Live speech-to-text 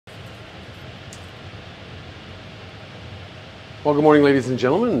Well, good morning, ladies and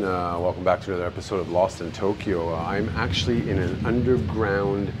gentlemen. Welcome back to another episode of Lost in Tokyo. I'm actually in an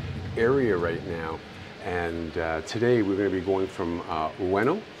underground area right now, and today we're going to be going from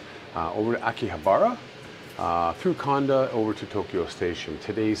Ueno over to Akihabara, through Kanda over to Tokyo Station.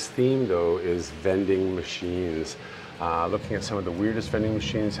 Today's theme, though, is vending machines. Looking at some of the weirdest vending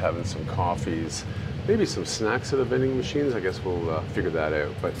machines, having some coffees, maybe some snacks at the vending machines. I guess we'll figure that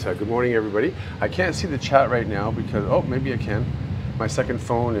out. But good morning, everybody. I can't see the chat right now because, oh, maybe I can. My second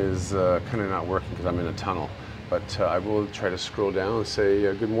phone is kind of not working because I'm in a tunnel. But I will try to scroll down and say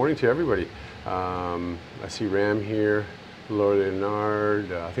good morning to everybody. I see Ram here, Laura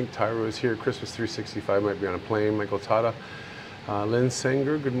Leonard, I think Tyro is here, Christmas 365 might be on a plane, Michael Tata, Lynn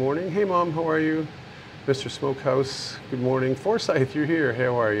Sanger, good morning. Hey Mom, how are you? Mr. Smokehouse, good morning. Forsyth, you're here,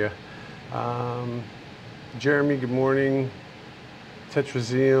 how are you? Jeremy, good morning.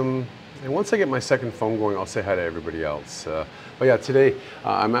 Tetrazium. And once I get my second phone going, I'll say hi to everybody else. But yeah, today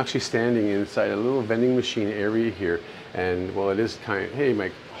I'm actually standing inside a little vending machine area here. And well, it is kind of, hey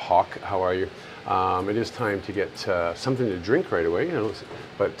Mike Hawk, how are you? It is time to get something to drink right away, you know,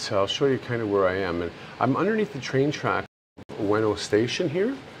 but I'll show you kind of where I am. And I'm underneath the train track at Ueno station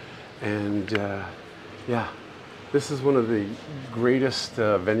here. And yeah, this is one of the greatest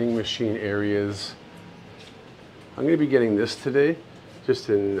vending machine areas. I'm going to be getting this today, just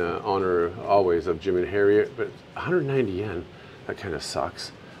in honor always of Jim and Harriet, but 190 yen, that kind of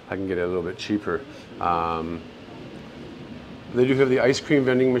sucks. I can get it a little bit cheaper. They do have the ice cream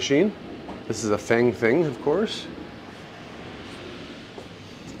vending machine. This is a Fang thing, of course.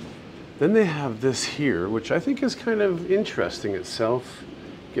 Then they have this here, which I think is kind of interesting itself.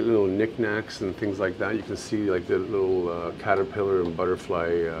 Get little knickknacks and things like that. You can see like the little caterpillar and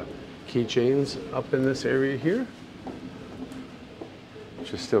butterfly keychains up in this area here,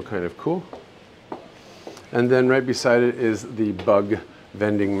 which is still kind of cool. And then right beside it is the bug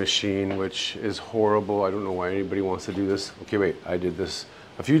vending machine, which is horrible. I don't know why anybody wants to do this. Okay, wait, I did this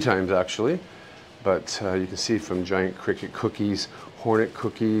a few times actually, but you can see from giant cricket cookies, hornet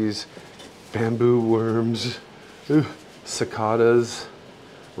cookies, bamboo worms, cicadas,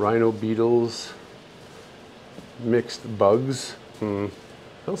 rhino beetles, mixed bugs. I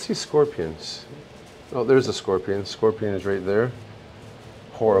don't see scorpions. Oh, there's a scorpion. Scorpion is right there.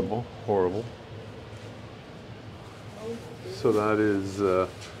 Horrible, horrible. So that is the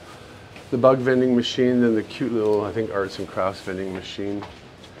bug vending machine, then the cute little, I think, arts and crafts vending machine.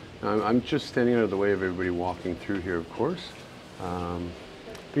 I'm just standing out of the way of everybody walking through here, of course. But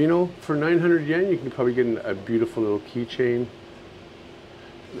you know, for 900 yen, you can probably get a beautiful little keychain.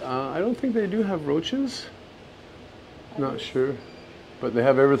 I don't think they do have roaches. Not sure. But they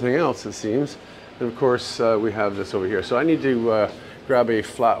have everything else, it seems. And of course, we have this over here. So I need to grab a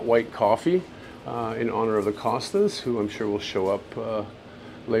flat white coffee in honor of the Costas, who I'm sure will show up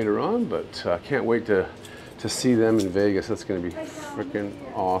later on. But I can't wait to see them in Vegas. That's going to be freaking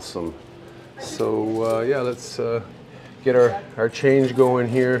awesome. So yeah, let's get our change going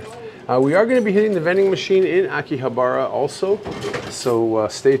here. We are going to be hitting the vending machine in Akihabara also, so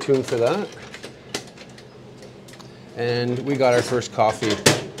stay tuned for that. And we got our first coffee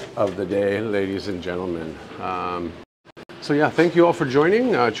of the day, ladies and gentlemen. So yeah, thank you all for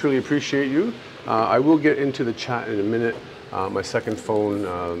joining. I truly appreciate you. I will get into the chat in a minute. My second phone,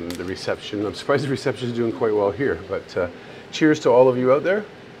 the reception, I'm surprised the reception is doing quite well here, but cheers to all of you out there.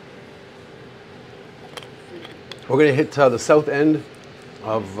 We're going to hit the south end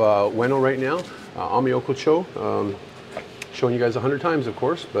of Ueno right now, Amiokocho. Showing you guys 100 times, of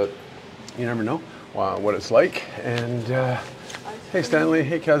course, but you never know what it's like. And hey Stanley,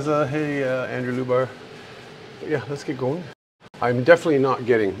 hey Kaza, hey Andrew Lubar. But yeah, let's get going. I'm definitely not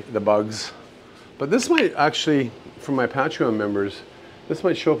getting the bugs, but this might actually, for my Patreon members, this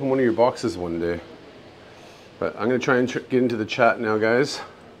might show up in one of your boxes one day. But I'm going to try and get into the chat now, guys.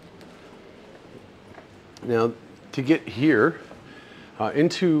 Now, to get here,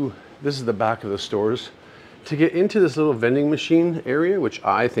 this is the back of the stores. To get into this little vending machine area, which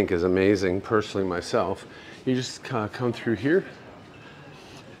I think is amazing personally myself, you just come through here.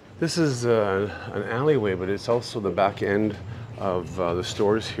 This is an alleyway, but it's also the back end of the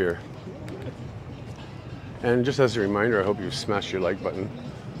stores here. And just as a reminder, I hope you smash your like button.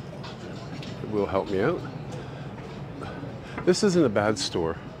 It will help me out. This isn't a bad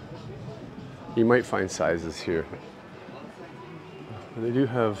store. You might find sizes here. They do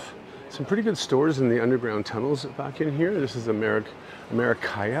have some pretty good stores in the underground tunnels back in here. This is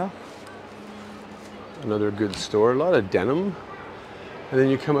Americaya, another good store. A lot of denim. And then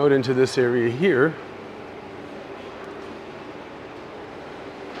you come out into this area here.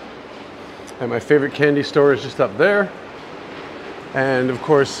 And my favorite candy store is just up there. And of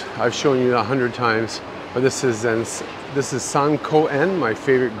course, I've shown you 100 times, but this is Sankoen, my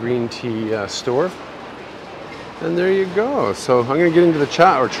favorite green tea store. And there you go. So I'm going to get into the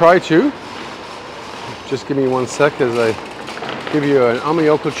chat, or try to. Just give me 1 sec as I give you an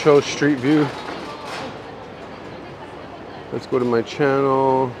Amiokocho street view. Let's go to my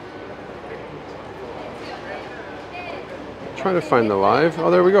channel. Trying to find the live.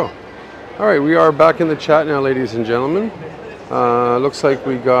 Oh, there we go. All right, we are back in the chat now, ladies and gentlemen. Looks like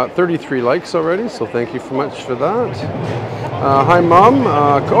we got 33 likes already, so thank you so much for that. Hi, Mom.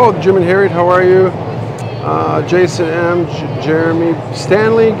 Oh, Jim and Harriet, how are you? Jason M, Jeremy,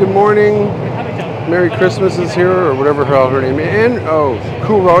 Stanley, good morning. Merry Christmas is here, or whatever her name is. And, oh,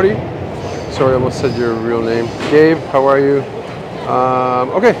 Cool Rowdy. Sorry, I almost said your real name. Dave, how are you?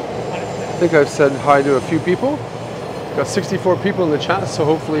 Okay, I think I've said hi to a few people. Got 64 people in the chat, so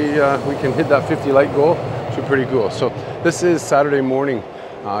hopefully we can hit that 50 like goal, which would be pretty cool. So this is Saturday morning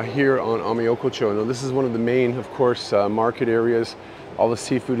here on Amiokocho. Now this is one of the main, of course, market areas. All the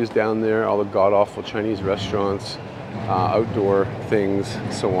seafood is down there, all the god-awful Chinese restaurants, outdoor things,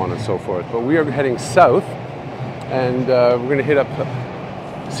 so on and so forth. But we are heading south, and we're gonna hit up,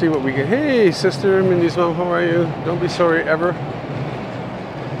 see what we can. Hey, sister, Mindy's mom, how are you? Don't be sorry ever.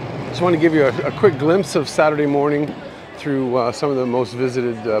 Just want to give you a quick glimpse of Saturday morning through some of the most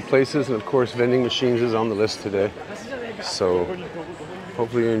visited places, and of course vending machines is on the list today, so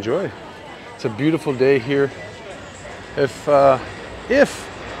hopefully you enjoy. It's a beautiful day here. If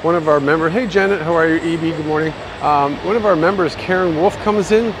one of our members, hey Janet, how are you? EB, good morning. One of our members, Karen Wolf,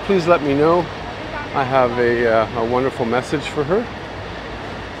 comes in, please let me know. I have a wonderful message for her.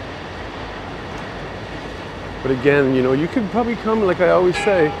 But again, you know, you could probably come, like I always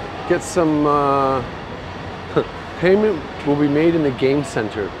say, get some payment will be made in the game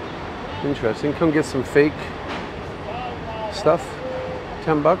center. Interesting. Come get some fake stuff.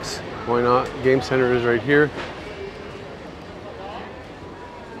 10 bucks. Why not? Game center is right here.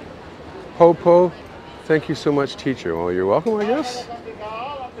 Popo, thank you so much, teacher. Well, you're welcome, I guess.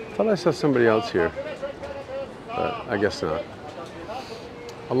 Thought I saw somebody else here, but I guess not.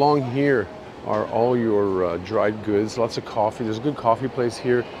 Along here are all your dried goods, lots of coffee. There's a good coffee place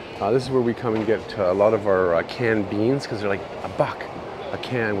here. This is where we come and get a lot of our canned beans, because they're like $1 a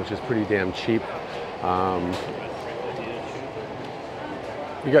can, which is pretty damn cheap.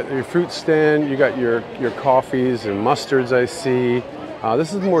 You got your fruit stand, you got your coffees and mustards, I see.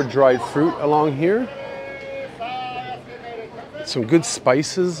 This is more dried fruit along here. Some good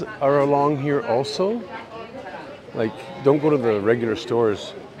spices are along here also. Like, don't go to the regular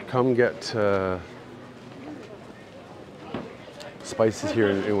stores. Come get spices here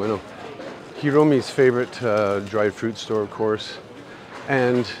in Ueno. Hiromi's favorite dried fruit store, of course.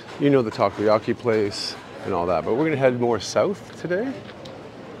 And you know the takoyaki place and all that. But we're gonna head more south today.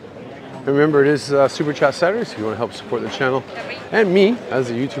 Remember, it is Super Chat Saturday, so if you want to help support the channel and me as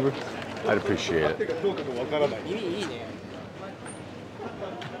a YouTuber, I'd appreciate it.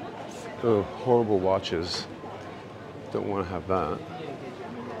 Oh, horrible watches. Don't want to have that.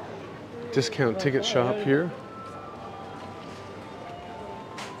 Discount ticket shop here.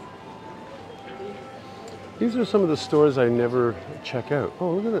 These are some of the stores I never check out.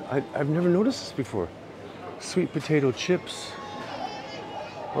 Oh, look at that. I've never noticed this before. Sweet potato chips.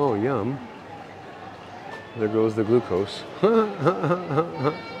 Oh, yum. There goes the glucose.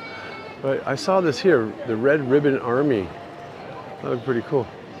 Right, I saw this here, the Red Ribbon Army. That looked pretty cool.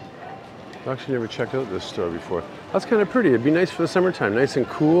 I've actually never checked out this store before. That's kind of pretty. It'd be nice for the summertime. Nice and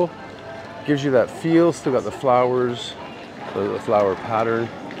cool. Gives you that feel. Still got the flowers, the flower pattern.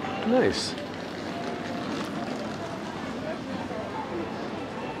 Nice.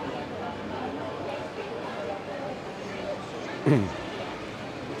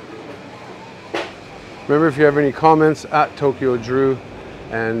 Remember, if you have any comments, at Tokyo Drew,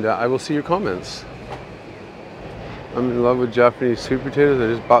 and I will see your comments. I'm in love with Japanese sweet potatoes.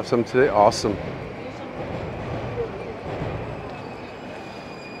 I just bought some today. Awesome.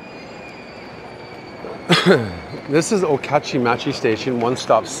 This is Okachimachi Station, one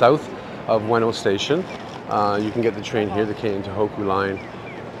stop south of Ueno Station. You can get the train here, the Kane Tohoku line.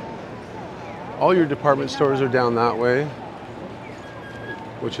 All your department stores are down that way,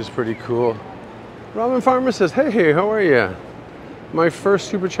 which is pretty cool. Ramen Farmer says, hey, how are you? My first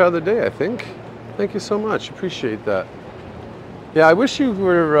super chat of the day, I think. Thank you so much, appreciate that. Yeah, I wish you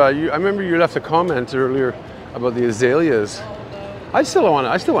were, I remember you left a comment earlier about the azaleas. I still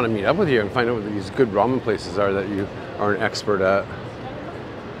want to meet up with you and find out what these good ramen places are that you are an expert at.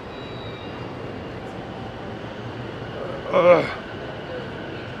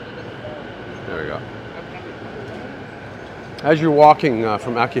 There we go. As you're walking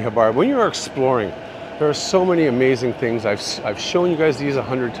from Akihabara, when you're exploring, there are so many amazing things. I've shown you guys these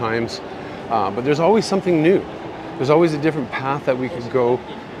 100 times, but there's always something new. There's always a different path that we could go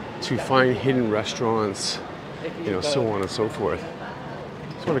to find hidden restaurants, you know, so on and so forth.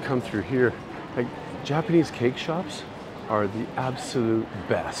 Just want to come through here. Like, Japanese cake shops are the absolute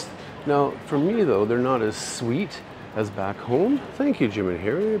best. Now, for me though, they're not as sweet as back home. Thank you, Jim and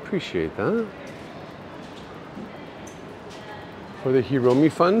Harry, I appreciate that. For the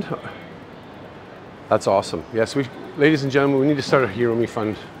Hiromi Fund. That's awesome. Yes, ladies and gentlemen, we need to start a Hiromi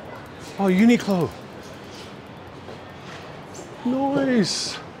Fund. Oh, Uniqlo.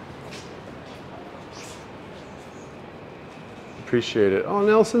 Nice. Appreciate it. Oh,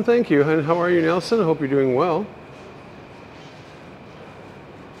 Nelson, thank you. And how are you, Nelson? I hope you're doing well.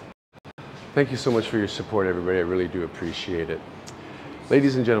 Thank you so much for your support, everybody. I really do appreciate it.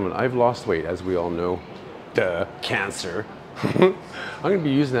 Ladies and gentlemen, I've lost weight, as we all know. Duh, cancer. I'm going to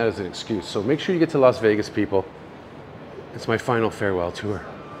be using that as an excuse. So make sure you get to Las Vegas, people. It's my final farewell tour.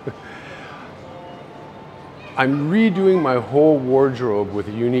 I'm redoing my whole wardrobe with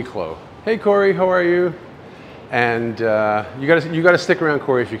Uniqlo. Hey, Corey, how are you? And you gotta stick around,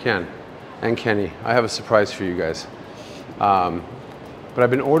 Corey, if you can. And Kenny, I have a surprise for you guys. But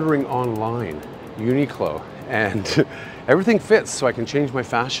I've been ordering online, Uniqlo, and everything fits, so I can change my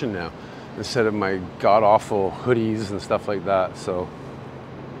fashion now instead of my god-awful hoodies and stuff like that. So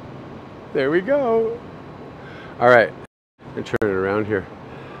there we go. All right, and turn it around here.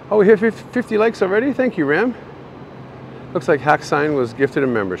 Oh, we hit 50 likes already. Thank you, Ram. Looks like Hack Sign was gifted a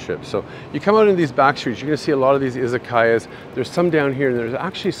membership. So you come out in these back streets, you're gonna see a lot of these izakayas. There's some down here, and there's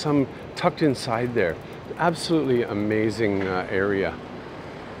actually some tucked inside there. Absolutely amazing area.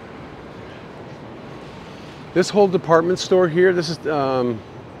 This whole department store here, this is,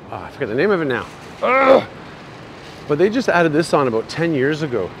 I forget the name of it now. Ugh! But they just added this on about 10 years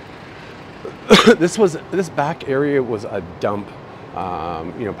ago. This back area was a dump,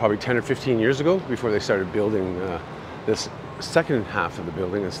 you know, probably 10 or 15 years ago before they started building this second half of the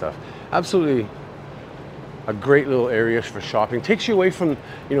building and stuff. Absolutely a great little area for shopping. Takes you away from,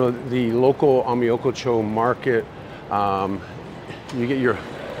 you know, the local Amiokocho market. You get your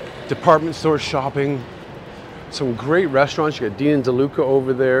department store shopping. Some great restaurants. You got Dean and DeLuca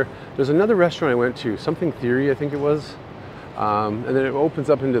over there. There's another restaurant I went to, something Theory, I think it was. And then it opens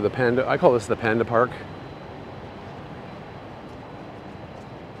up into the Panda. I call this the Panda Park.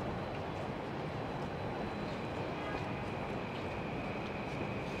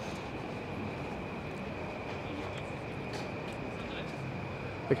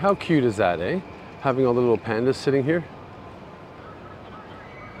 Like, how cute is that, eh? Having all the little pandas sitting here.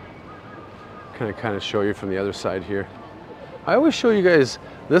 Kind of show you from the other side here. I always show you guys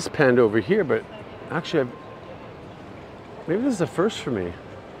this panda over here, but actually maybe this is the first for me.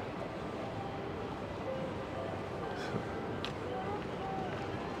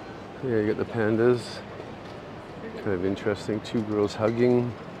 Yeah, you get the pandas. Kind of interesting. Two girls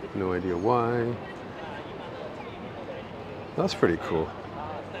hugging. No idea why. That's pretty cool.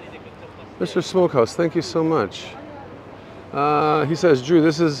 Mr. Smokehouse, thank you so much. He says, Drew,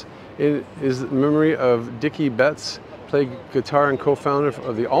 this is in memory of Dickie Betts, played guitar and co-founder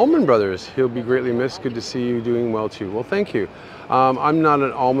of the Allman Brothers. He'll be greatly missed. Good to see you doing well too. Well, thank you. I'm not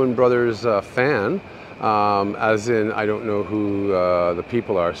an Allman Brothers fan, as in I don't know who the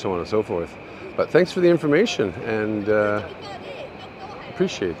people are, so on and so forth. But thanks for the information, and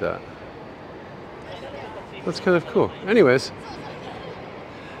appreciate that. That's kind of cool. Anyways,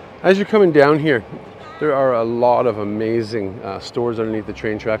 as you're coming down here, there are a lot of amazing stores underneath the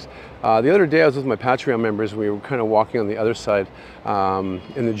train tracks. The other day I was with my Patreon members. We were kind of walking on the other side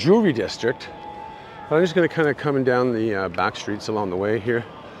in the jewelry district. But I'm just going to kind of coming down the back streets along the way here.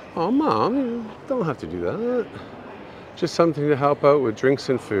 Oh, Mom, you don't have to do that. Just something to help out with drinks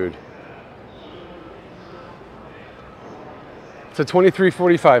and food. It's a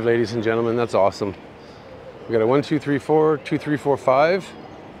 23.45, ladies and gentlemen. That's awesome. We got a 1, 2, 3, 4, 2, 3, 4, 5.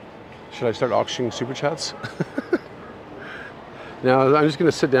 Should I start auctioning super chats? Now, I'm just going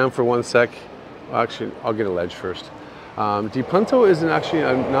to sit down for 1 sec. Well, actually, I'll get a ledge first. Di Punto is actually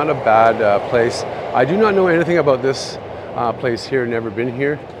not a bad place. I do not know anything about this place here, never been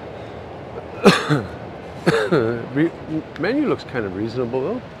here. Menu looks kind of reasonable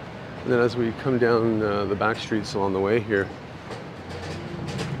though. And then as we come down the back streets along the way here,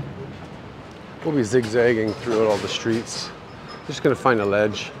 we'll be zigzagging through all the streets. Just going to find a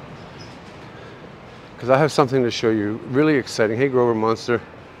ledge, because I have something to show you really exciting. Hey, Grover Monster.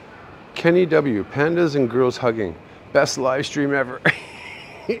 Kenny W, pandas and girls hugging. Best live stream ever.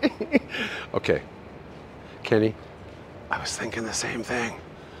 Okay, Kenny, I was thinking the same thing.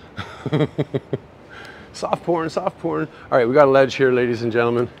 Soft porn, soft porn. All right, we got a ledge here, ladies and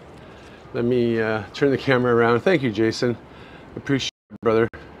gentlemen. Let me turn the camera around. Thank you, Jason. Appreciate it, brother.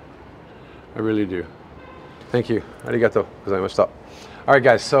 I really do. Thank you. Arigato gozaimashita. All right,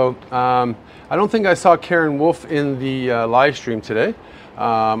 guys. So I don't think I saw Karen Wolf in the live stream today.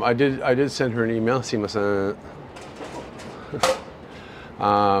 I did send her an email. Simasen.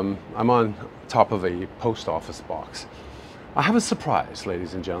 I'm on top of a post office box. I have a surprise,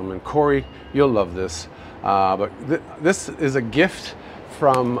 ladies and gentlemen. Corey, you'll love this. But this is a gift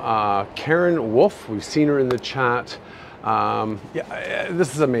from Karen Wolf. We've seen her in the chat. Yeah,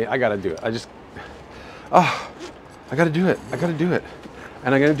 this is amazing. I gotta do it. I gotta do it. I gotta do it.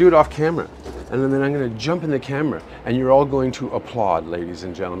 And I'm gonna do it off camera. And then I'm gonna jump in the camera. And you're all going to applaud, ladies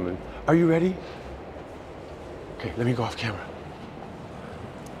and gentlemen. Are you ready? Okay, let me go off camera.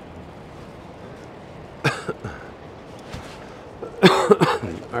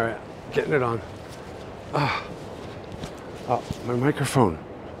 All right, getting it on. Oh, my microphone.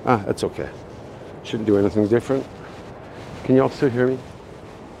 That's okay. Shouldn't do anything different. Can you all still hear me?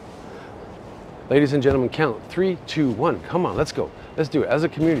 Ladies and gentlemen, count 3, 2, 1. Come on, let's go. Let's do it as a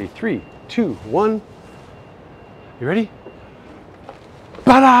community. 3, 2, 1. You ready?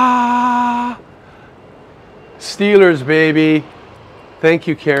 Ba-da! Steelers, baby. Thank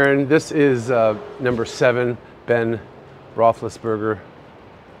you, Karen. This is number 7, Ben Roethlisberger.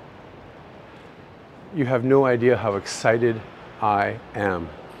 You have no idea how excited I am.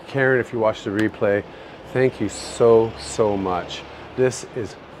 Karen, if you watch the replay, thank you so, so much. This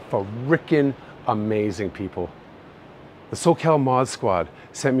is frickin' amazing, people. The SoCal Mod Squad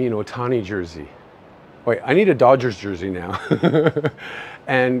sent me an Ohtani jersey. Wait, I need a Dodgers jersey now.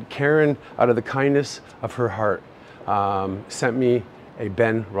 And Karen, out of the kindness of her heart, sent me a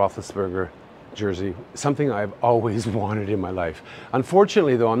Ben Roethlisberger jersey, something I've always wanted in my life.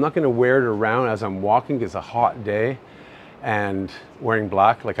 Unfortunately, though, I'm not going to wear it around as I'm walking. It's a hot day, and wearing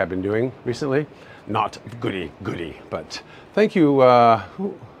black like I've been doing recently, not goody, but thank you.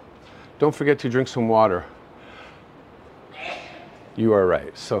 Don't forget to drink some water. You are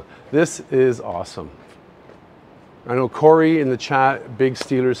right. So this is awesome. I know Corey in the chat, big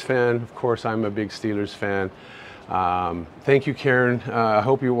Steelers fan. Of course, I'm a big Steelers fan. Thank you, Karen. I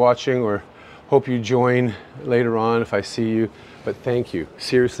hope you're watching, or hope you join later on if I see you. But thank you.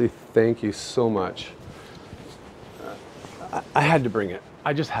 Seriously, thank you so much. I had to bring it.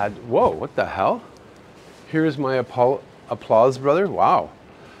 I just had. Whoa, what the hell? Here's my applause, brother. Wow.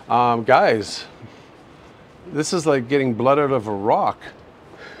 Guys, this is like getting blood out of a rock.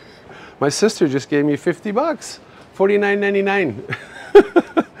 My sister just gave me 50 bucks. $49.99.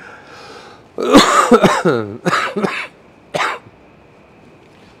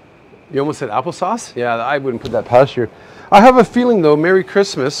 You almost said applesauce? Yeah, I wouldn't put that past you. I have a feeling, though, Merry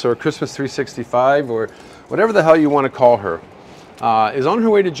Christmas, or Christmas 365, or whatever the hell you want to call her, is on her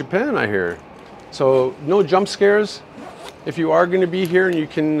way to Japan, I hear. So no jump scares. If you are going to be here and you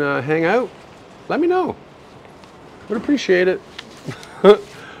can hang out, let me know. Would appreciate it. But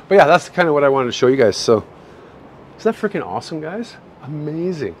yeah, that's kind of what I wanted to show you guys. So isn't that freaking awesome, guys?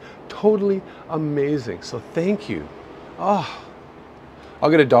 Amazing. Totally amazing. So thank you. Oh, I'll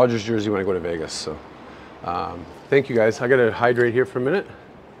get a Dodgers jersey when I go to Vegas. So thank you, guys. I got to hydrate here for a minute.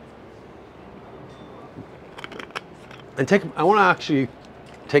 And I want to actually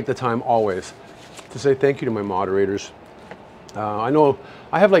take the time always to say thank you to my moderators. I know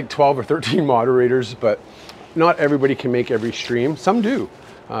I have like 12 or 13 moderators, but not everybody can make every stream. Some do.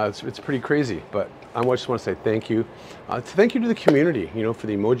 It's pretty crazy, but I just want to say thank you. Thank you to the community, you know, for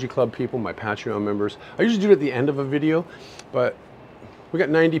the Emoji Club people, my Patreon members. I usually do it at the end of a video, but we got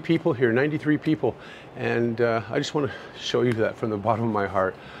 90 people here, 93 people, and I just want to show you that from the bottom of my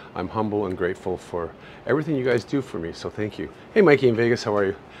heart. I'm humble and grateful for everything you guys do for me, so thank you. Hey, Mikey in Vegas, how are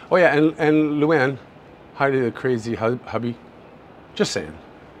you? Oh yeah, and Luann, hi to the crazy hubby. Just saying.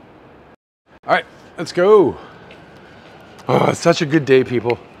 All right, let's go. Oh, it's such a good day,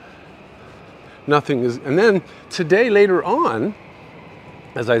 people. Nothing is, and then today later on,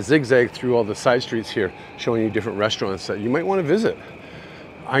 as I zigzag through all the side streets here, showing you different restaurants that you might want to visit,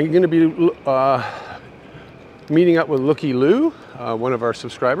 I'm going to be meeting up with Looky Lou, one of our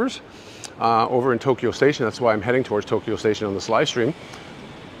subscribers, over in Tokyo Station. That's why I'm heading towards Tokyo Station on this live stream.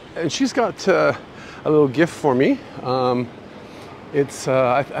 And she's got a little gift for me. It's,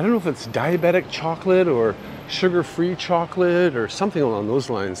 I don't know if it's diabetic chocolate or sugar-free chocolate or something along those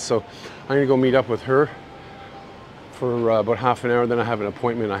lines. So I'm gonna go meet up with her for about half an hour. Then I have an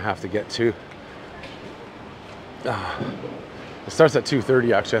appointment I have to get to. It starts at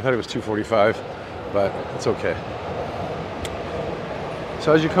 2:30 actually. I thought it was 2:45, but it's okay.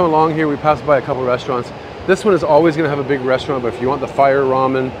 So as you come along here, we pass by a couple restaurants. This one is always going to have a big restaurant, but if you want the fire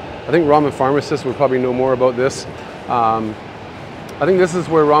ramen, I think Ramen Pharmacist would probably know more about this. I think this is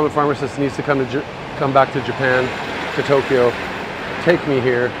where Ramen Pharmacist needs to come back to Japan, to Tokyo. Take me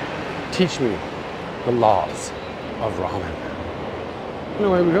here, teach me the laws of ramen. And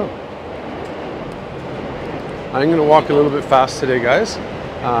away we go. I'm going to walk a little bit fast today, guys,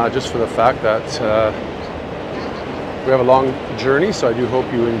 just for the fact that we have a long journey, so I do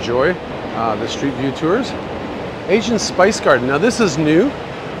hope you enjoy the street view tours. Asian Spice Garden. Now this is new.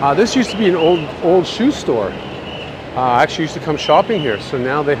 This used to be an old shoe store. I actually used to come shopping here, so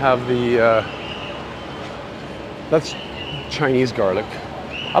now they have the that's Chinese garlic.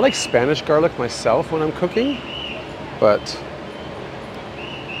 I like Spanish garlic myself when I'm cooking, but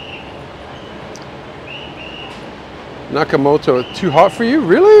Nakamoto, too hot for you?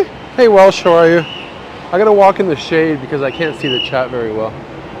 Really? Hey Welsh, how are you? I gotta walk in the shade because I can't see the chat very well.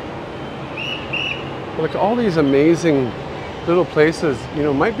 Look, all these amazing little places, you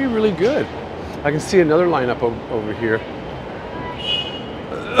know, might be really good. I can see another lineup over here.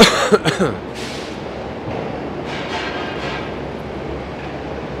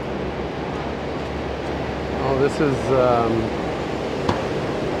 Oh,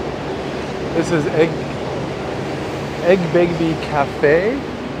 this is Egg Baby Cafe.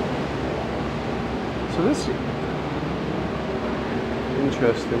 So this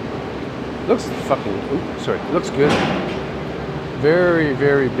interesting. Looks fucking. Oops, sorry. Looks good. Very,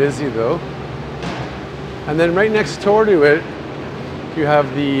 very busy though. And then right next door to it, you have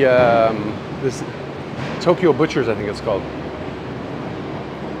the this Tokyo Butchers, I think it's called.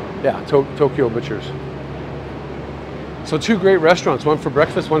 Yeah, Tokyo Butchers. So two great restaurants, one for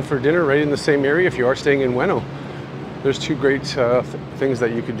breakfast, one for dinner, right in the same area. If you are staying in Ueno, there's two great things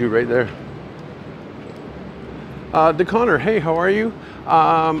that you could do right there. DeConnor, hey, how are you?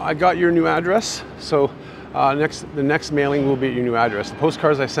 I got your new address, so the next mailing will be at your new address. The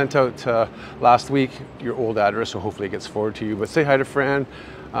postcards I sent out last week, your old address, so hopefully it gets forwarded to you. But say hi to Fran.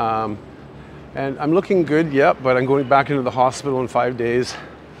 And I'm looking good, yep, but I'm going back into the hospital in 5 days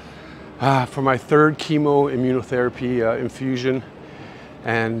for my third chemo immunotherapy infusion.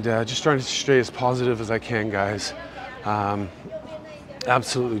 And just trying to stay as positive as I can, guys.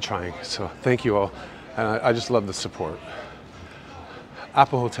 Absolutely trying, so thank you all. And I just love the support.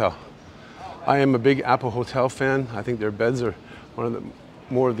 Apple Hotel. I am a big Apple Hotel fan. I think their beds are one of the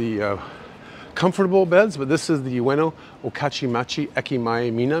more comfortable beds, but this is the Ueno Okachimachi Ekimae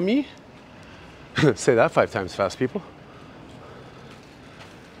Minami. Say that 5 times fast, people.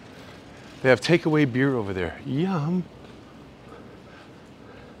 They have takeaway beer over there. Yum.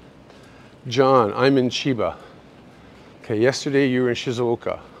 John, I'm in Chiba. Okay, yesterday you were in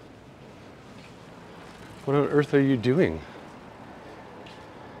Shizuoka. What on earth are you doing?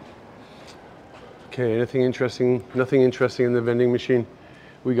 Okay, anything interesting? Nothing interesting in the vending machine?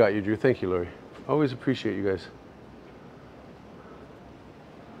 We got you, Drew. Thank you, Lori. Always appreciate you guys.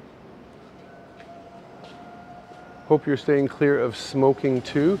 Hope you're staying clear of smoking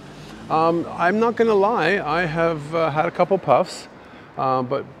too. I'm not gonna lie, I have had a couple puffs,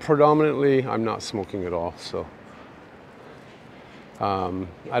 but predominantly I'm not smoking at all. So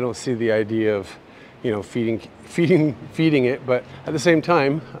I don't see the idea of, you know, feeding it, but at the same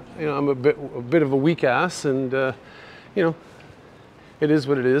time, you know, I'm a bit of a weak ass, and you know, it is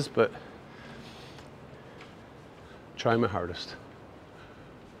what it is. But try my hardest.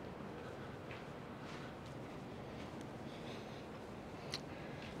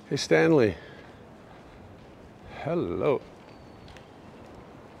 Hey Stanley. Hello.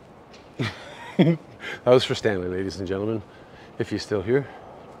 That was for Stanley, ladies and gentlemen, if he's still here.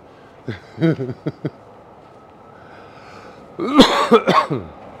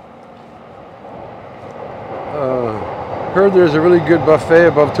 Heard there's a really good buffet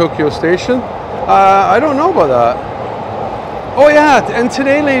above Tokyo Station. I don't know about that. Oh yeah, and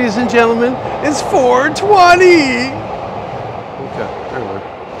today, ladies and gentlemen, is 420. Okay, anyway.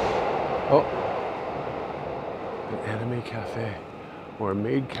 Oh, an anime cafe or a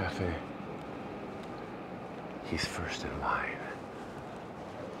maid cafe. He's first in line.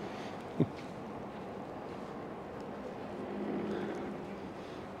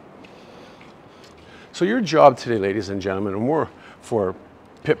 So your job today, ladies and gentlemen, or more for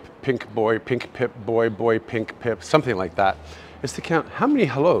Pip, Pink Boy, Pink Pip, Boy, Boy, Pink Pip, something like that, is to count how many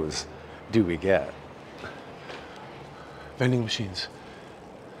hellos do we get? Vending machines.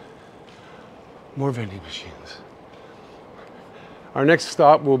 More vending machines. Our next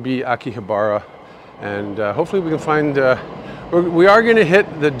stop will be Akihabara, and hopefully we can find, we are going to hit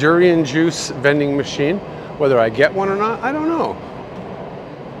the durian juice vending machine. Whether I get one or not, I don't know.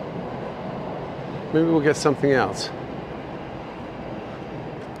 Maybe we'll get something else.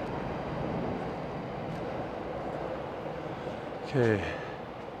 Okay.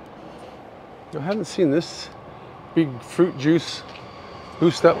 I haven't seen this big fruit juice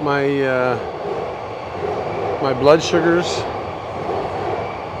boost up my my blood sugars.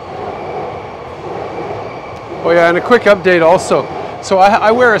 Oh yeah, and a quick update also. So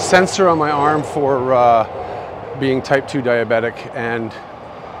I wear a sensor on my arm for being type 2 diabetic, and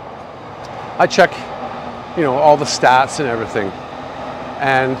I check, you know, all the stats and everything.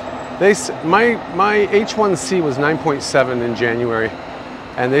 And my H1C was 9.7 in January,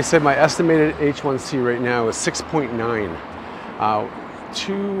 and they said my estimated H1C right now is 6.9.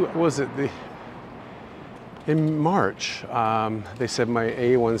 In March, they said my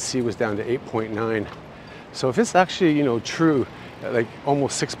A1C was down to 8.9. So if it's actually, you know, true, like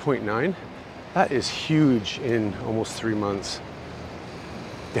almost 6.9, that is huge in almost 3 months.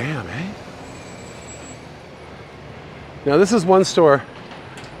 Damn, eh? Now this is one store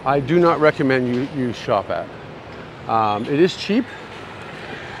I do not recommend you shop at. It is cheap.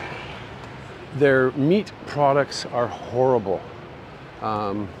 Their meat products are horrible.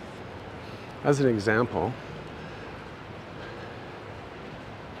 As an example,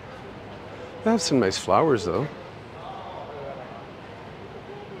 they have some nice flowers though.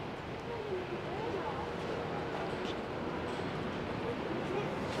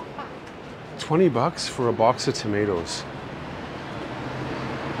 $20 for a box of tomatoes.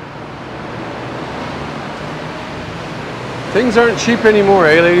 Things aren't cheap anymore,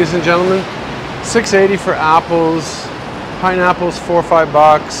 eh, ladies and gentlemen? $6.80 for apples, pineapples $4 or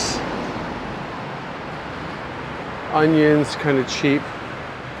 $5, onions kind of cheap,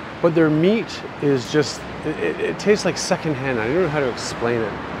 but their meat is just, it tastes like secondhand. I don't know how to explain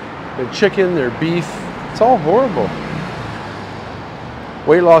it. Their chicken, their beef, it's all horrible.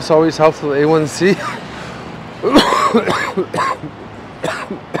 Weight loss always helps with A1C.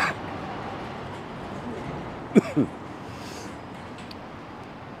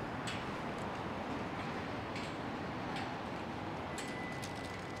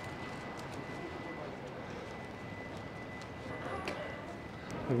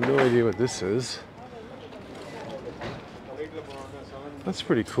 I have no idea what this is. That's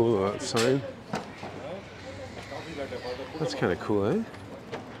pretty cool, that sign. That's kind of cool, eh?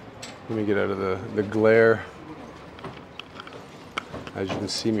 Let me get out of the glare. As you can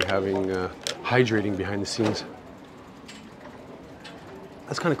see me having hydrating behind the scenes.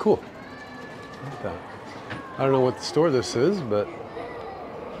 That's kind of cool. I like that. I don't know what store this is, but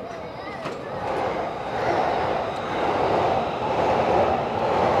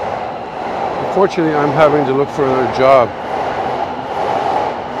unfortunately I'm having to look for another job.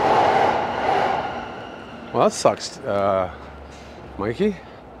 Well, that sucks, Mikey.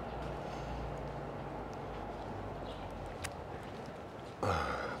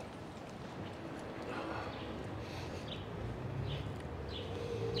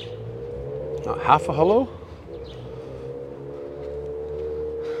 Half a hello?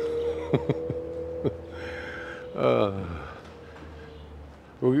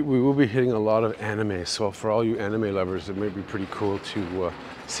 We will be hitting a lot of anime, so for all you anime lovers, it may be pretty cool to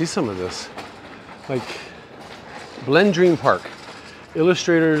see some of this. Like Blend Dream Park,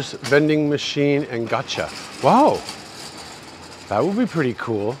 Illustrators, Vending Machine, and Gacha. Wow, that would be pretty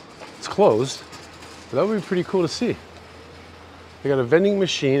cool. It's closed, but that would be pretty cool to see. They got a vending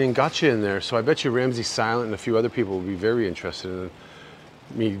machine and Gacha in there, so I bet you Ramsey Silent and a few other people will be very interested in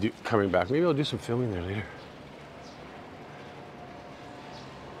me coming back. Maybe I'll do some filming there later.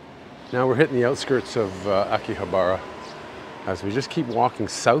 Now we're hitting the outskirts of Akihabara as we just keep walking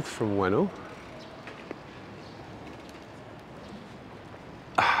south from Ueno.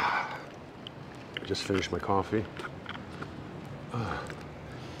 I just finished my coffee.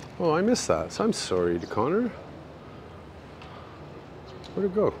 Oh, I missed that, so I'm sorry, Connor. Where'd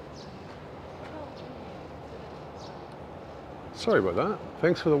it go? Sorry about that.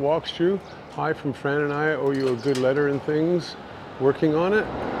 Thanks for the walk, Stu. Hi from Fran and I owe you a good letter and things. Working on it.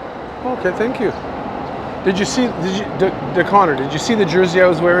 Okay, thank you. Did you see, Connor, did you see the jersey I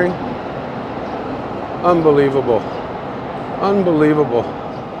was wearing? Unbelievable. Unbelievable.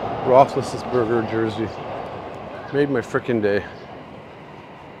 Roethlisberger jersey. Made my frickin' day.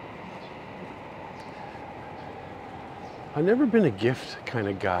 I've never been a gift kind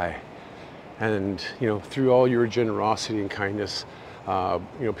of guy, and you know, through all your generosity and kindness, you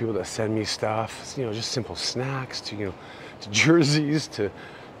know, people that send me stuff, you know, just simple snacks to, you know, to jerseys, to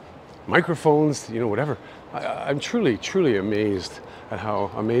microphones, you know, whatever. I'm truly amazed at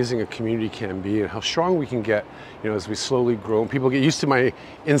how amazing a community can be and how strong we can get, you know, as we slowly grow and people get used to my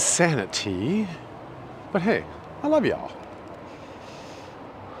insanity. But hey, I love y'all.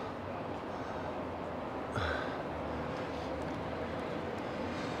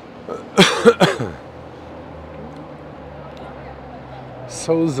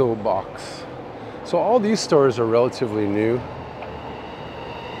 Sozo box. So all these stores are relatively new.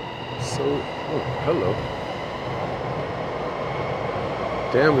 So, oh, hello.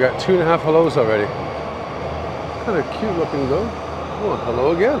 Damn, we got 2.5 hellos already. Kind of cute looking though. Oh,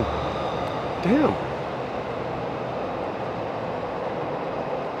 hello again. Damn.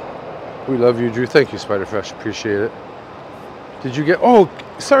 We love you, Drew. Thank you, Spiderfresh. Appreciate it. Did you get, oh,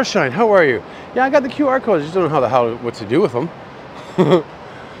 Starshine, how are you? Yeah, I got the QR codes. I just don't know what to do with them.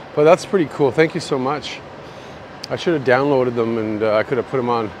 But that's pretty cool. Thank you so much. I should have downloaded them and I could have put them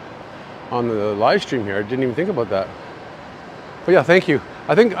on the live stream here. I didn't even think about that. But yeah, thank you.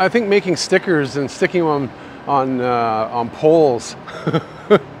 I think making stickers and sticking them on poles,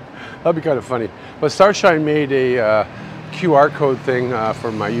 that'd be kind of funny. But Starshine made a QR code thing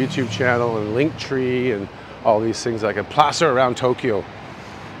for my YouTube channel and Linktree and all these things I can plaster around Tokyo.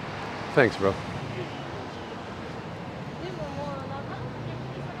 Thanks, bro.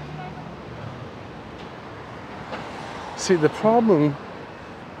 See, the problem,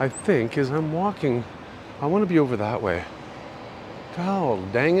 I think, is I'm walking. I want to be over that way. Oh,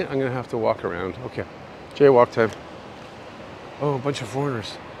 dang it. I'm going to have to walk around. Okay. Jaywalk time. Oh, a bunch of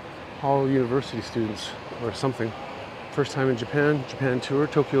foreigners. All university students or something. First time in Japan, Japan tour,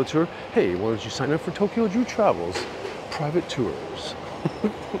 Tokyo tour. Hey, why don't you sign up for Tokyo Drew Travels? Private tours.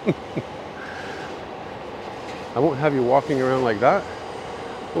 I won't have you walking around like that.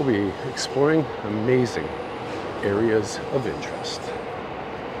 We'll be exploring amazing areas of interest.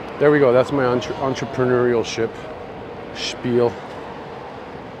 There we go. That's my entrepreneurial spiel.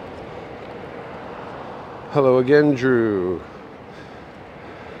 Hello again, Drew.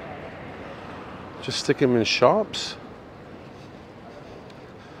 Just stick them in shops.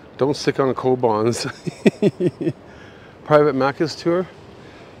 Don't stick on Kobans. Private Macca's tour.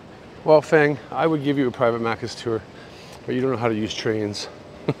 Well, Fang, I would give you a private Macca's tour, but you don't know how to use trains.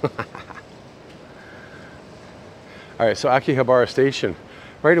 All right, so Akihabara Station.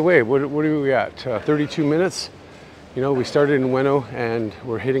 Right away, what are we at? 32 minutes? You know, we started in Ueno and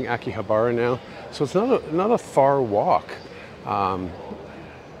we're hitting Akihabara now. So it's not a far walk. Of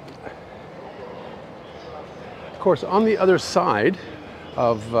course, on the other side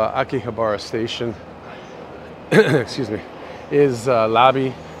of Akihabara Station, excuse me, is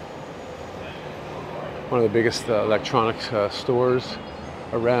Labi, one of the biggest electronics stores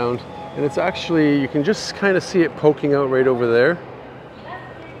around. And it's actually, you can just kind of see it poking out right over there.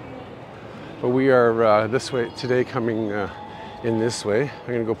 But we are this way today, coming in this way. I'm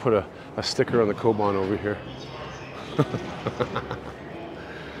gonna go put a sticker on the Koban over here.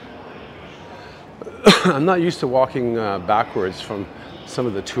 I'm not used to walking backwards from some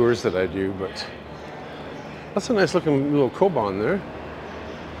of the tours that I do, but that's a nice looking little Koban there.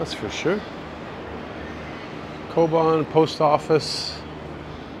 That's for sure. Koban, post office.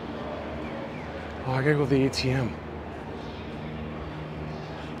 Oh, I gotta go to the ATM.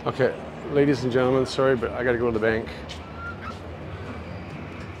 Okay, ladies and gentlemen, sorry, but I gotta go to the bank.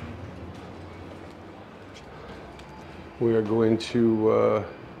 We are going to,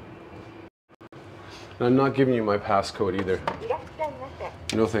 I'm not giving you my passcode either.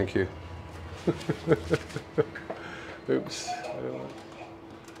 No, thank you. Oops.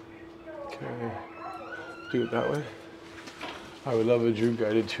 Okay, do it that way. I would love a Drew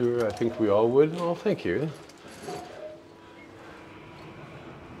guided tour. I think we all would. Oh, thank you.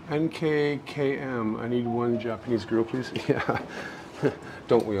 NKKM, I need one Japanese girl, please. Yeah,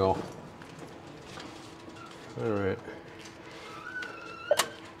 don't we all? All right.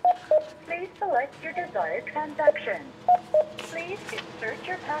 Please select your desired transaction. Please insert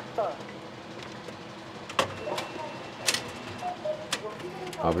your passbook.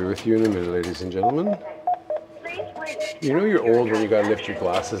 I'll be with you in a minute, ladies and gentlemen. Please wait. You know you're old when you gotta lift your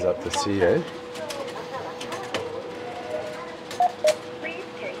glasses up to see, eh? Please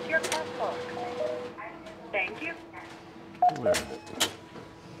take your passbook. Thank you. Where is it?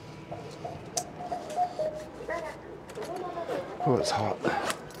 Oh, it's hot.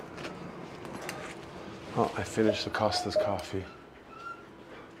 Oh, I finished the Costa's coffee.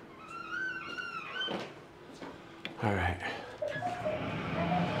 All right.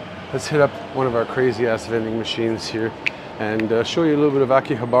 Let's hit up one of our crazy ass vending machines here and show you a little bit of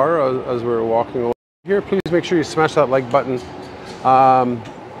Akihabara as we're walking over here. Please make sure you smash that like button. Yeah,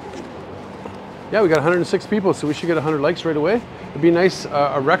 we got 106 people, so we should get 100 likes right away. It'd be nice,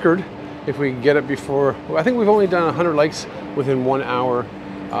 a record, if we can get it before. Well, I think we've only done 100 likes within 1 hour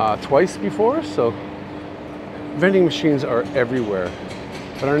twice before, so vending machines are everywhere.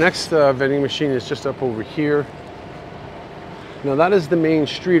 But our next vending machine is just up over here. Now that is the main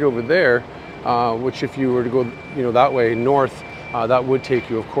street over there, which if you were to go, you know, that way north, that would take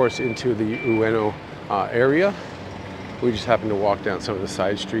you, of course, into the Ueno area. We just happen to walk down some of the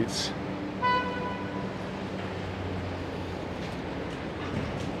side streets.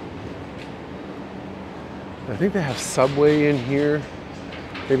 I think they have Subway in here.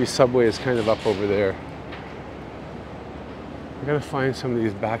 Maybe Subway is kind of up over there. I gotta find some of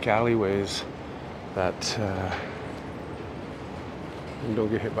these back alleyways that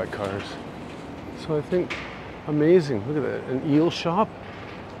don't get hit by cars. So I think, amazing. Look at that, an eel shop.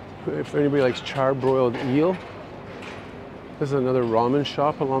 If anybody likes charbroiled eel. There's another ramen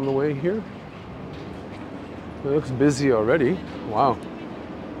shop along the way here. It looks busy already. Wow.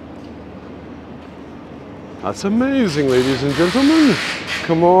 That's amazing, ladies and gentlemen.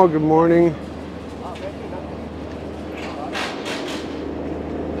 Come on, good morning.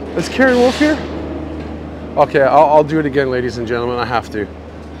 Is Karen Wolf here? Okay, I'll do it again, ladies and gentlemen. I have to.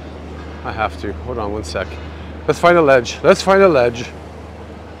 I have to. Hold on one sec. Let's find a ledge. Let's find a ledge.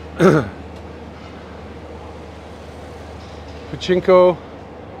 Pachinko.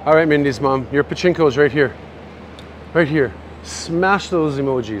 All right, Mindy's mom. Your pachinko is right here. Right here. Smash those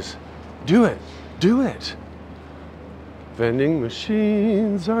emojis. Do it. Do it. Vending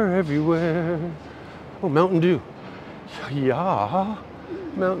machines are everywhere. Oh, Mountain Dew. Yeah.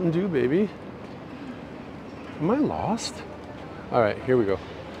 Mountain Dew, baby. Am I lost? All right, here we go.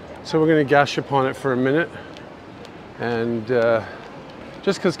 So we're gonna gash upon it for a minute. And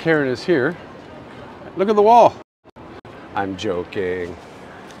just because Karen is here, look at the wall. I'm joking.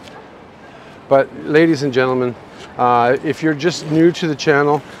 But ladies and gentlemen, if you're just new to the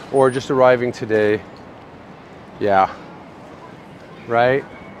channel or just arriving today, yeah, right?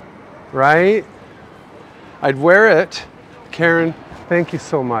 Right? I'd wear it. Karen, thank you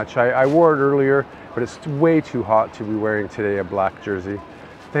so much. I wore it earlier, but it's way too hot to be wearing today a black jersey.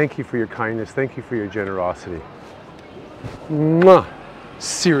 Thank you for your kindness. Thank you for your generosity. Mwah.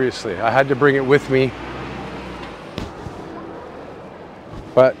 Seriously, I had to bring it with me.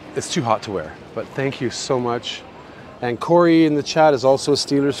 But it's too hot to wear. But thank you so much. And Corey in the chat is also a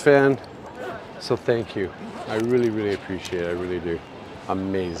Steelers fan. So thank you. I really, really appreciate it. I really do.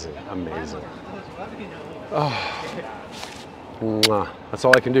 Amazing, amazing. Oh. Mwah. That's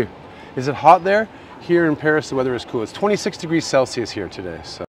all I can do. Is it hot there? Here in Paris, the weather is cool. It's 26 degrees Celsius here today.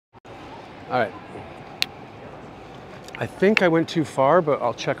 So, all right. I think I went too far, but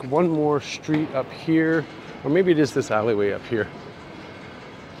I'll check one more street up here. Or maybe it is this alleyway up here.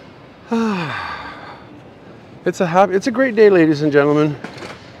 It's a great day, ladies and gentlemen.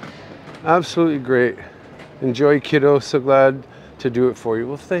 Absolutely great. Enjoy, kiddo. So glad to do it for you.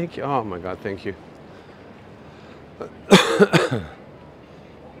 Well, thank you. Oh my God, thank you.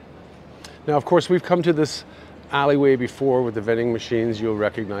 Now, of course, we've come to this alleyway before with the vending machines. You'll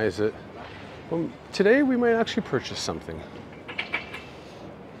recognize it. Well, today we might actually purchase something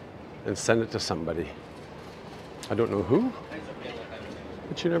and send it to somebody. I don't know who,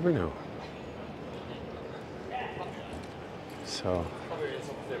 but you never know. So,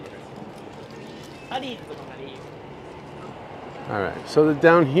 all right, so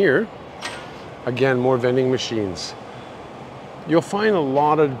down here, again, more vending machines. You'll find a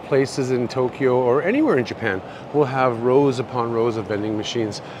lot of places in Tokyo or anywhere in Japan will have rows upon rows of vending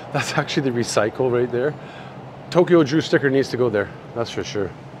machines. That's actually the recycle right there. Tokyo Drew sticker needs to go there, that's for sure.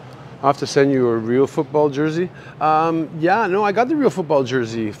 I'll have to send you a real football jersey. Yeah, no, I got the real football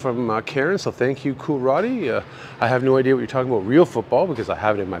jersey from Karen, so thank you, Cool Roddy. I have no idea what you're talking about, real football, because I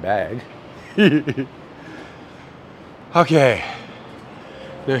have it in my bag. Okay,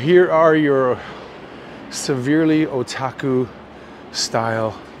 now here are your severely otaku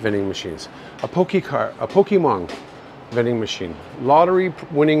style vending machines. A Pokemon vending machine. Lottery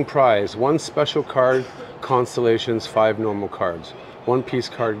winning prize, 1 special card, constellations, 5 normal cards. 1-piece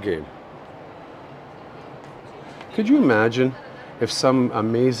card game. Could you imagine if some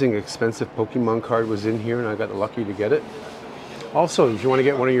amazing expensive Pokemon card was in here and I got lucky to get it? Also, if you want to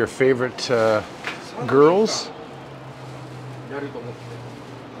get one of your favorite girls,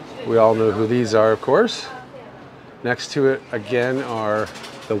 we all know who these are, of course. Next to it, again, are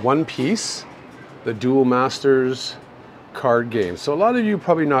the One Piece, the Duel Masters card game. So a lot of you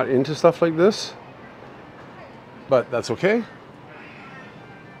probably not into stuff like this, but that's okay.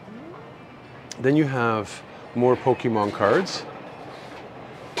 Then you have more Pokemon cards.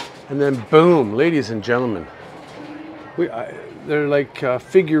 And then boom, ladies and gentlemen. They're like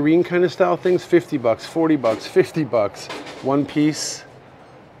figurine kind of style things, 50 bucks, 40 bucks, 50 bucks, 1 piece.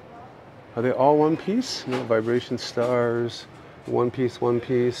 Are they all one piece? No, vibration stars, one piece, one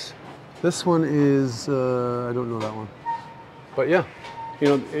piece. This one is, I don't know that one. But yeah, you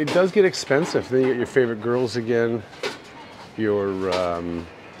know, it does get expensive. Then you get your favorite girls again, your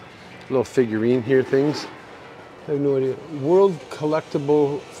little figurine here things. I have no idea. World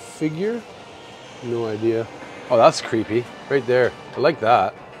collectible figure? No idea. Oh, that's creepy, right there. I like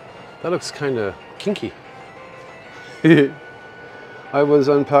that. That looks kind of kinky. I was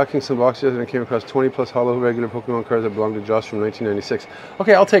unpacking some boxes and I came across 20 plus hollow regular Pokemon cards that belonged to Josh from 1996.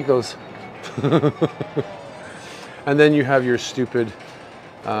 Okay, I'll take those. And then you have your stupid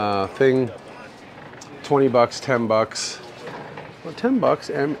thing. 20 bucks, 10 bucks. Well, 10 bucks,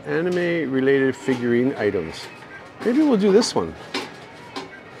 anime related figurine items. Maybe we'll do this one.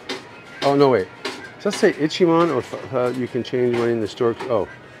 Oh, no, wait. Does that say Ichimon or you can change money in the store? Oh,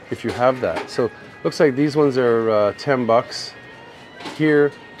 if you have that. So looks like these ones are 10 bucks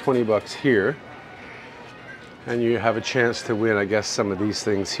here, 20 bucks here. And you have a chance to win, I guess, some of these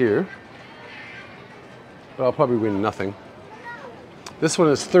things here. But I'll probably win nothing. This one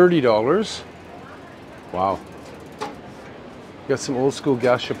is $30. Wow. Got some old school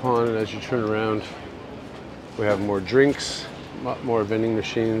gashapon, and as you turn around, we have more drinks, more vending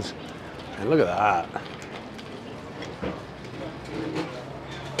machines. And look at that.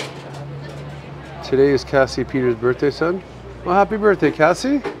 Today is Cassie Peters' birthday, son. Well, happy birthday,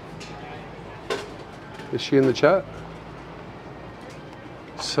 Cassie. Is she in the chat?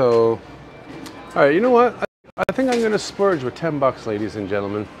 So, all right, you know what? I think I'm going to splurge with 10 bucks, ladies and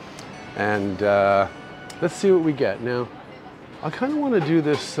gentlemen. And let's see what we get. Now, I kind of want to do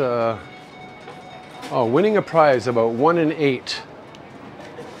this, winning a prize about 1 in 8.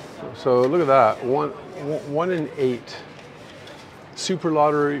 So look at that, one in 8. Super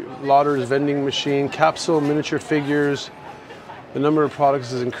Lotters vending machine, capsule miniature figures. The number of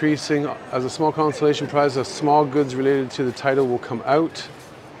products is increasing. As a small consolation prize, of small goods related to the title will come out.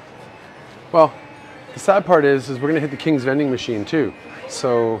 Well, the sad part is we're gonna hit the King's vending machine too.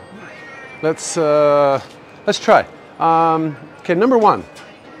 So let's try. Okay, number 1.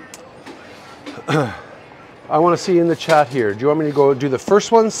 I want to see in the chat here. Do you want me to go do the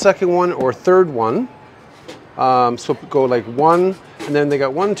first one, second one, or third one? So go like 1, and then they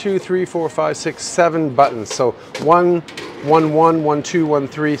got 1, 2, 3, 4, 5, 6, 7 buttons. So 1, 1, 1, 1, 2, 1,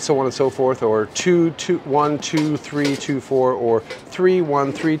 3, so on and so forth, or 2, 2, 1, 2, 3, 2, 4, or 3,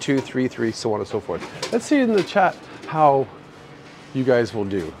 1, 3, 2, 3, 3, so on and so forth. Let's see in the chat how you guys will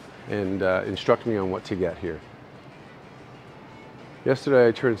do, and instruct me on what to get here. Yesterday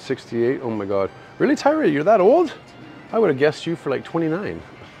I turned 68. Oh my God. Really, Tyra? You're that old? I would have guessed you for like 29.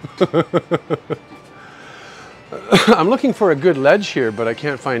 I'm looking for a good ledge here, but I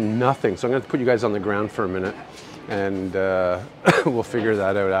can't find nothing. So I'm going to put you guys on the ground for a minute, and we'll figure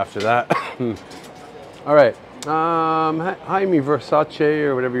that out after that. All right. Hi, me Versace,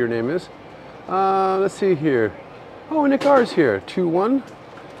 or whatever your name is. Let's see here. Oh, Nick R's here. 21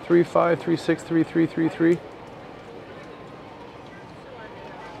 35 36 3333.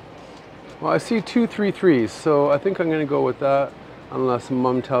 Well, I see 2 3 3s, so I think I'm going to go with that, unless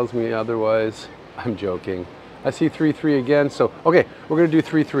Mom tells me otherwise. I'm joking. I see 3 3 again, so okay, we're going to do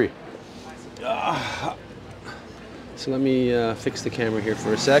 3 3. So let me fix the camera here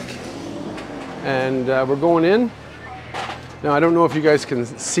for a sec, and we're going in. Now I don't know if you guys can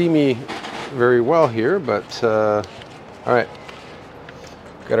see me very well here, but all right,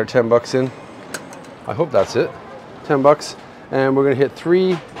 got our 10 bucks in. I hope that's it. 10 bucks, and we're going to hit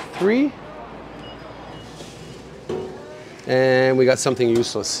 3 3. And we got something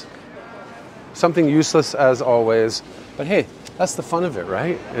useless. Something useless as always. But hey, that's the fun of it,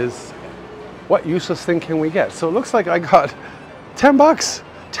 right? Is what useless thing can we get? So it looks like I got 10 bucks.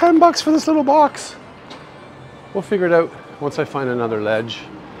 10 bucks for this little box. We'll figure it out once I find another ledge.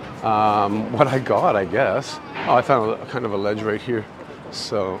 What I got, I guess. Oh, I found kind of a ledge right here.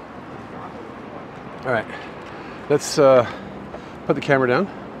 So, all right. Let's put the camera down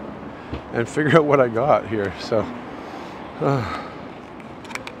and figure out what I got here. So.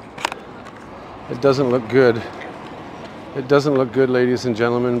 It doesn't look good. It doesn't look good, ladies and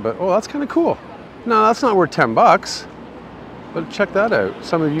gentlemen, but oh, that's kind of cool. No, that's not worth 10 bucks, but check that out.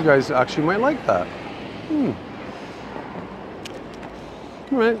 Some of you guys actually might like that.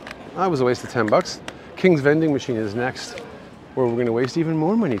 All right, that was a waste of 10 bucks. King's vending machine is next, where we're gonna waste even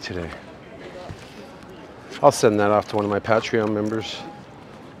more money today. I'll send that off to one of my Patreon members.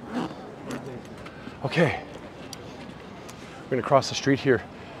 Okay. We're gonna cross the street here.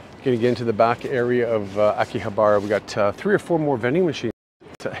 Gonna get into the back area of Akihabara. We got 3 or 4 more vending machines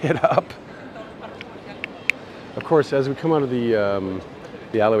to hit up. Of course, as we come out of the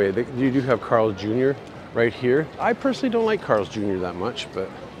the alleyway. You do have Carl's Jr. right here. I personally don't like Carl's Jr. that much, but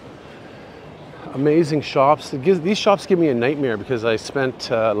amazing shops. These shops give me a nightmare because I spent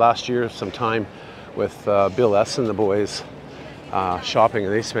last year some time with Bill S. and the boys shopping,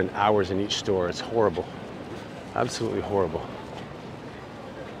 and they spend hours in each store. It's horrible. Absolutely horrible.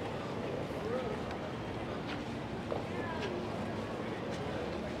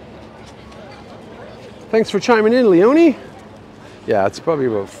 Thanks for chiming in, Leonie. Yeah, it's probably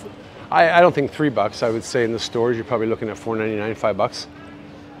about, I don't think $3. I would say in the stores, you're probably looking at $4.99, $5.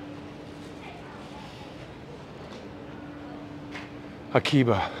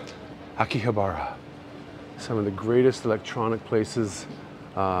 Akihabara. Some of the greatest electronic places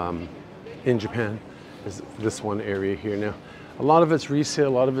in Japan is this one area here. Now, a lot of it's resale, a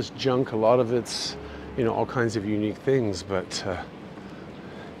lot of it's junk, a lot of it's, you know, all kinds of unique things, but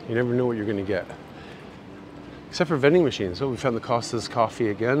you never know what you're gonna get. Except for vending machines. Oh, we found the Costa's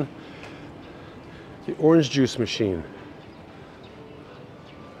coffee again. The orange juice machine.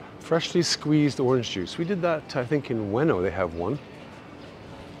 Freshly squeezed orange juice. We did that, I think, in Ueno they have one.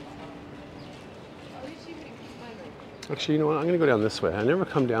 Actually, you know what? I'm gonna go down this way. I never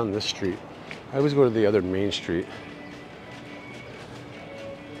come down this street. I always go to the other main street.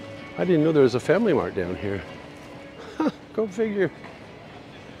 I didn't know there was a Family Mart down here. Go figure.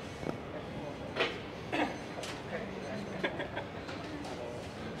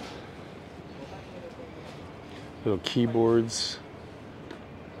 Little keyboards.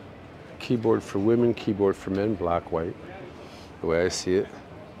 Keyboard for women, keyboard for men, black, white, the way I see it.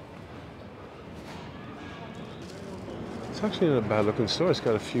 It's actually not a bad looking store. It's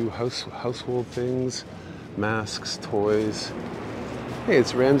got a few household things, masks, toys. Hey,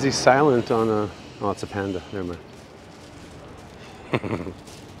 it's Ramsey Silent on a, oh, it's a panda, never mind.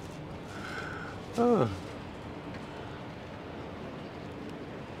 Oh.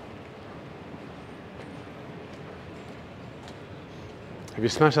 Have you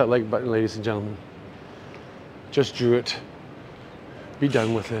smashed that like button, ladies and gentlemen? Just drew it. Be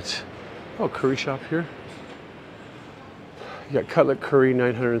done with it. Oh, curry shop here. You got cutlet curry,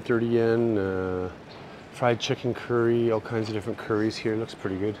 930 yen. Fried chicken curry, all kinds of different curries here. Looks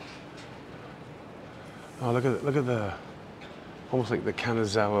pretty good. Oh, look at the, almost like the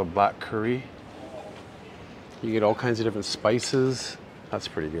Kanazawa black curry. You get all kinds of different spices. That's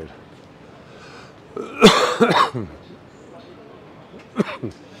pretty good.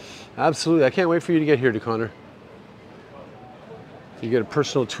 Absolutely, I can't wait for you to get here, DeConnor. You get a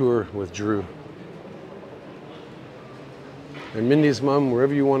personal tour with Drew. And Mindy's mom,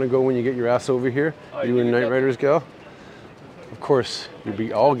 wherever you want to go when you get your ass over here, you and Night Riders gal, of course, you'll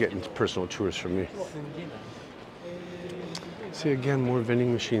be all getting personal tours from me. See, again, more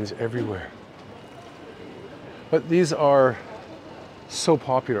vending machines everywhere. But these are so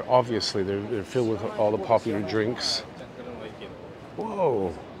popular, obviously. They're filled with all the popular drinks.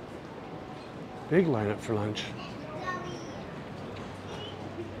 Whoa. Big lineup for lunch.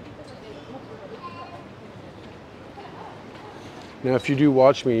 Now, if you do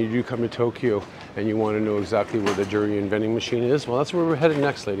watch me, you do come to Tokyo, and you want to know exactly where the durian vending machine is, well, that's where we're headed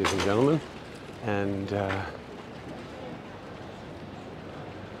next, ladies and gentlemen. And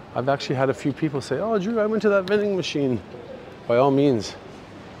I've actually had a few people say, oh, Drew, I went to that vending machine. By all means,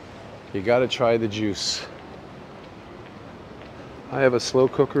 you got to try the juice. I have a slow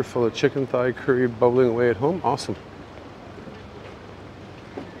cooker full of chicken thigh curry bubbling away at home. Awesome.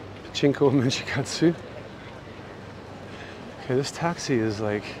 Pachinko Menchikatsu. Okay, this taxi is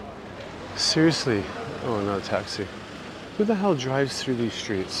like, seriously. Oh, not a taxi. Who the hell drives through these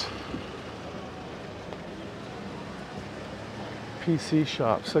streets? PC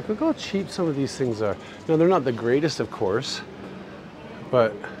shops. Like, look how cheap some of these things are. Now, they're not the greatest, of course,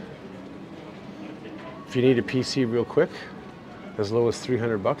 but if you need a PC real quick, as low as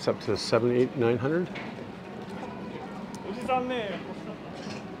 300 bucks up to 700, 800, 900.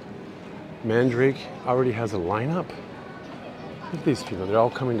 Mandrake already has a lineup. Look at these people. They're all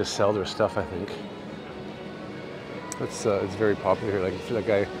coming to sell their stuff, I think. It's very popular here. Like, you feel that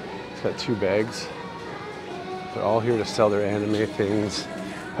guy, he's got 2 bags. They're all here to sell their anime things.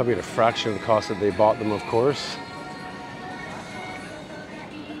 Probably at a fraction of the cost that they bought them, of course.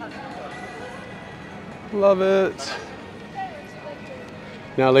 Love it.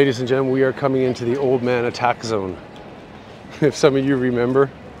 Now, ladies and gentlemen, we are coming into the old man attack zone. If some of you remember.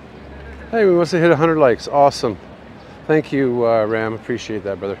 Hey, we must have hit 100 likes. Awesome. Thank you, Ram. Appreciate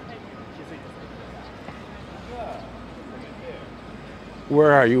that, brother.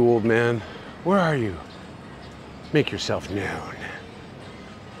 Where are you, old man? Where are you? Make yourself known.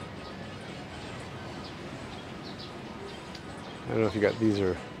 I don't know if you got these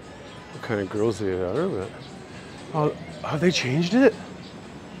or what kind of girls they are, but oh, have they changed it?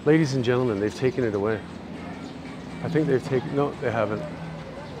 Ladies and gentlemen, they've taken it away. I think they've taken, no, they haven't.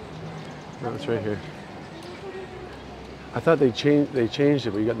 No, it's right here. I thought they changed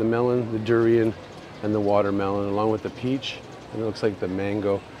it, but you got the melon, the durian, and the watermelon, along with the peach, and it looks like the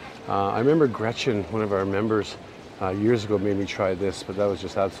mango. I remember Gretchen, one of our members, years ago made me try this, but that was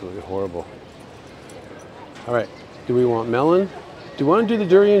just absolutely horrible. All right, do we want melon? Do you want to do the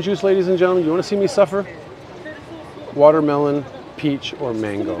durian juice, ladies and gentlemen? Do you want to see me suffer? Watermelon, peach, or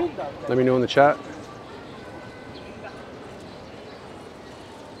mango? Let me know in the chat.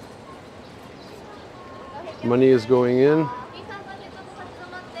 Money is going in.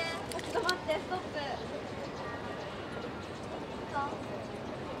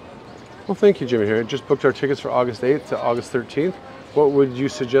 Well, thank you, Jimmy here. Just booked our tickets for August 8th to August 13th. What would you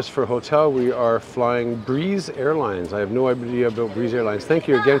suggest for a hotel? We are flying Breeze Airlines. I have no idea about Breeze Airlines. Thank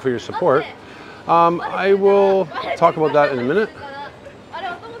you again for your support. I will talk about that in a minute.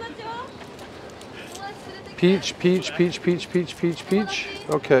 Peach, peach, peach, peach, peach, peach, peach.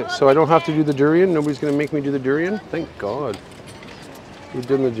 Okay, so I don't have to do the durian. Nobody's gonna make me do the durian. Thank God. We've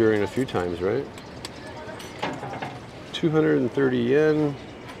done the durian a few times, right? 230 yen.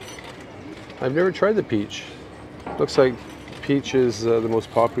 I've never tried the peach. Looks like peach is the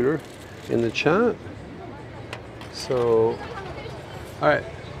most popular in the chat. So, all right.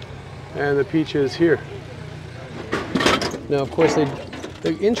 And the peach is here. Now, of course,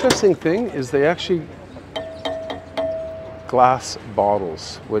 the interesting thing is they actually glass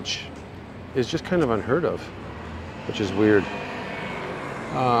bottles, which is just kind of unheard of, which is weird.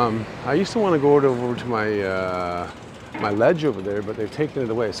 I used to want to go over to my my ledge over there, but they've taken it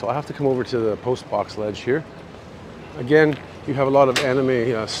away. So I'll have to come over to the post box ledge here. Again, you have a lot of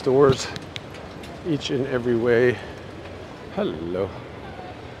anime stores, each and every way. Hello.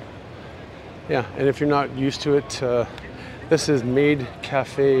 Yeah, and if you're not used to it, this is Maid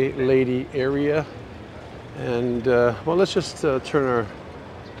Cafe Lady area. And well, let's just just kind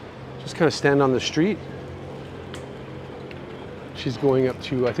of stand on the street. She's going up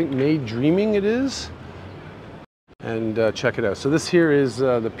to, I think, Maid Dreaming it is. And check it out. So this here is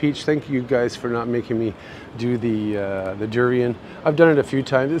the peach. Thank you guys for not making me do the durian. I've done it a few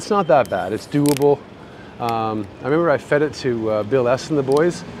times. It's not that bad. It's doable. I remember I fed it to Bill S. and the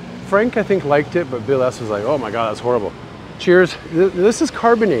boys. Frank, I think, liked it, but Bill S. was like, oh my God, that's horrible. Cheers. This is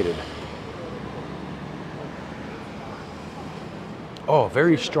carbonated. Oh,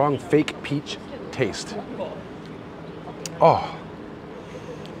 very strong fake peach taste. Oh,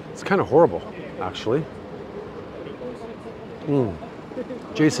 it's kind of horrible, actually.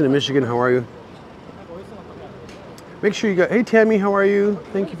 Jason in Michigan, how are you? Make sure you got, hey Tammy, how are you?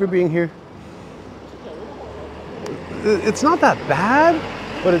 Thank you for being here. It's not that bad,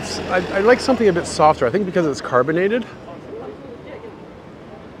 but it's, I like something a bit softer. I think because it's carbonated.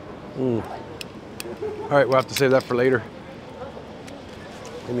 All right, we'll have to save that for later.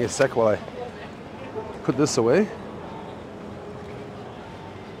 Give me a sec while I put this away.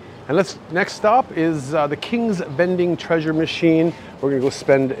 And next stop is the King's Vending Treasure Machine. We're gonna go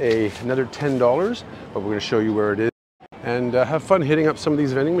spend another $10, but we're gonna show you where it is and have fun hitting up some of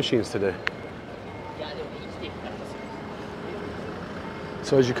these vending machines today.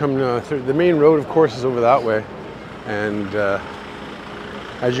 So as you come through, the main road, of course, is over that way. And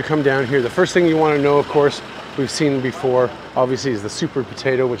as you come down here, the first thing you wanna know, of course, we've seen before, obviously, is the Super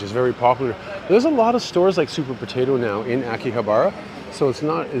Potato, which is very popular. There's a lot of stores like Super Potato now in Akihabara. So it's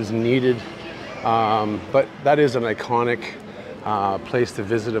not as needed, but that is an iconic place to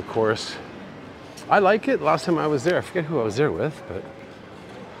visit, of course. I like it. Last time I was there, I forget who I was there with, but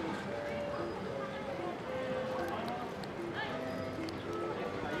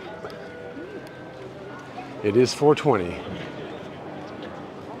it is 4:20.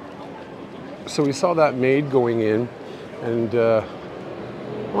 So we saw that maid going in, and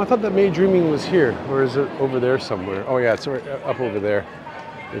well, I thought that Maid Dreaming was here, or is it over there somewhere? Oh yeah, it's right up over there.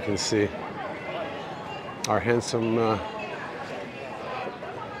 You can see our handsome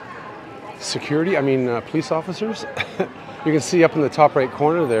police officers. You can see up in the top right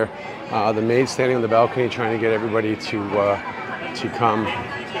corner there, the maid standing on the balcony trying to get everybody to come.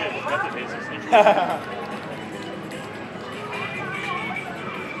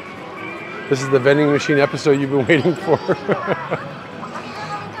 This is the vending machine episode you've been waiting for.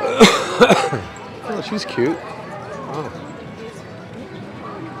 Oh, she's cute. Wow.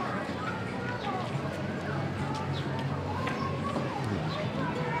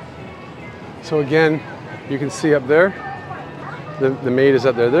 So again, you can see up there, the maid is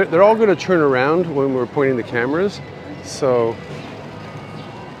up there. They're all going to turn around when we're pointing the cameras. So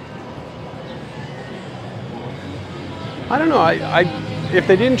I don't know. If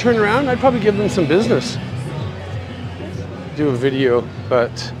they didn't turn around, I'd probably give them some business. Do a video,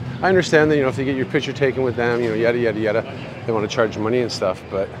 but I understand that, you know, if you get your picture taken with them, you know, yada yada yada, they want to charge money and stuff.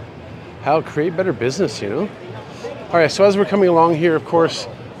 But hell, create better business, you know. All right. So as we're coming along here, of course,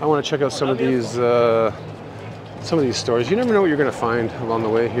 I want to check out some of these stores. You never know what you're gonna find along the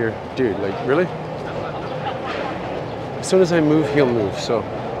way here, dude. Like, really? As soon as I move, he'll move. So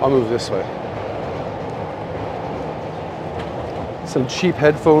I'll move this way. Some cheap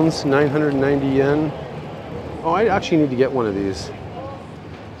headphones, 990 yen. Oh, I actually need to get one of these.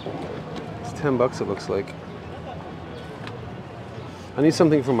 It's 10 bucks, it looks like. I need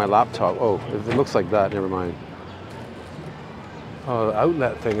something for my laptop. Oh, if it looks like that, never mind. Oh, the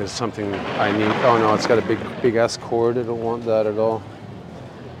outlet thing is something I need. Oh no, it's got a big ass cord. I don't want that at all.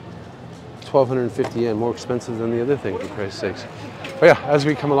 1,250 yen, more expensive than the other thing, for Christ's sakes. But yeah, as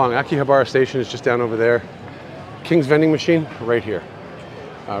we come along, Akihabara station is just down over there. King's vending machine, right here.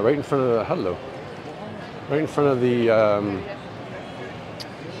 Right in front of the, hello. Right in front of the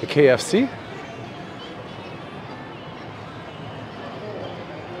KFC.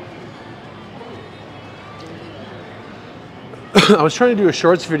 I was trying to do a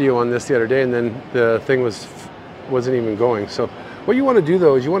shorts video on this the other day, and then the thing wasn't even going. So what you want to do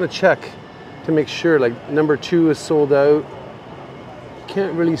though is you want to check to make sure, like number 2 is sold out.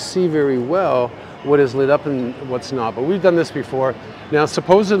 Can't really see very well what is lit up and what's not, but we've done this before. Now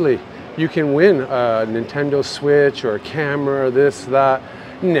supposedly you can win a Nintendo Switch or a camera, this, that.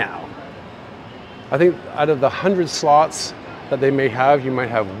 Now, I think out of the 100 slots that they may have, you might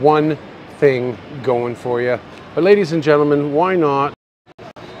have one thing going for you. But ladies and gentlemen, why not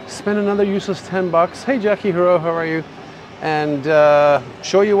spend another useless 10 bucks? Hey Jackie Hiro, how are you? And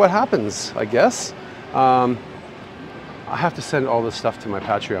show you what happens, I guess. I have to send all this stuff to my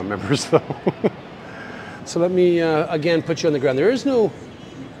Patreon members though. So let me, again, put you on the ground. There is no,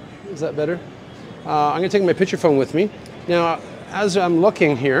 is that better? I'm gonna take my picture phone with me. Now, as I'm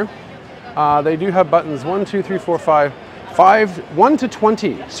looking here, they do have buttons 1, 2, 3, 4, 5, 1 to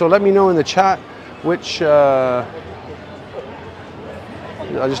 20. So let me know in the chat which, I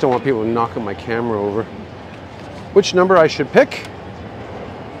just don't want people knocking my camera over. Which number I should pick.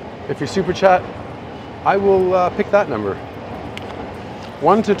 If you super chat, I will pick that number.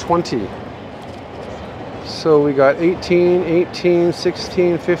 1 to 20. So we got 18, 18,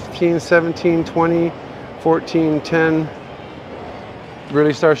 16, 15, 17, 20, 14, 10.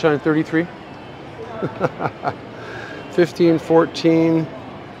 Really Star Shine 33. 15, 14.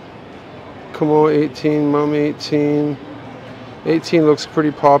 Kumo 18, Mum 18. 18 looks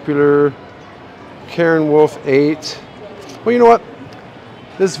pretty popular. Karen Wolf 8. Well, you know what?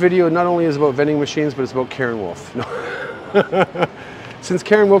 This video not only is about vending machines, but it's about Karen Wolf. No. Since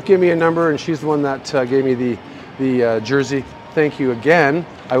Karen Wolf gave me a number and she's the one that gave me the jersey, thank you again.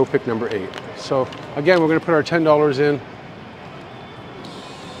 I will pick number 8. So again, we're going to put our $10 in.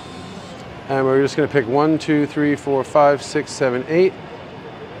 And we're just going to pick 1, 2, 3, 4, 5, 6, 7, 8.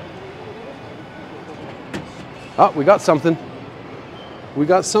 Oh, we got something. We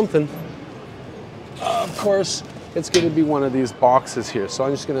got something. Of course, it's going to be one of these boxes here. So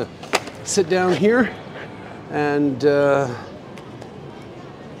I'm just going to sit down here and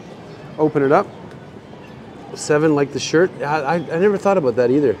open it up. 7, like the shirt. I never thought about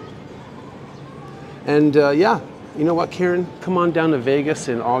that either. And yeah, you know what, Karen? Come on down to Vegas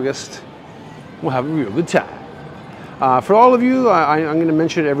in August. We'll have a real good time. For all of you, I'm going to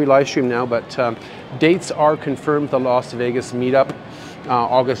mention it every live stream now, but dates are confirmed. The Las Vegas meetup,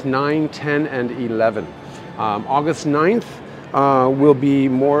 August 9, 10, and 11. August 9th will be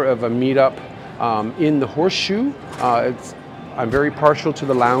more of a meetup in the Horseshoe. I'm very partial to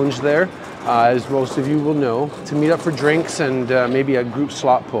the lounge there, as most of you will know, to meet up for drinks and maybe a group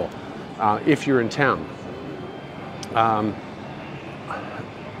slot pull if you're in town.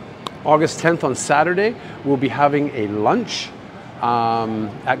 August 10th on Saturday, we'll be having a lunch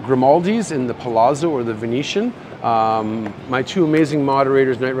at Grimaldi's in the Palazzo or the Venetian. My 2 amazing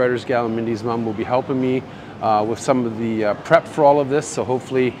moderators, Night Riders Gal and Mindy's mom, will be helping me with some of the prep for all of this. So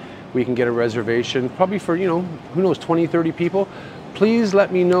hopefully we can get a reservation, probably for, you know, who knows, 20, 30 people. Please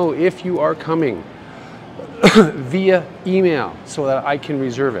let me know if you are coming via email so that I can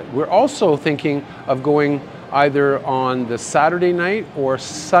reserve it. We're also thinking of going either on the Saturday night or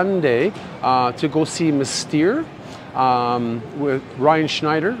Sunday to go see Mystere with Ryan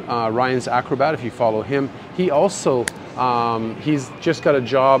Schneider, Ryan's Acrobat, if you follow him. He also, he's just got a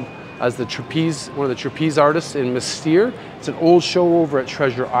job as the trapeze, one of the trapeze artists in Mystere. It's an old show over at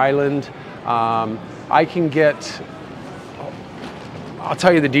Treasure Island. I can get I'll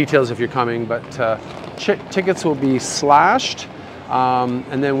tell you the details if you're coming, but tickets will be slashed.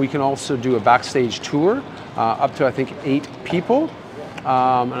 And then we can also do a backstage tour up to, I think, 8 people.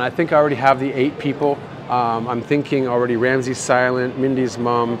 And I think I already have the 8 people. I'm thinking already Ramsey Silent, Mindy's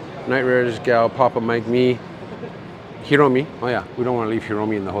mom, Night Raiders gal, Papa Mike, me, Hiromi. Oh yeah, we don't want to leave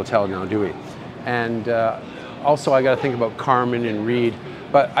Hiromi in the hotel now, do we? And also I got to think about Carmen and Reed.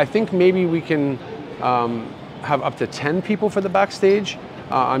 But I think maybe we can have up to 10 people for the backstage.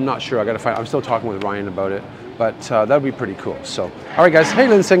 I'm not sure. I got to find. I'm still talking with Ryan about it, but that would be pretty cool. So, all right, guys. Hey,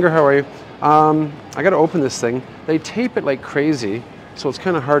 Lynn Singer, how are you? I got to open this thing. They tape it like crazy, so it's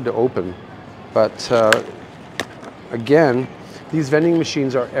kind of hard to open. But again, these vending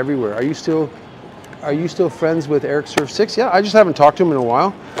machines are everywhere. Are you still friends with Eric Surf 6? Yeah, I just haven't talked to him in a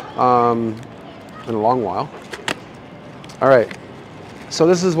while, in a long while. All right. So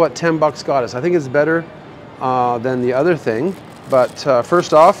this is what 10 bucks got us. I think it's better than the other thing. But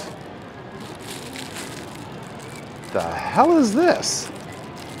first off, the hell is this?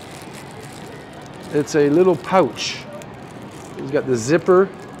 It's a little pouch. It's got the zipper.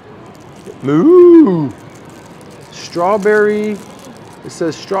 Moo! Strawberry. It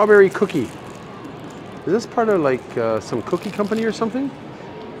says strawberry cookie. Is this part of like some cookie company or something?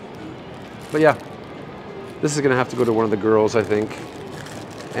 But yeah, this is gonna have to go to one of the girls, I think.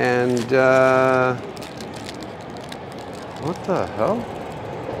 And what the hell?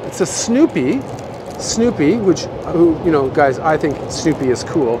 It's a Snoopy, which, you know, guys, I think Snoopy is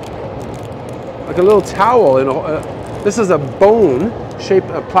cool. Like a little towel, this is a bone shaped,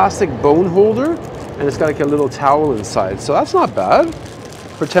 a plastic bone holder, and it's got like a little towel inside. So that's not bad.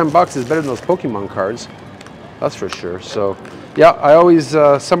 For 10 bucks, it's better than those Pokemon cards. That's for sure. So yeah, I always,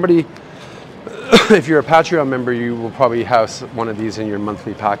 somebody, if you're a Patreon member, you will probably have one of these in your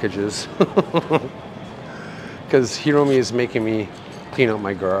monthly packages. Because Hiromi is making me clean out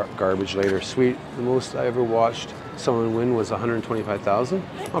my garbage later. Sweet, the most I ever watched someone win was 125,000.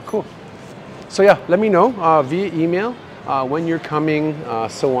 Oh, cool. So yeah, let me know via email when you're coming,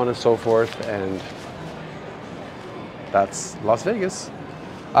 so on and so forth. And that's Las Vegas.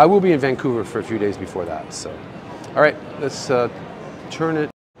 I will be in Vancouver for a few days before that. So, all right, let's turn it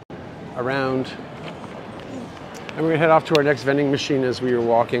around. And we're gonna head off to our next vending machine as we are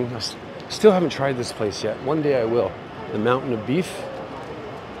walking. Still haven't tried this place yet. One day I will. The Mountain of Beef.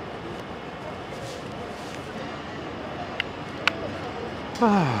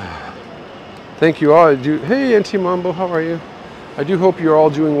 Thank you all. Hey, Auntie Mambo, how are you? I do hope you're all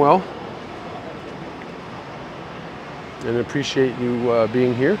doing well. And appreciate you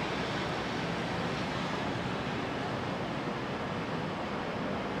being here.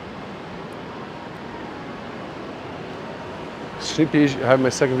 Snoopy, I have my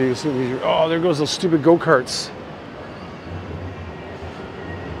second video. Snoopy. Oh, there goes those stupid go-karts.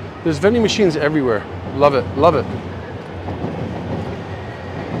 There's vending machines everywhere. Love it, love it.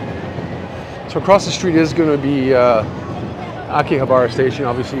 So across the street is going to be Akihabara station.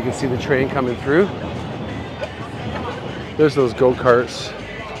 Obviously, you can see the train coming through. There's those go-karts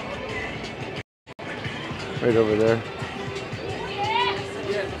right over there.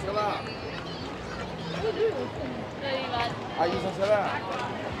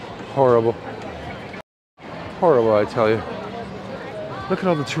 Horrible. Horrible, I tell you. Look at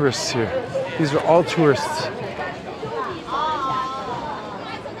all the tourists here. These are all tourists.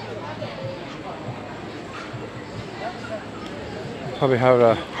 Probably have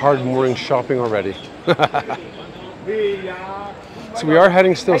a hard morning shopping already. So we are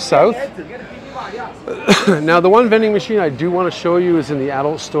heading still south. Now the one vending machine I do want to show you is in the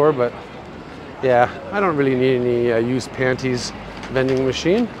adult store, but yeah, I don't really need any used panties vending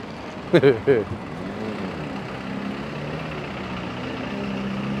machine. Is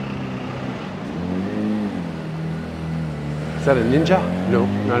that a ninja? No,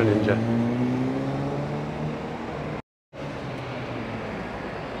 not a ninja.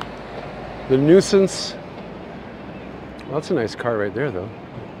 The nuisance. Well, that's a nice car right there, though.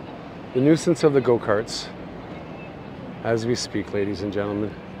 The nuisance of the go-karts. As we speak, ladies and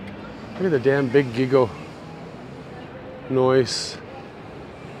gentlemen. Look at the damn big gigo noise.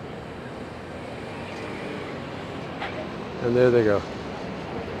 And there they go.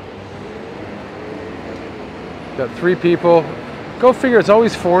 Got 3 people. Go figure, it's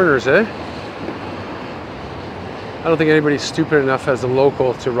always foreigners, eh? I don't think anybody's stupid enough as a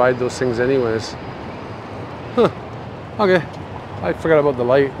local to ride those things anyways. Huh. Okay. I forgot about the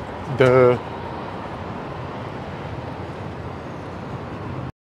light. Duh.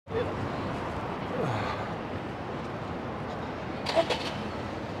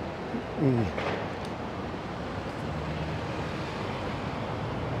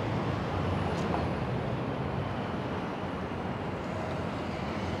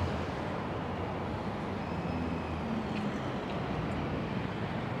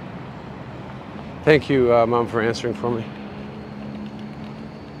 Thank you, Mom, for answering for me.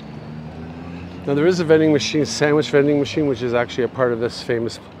 Now there is a vending machine, sandwich vending machine, which is actually a part of this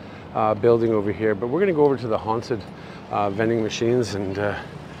famous building over here. But we're going to go over to the haunted vending machines and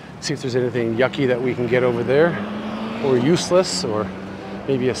see if there's anything yucky that we can get over there, or useless, or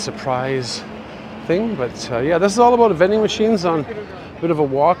maybe a surprise thing. But yeah, this is all about vending machines on a bit of a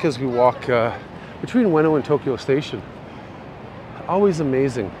walk as we walk between Ueno and Tokyo Station. Always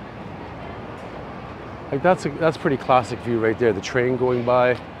amazing. Like that's pretty classic view right there. The train going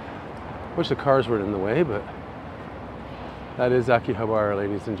by. Wish the cars weren't in the way, but that is Akihabara,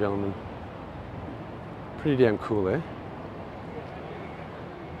 ladies and gentlemen. Pretty damn cool, eh?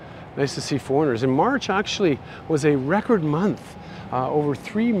 Nice to see foreigners. And March actually was a record month. Over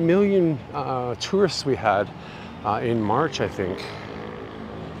 3 million tourists we had in March, I think.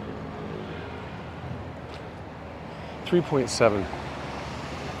 3.7.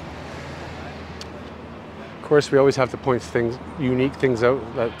 Of course, we always have to point unique things out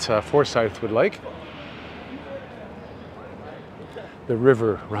that Forsyth would like. The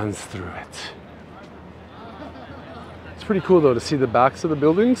river runs through it. It's pretty cool though to see the backs of the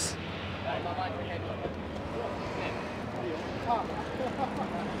buildings.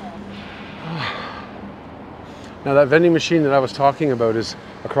 Now that vending machine that I was talking about is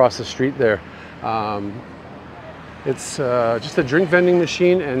across the street there. It's just a drink vending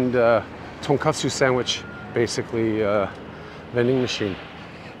machine and tonkatsu sandwich, basically, vending machine.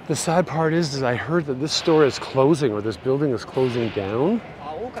 The sad part is I heard that this store is closing, or this building is closing down,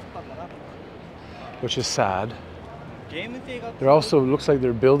 which is sad. There also looks like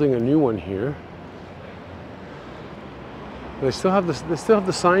they're building a new one here. They still have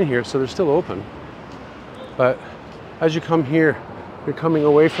the sign here, so they're still open. But as you come here, you're coming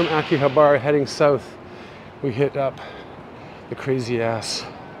away from Akihabara, heading south. We hit up the crazy ass,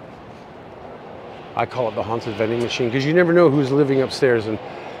 I call it the haunted vending machine, because you never know who's living upstairs. And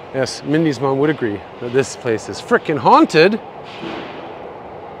yes, Mindy's mom would agree that this place is frickin' haunted.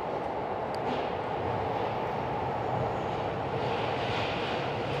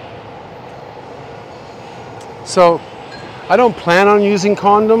 So I don't plan on using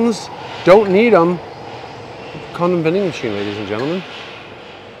condoms, don't need them. Condom vending machine, ladies and gentlemen.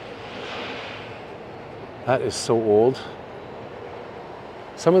 That is so old.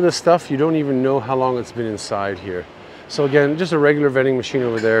 Some of this stuff, you don't even know how long it's been inside here. So again, just a regular vending machine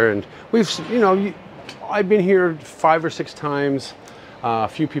over there. And we've, I've been here 5 or 6 times. A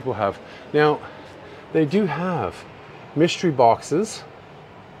few people have. Now, they do have mystery boxes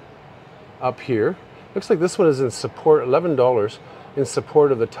up here. Looks like this one is in support, $11 in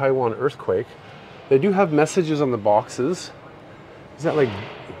support of the Taiwan earthquake. They do have messages on the boxes. Is that like,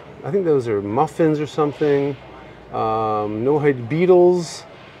 I think those are muffins or something. No-hide beetles,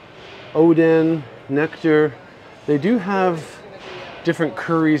 Odin, nectar. They do have different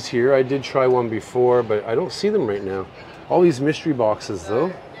curries here. I did try one before, but I don't see them right now. All these mystery boxes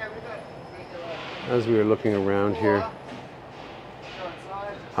though, as we were looking around here.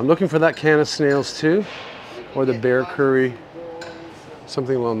 I'm looking for that can of snails too, or the bear curry,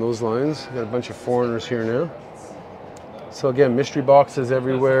 something along those lines. Got a bunch of foreigners here now. So again, mystery boxes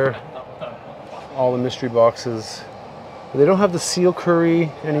everywhere. All the mystery boxes. They don't have the seal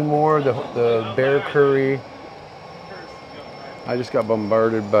curry anymore, the bear curry. I just got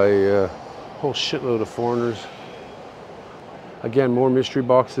bombarded by a whole shitload of foreigners. Again, more mystery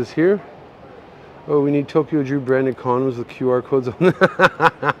boxes here. Oh, we need Tokyo Drew branded condoms with QR codes on them.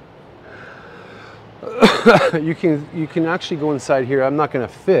 You can actually go inside here. I'm not going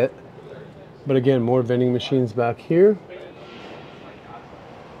to fit, but again, more vending machines back here.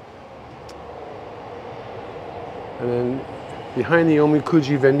 And then behind the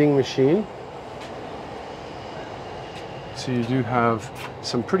Omikuji vending machine, so you do have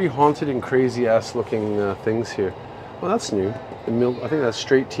some pretty haunted and crazy ass looking things here. Well, that's new. The milk, I think that's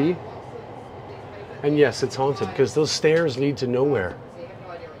straight tea. And yes, it's haunted because those stairs lead to nowhere.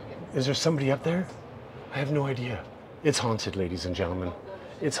 Is there somebody up there? I have no idea. It's haunted, ladies and gentlemen.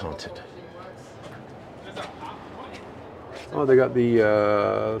 It's haunted. Oh, they got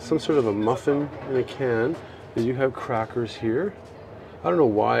the some sort of a muffin in a can. They do have crackers here. I don't know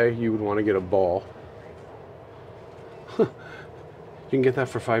why you would want to get a ball. You can get that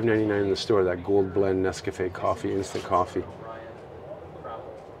for $5.99 in the store, that gold blend Nescafe coffee, instant coffee.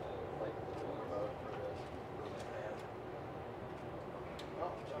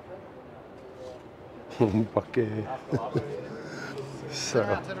 Bucket.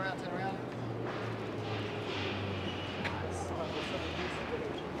 So.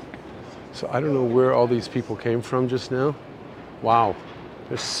 So I don't know where all these people came from just now. Wow,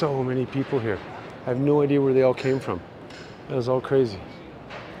 there's so many people here. I have no idea where they all came from. That was all crazy.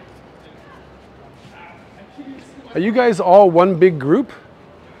 Are you guys all one big group?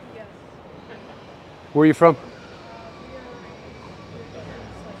 Yes. Where are you from?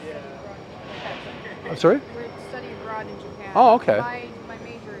 I'm sorry? We're studying abroad in Japan. Oh, okay. My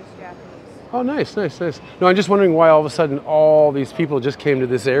major is Japanese. Oh, nice, nice, nice. No, I'm just wondering why all of a sudden all these people just came to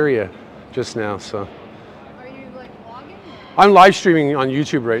this area just now. So Are you like vlogging? I'm live streaming on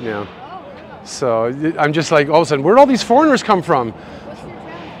YouTube right now. Oh, wow. So I'm just like, all of a sudden, where'd all these foreigners come from? What's your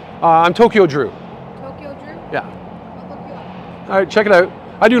channel? I'm Tokyo Drew. Tokyo Drew? Yeah. I'll look you up. All right, check it out.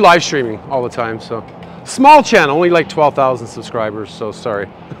 I do live streaming all the time. So small channel, only like 12,000 subscribers. So sorry.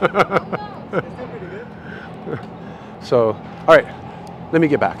 Oh, wow. So, all right, let me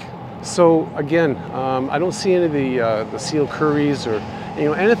get back. So again, I don't see any of the seal curries or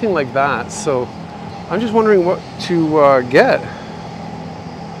anything like that. So I'm just wondering what to get.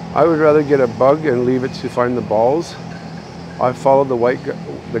 I would rather get a bug and leave it to find the balls. I followed the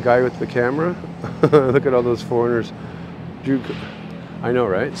guy with the camera. Look at all those foreigners. I know,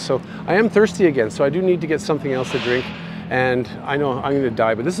 right? So I am thirsty again, so I do need to get something else to drink. And I know I'm going to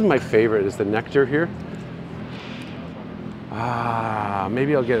die, but this is my favorite, is the nectar here.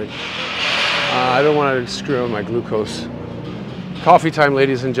 Maybe I'll get it. I don't want to screw up my glucose. Coffee time,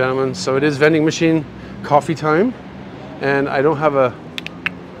 ladies and gentlemen. So it is vending machine coffee time. And I don't have a...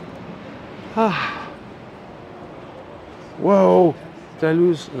 Whoa! Did I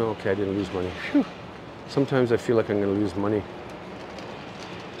lose? No, okay, I didn't lose money. Whew. Sometimes I feel like I'm going to lose money.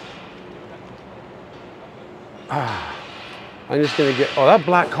 I'm just going to get... Oh, that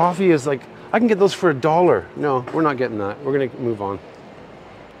black coffee is like... I can get those for $1. No, we're not getting that. We're going to move on.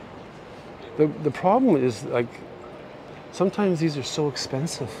 The problem is, like, sometimes these are so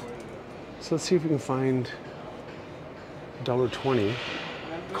expensive. So let's see if we can find $1.20.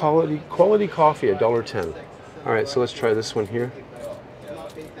 Quality coffee, $1.10. All right, so let's try this one here.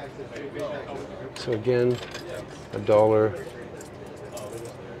 So again,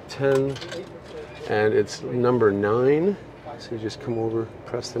 $1.10, and it's number 9. So you just come over,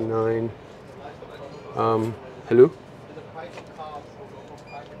 press the 9. Hello?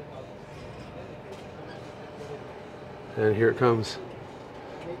 And here it comes.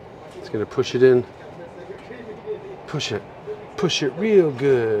 It's gonna push it in. Push it real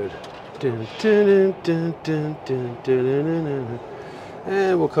good. Dun, dun, dun, dun, dun, dun, dun, dun, dun.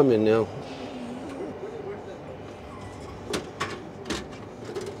 And we'll come in now.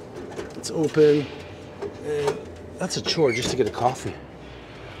 It's open. And that's a chore just to get a coffee.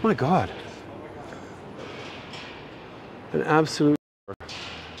 My God. An absolute chore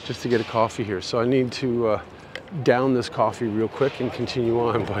just to get a coffee here. So I need to down this coffee real quick and continue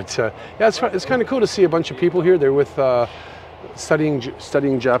on. But yeah, it's kind of cool to see a bunch of people here. They're with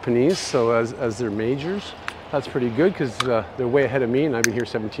studying Japanese, so as their majors. That's pretty good because they're way ahead of me, and I've been here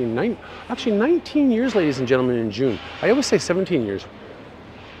 19 years, ladies and gentlemen, in June. I always say 17 years.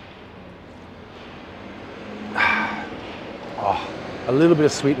 Oh, a little bit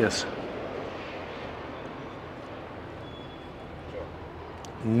of sweetness.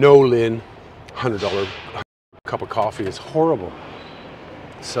 No, Lynn, $100 cup of coffee is horrible.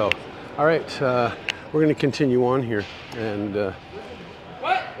 So, all right, we're going to continue on here, and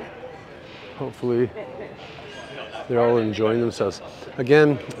hopefully they're all enjoying themselves.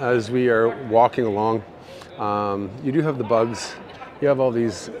 Again, as we are walking along, you do have the bugs. You have all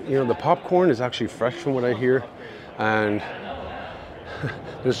these, the popcorn is actually fresh from what I hear, and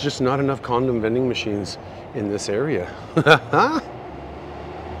there's just not enough condom vending machines in this area.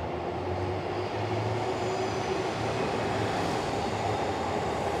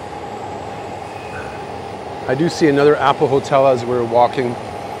 I do see another Apple Hotel as we're walking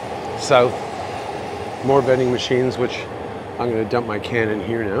south. More vending machines, which I'm going to dump my can in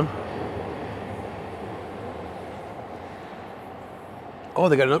here now. Oh,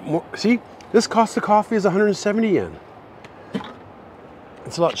 they got enough more. See, this cost of coffee is 170 yen.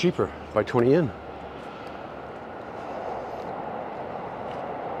 It's a lot cheaper by 20 yen.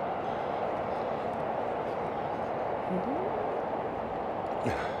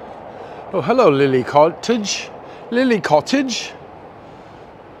 Oh, hello, Lily Cottage. Lily Cottage.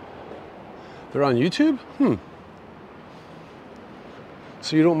 They're on YouTube?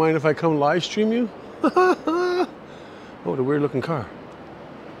 So you don't mind if I come live stream you? Oh, what a weird looking car.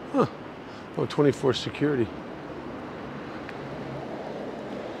 Huh. Oh, 24 security.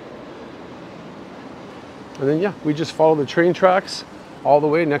 And then, yeah, we just follow the train tracks all the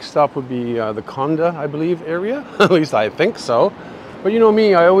way. Next stop would be the Kanda, I believe, area. At least I think so. But you know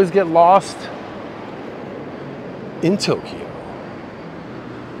me, I always get lost in Tokyo.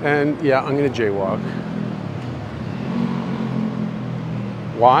 And yeah, I'm gonna jaywalk.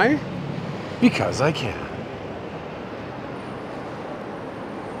 Why? Because I can.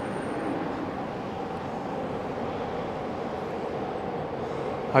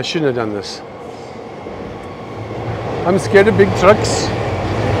 I shouldn't have done this. I'm scared of big trucks.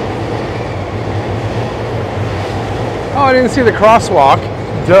 Oh, I didn't see the crosswalk.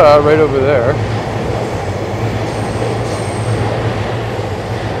 Duh, right over there.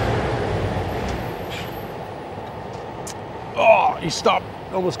 Oh, you stopped.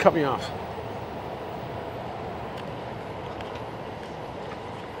 Almost cut me off.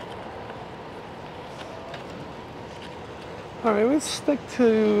 All right, let's stick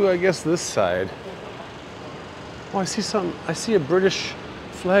to, I guess, this side. Oh, I see some. I see a British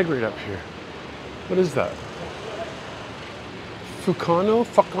flag right up here. What is that? Fucano?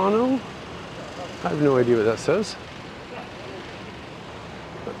 Fucano? I have no idea what that says.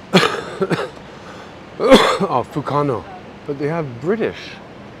 Oh, Fucano. But they have a British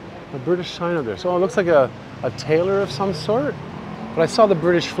sign up there. So it looks like a tailor of some sort. But I saw the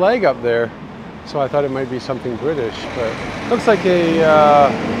British flag up there, so I thought it might be something British. But it looks like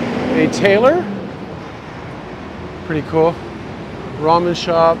a tailor. Pretty cool. Ramen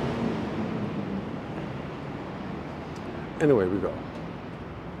shop. And away we go.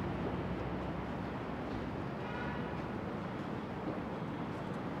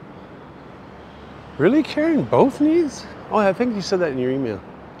 Really, Karen? Both knees? Oh, I think you said that in your email.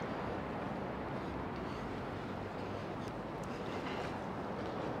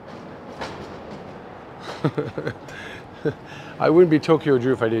 I wouldn't be Tokyo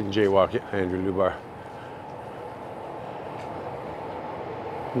Drew if I didn't jaywalk, Andrew Lubar.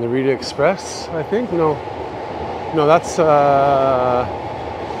 Narita Express, I think? No, that's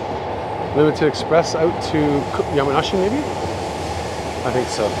Limited Express out to Yamanashi, maybe? I think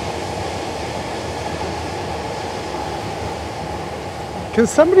so. Can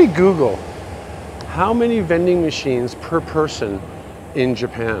somebody Google how many vending machines per person in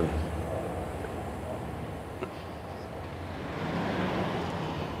Japan?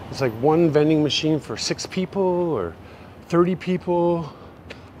 It's like one vending machine for 6 people or 30 people.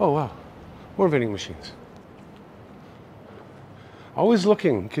 Oh wow, more vending machines. Always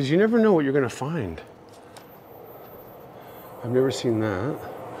looking, because you never know what you're gonna find. I've never seen that.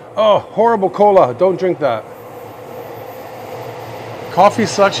 Oh, horrible cola, don't drink that. Coffee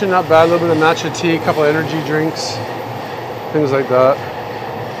selection, not bad. A little bit of matcha tea, a couple of energy drinks, things like that.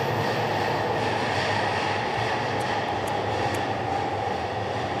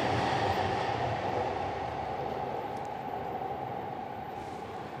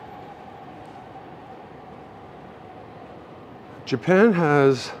 Japan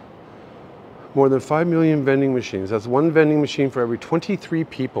has more than 5 million vending machines. That's one vending machine for every 23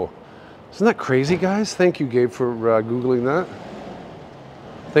 people. Isn't that crazy, guys? Thank you, Gabe, for Googling that.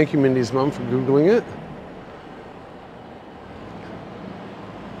 Thank you, Mindy's mom, for Googling it.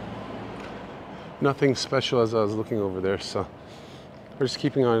 Nothing special as I was looking over there, so we're just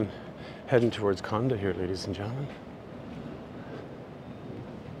keeping on heading towards Kanda here, ladies and gentlemen.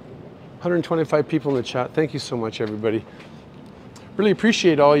 125 people in the chat. Thank you so much, everybody. Really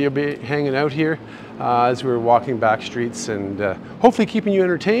appreciate all you be hanging out here as we're walking back streets and hopefully keeping you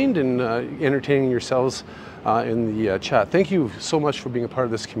entertained and entertaining yourselves in the chat. Thank you so much for being a part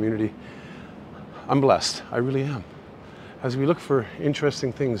of this community. I'm blessed, I really am. As we look for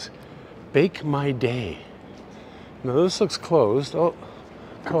interesting things, Bake My Day. Now this looks closed. Oh,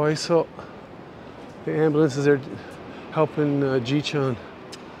 kawaiso. The ambulance is there helping Ji-chan.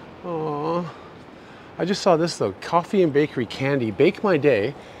 Aww. I just saw this though, coffee and bakery candy, Bake My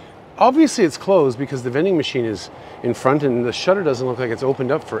Day. Obviously it's closed because the vending machine is in front and the shutter doesn't look like it's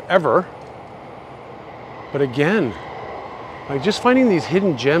opened up forever. But again, like just finding these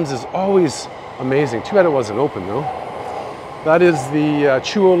hidden gems is always amazing. Too bad it wasn't open though. That is the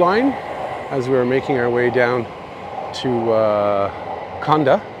Chuo line as we are making our way down to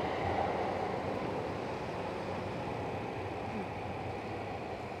Kanda.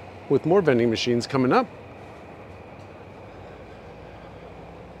 With more vending machines coming up.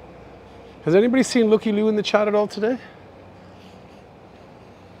 Has anybody seen Looky Lou in the chat at all today?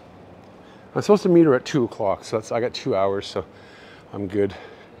 I'm supposed to meet her at 2 o'clock, so I got 2 hours, so I'm good.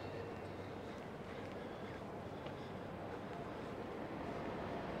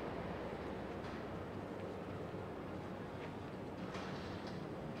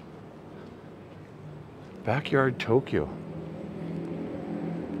 Backyard Tokyo.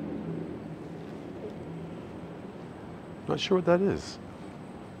 Not sure what that is.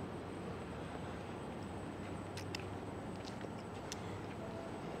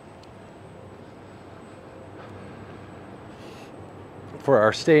 For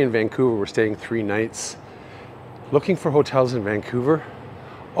our stay in Vancouver, we're staying 3 nights. Looking for hotels in Vancouver.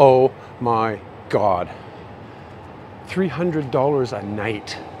 Oh my God. $300 a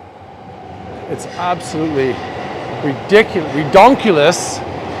night. It's absolutely ridiculous, redonkulous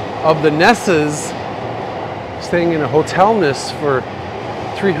of the Nesses staying in a hotel nest for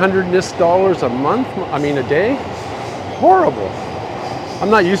 $300 a month, I mean a day. Horrible. I'm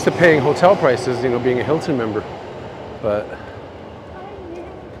not used to paying hotel prices, you know, being a Hilton member, but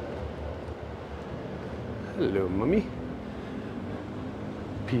hello, mommy.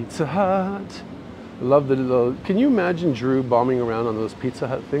 Pizza Hut. Love the little, can you imagine Drew bombing around on those Pizza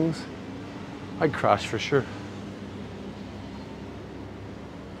Hut things? I'd crash for sure.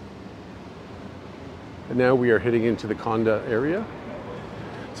 And now we are heading into the Kanda area.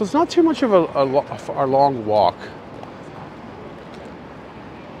 So it's not too much of a long walk.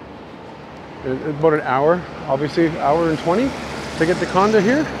 About an hour, obviously, hour and 20 to get to Kanda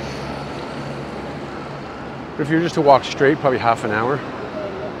here. If you're just to walk straight, probably half an hour.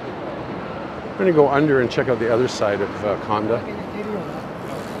 I'm gonna go under and check out the other side of Kanda.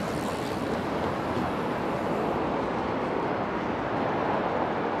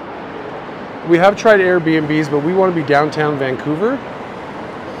 We have tried Airbnbs, but we want to be downtown Vancouver.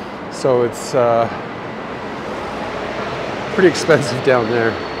 So it's pretty expensive down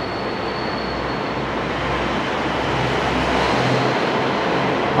there.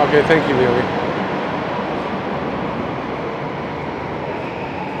 Okay, thank you, Lily.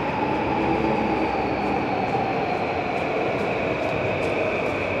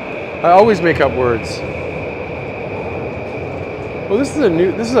 I always make up words. Well, this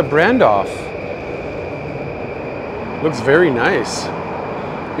is a brand off. Looks very nice.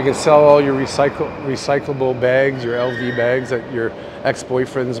 You can sell all your recyclable bags, your LV bags that your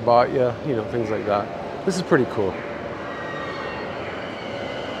ex-boyfriends bought you, you know, things like that. This is pretty cool.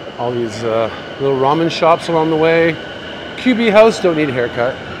 All these little ramen shops along the way. QB House, don't need a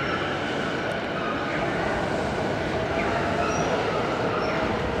haircut.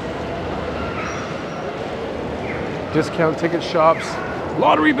 Discount ticket shops,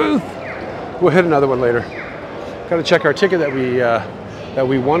 lottery booth. We'll hit another one later. Got to check our ticket that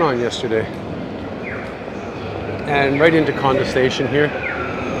we won on yesterday. And right into Kanda Station here.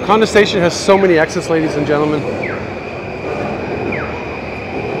 Kanda Station has so many exits, ladies and gentlemen.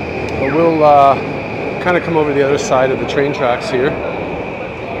 But we'll kind of come over to the other side of the train tracks here.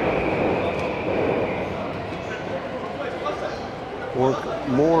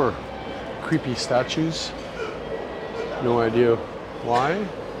 More creepy statues. No idea why.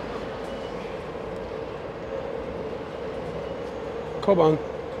 Koban.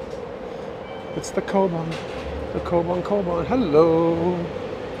 It's the Koban. The Koban. Hello.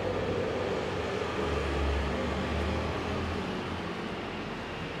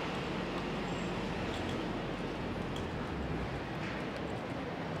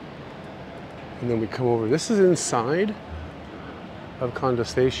 And then we come over. This is inside of Kanda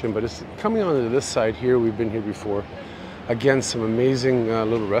Station, but it's coming onto this side here. We've been here before. Again, some amazing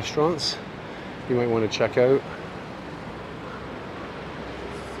little restaurants you might want to check out.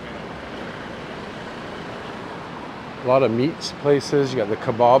 A lot of meats places. You got the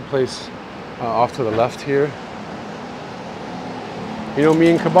kebab place off to the left here. You know me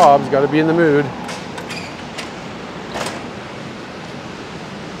and kebabs, got to be in the mood.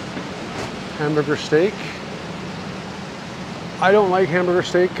 Hamburger steak. I don't like hamburger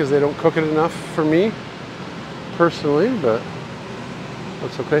steak because they don't cook it enough for me personally, but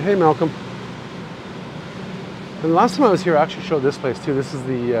that's okay. Hey, Malcolm. And the last time I was here, I actually showed this place too. This is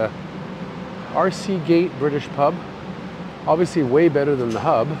the RC Gate British Pub. Obviously way better than the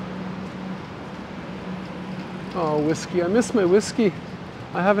Hub. Oh, whiskey. I miss my whiskey.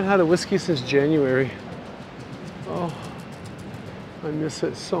 I haven't had a whiskey since January. Oh, I miss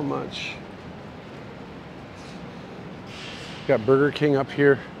it so much. Got Burger King up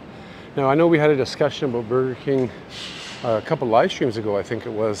here. Now, I know we had a discussion about Burger King a couple live streams ago, I think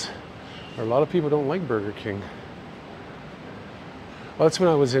it was. A lot of people don't like Burger King. Well, that's when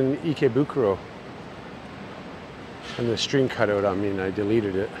I was in Ikebukuro. And the stream cut out on me and I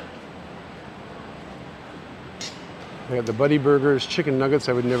deleted it. I got the Buddy Burgers, chicken nuggets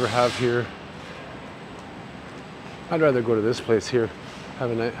I would never have here. I'd rather go to this place here,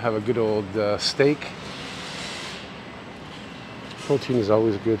 have a good old steak. Protein is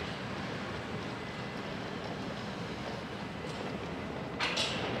always good.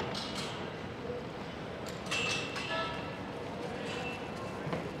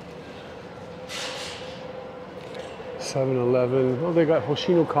 $7-Eleven. Oh, they got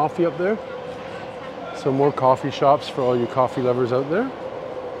Hoshino coffee up there. So more coffee shops for all you coffee lovers out there.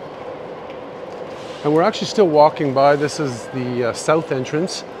 And we're actually still walking by. This is the south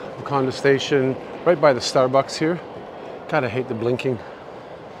entrance of Kanda Station, right by the Starbucks here. God, I hate the blinking.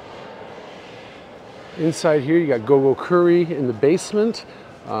 Inside here, you got Go-Go Curry in the basement.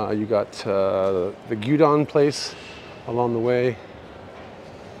 You got the gyudon place along the way.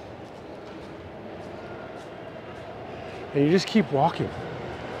 And you just keep walking.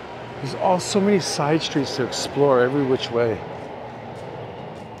 There's so many side streets to explore every which way.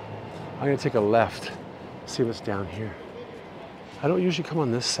 I'm gonna take a left, see what's down here. I don't usually come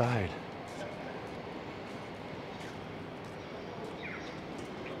on this side.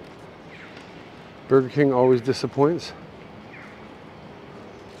 Burger King always disappoints.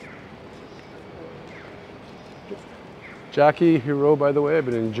 Jackie Hero, by the way, I've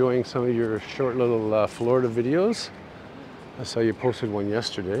been enjoying some of your short little Florida videos. I saw you posted one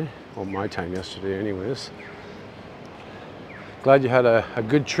yesterday, well, my time yesterday anyways. Glad you had a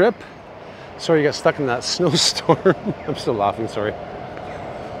good trip. Sorry you got stuck in that snowstorm. I'm still laughing, sorry.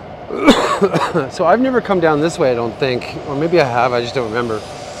 So I've never come down this way, I don't think. Or maybe I have, I just don't remember.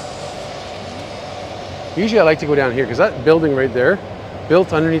 Usually I like to go down here because that building right there,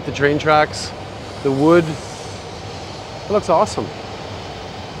 built underneath the train tracks, the wood, it looks awesome.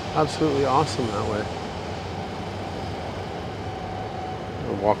 Absolutely awesome that way.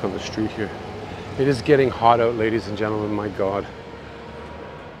 I'll walk on the street here. It is getting hot out, ladies and gentlemen, my God.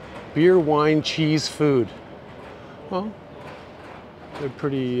 Beer, wine, cheese, food. Well, they're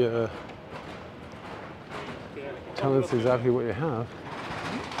pretty, telling us exactly what you have.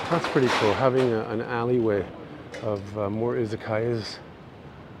 That's pretty cool, having an alleyway of more izakayas.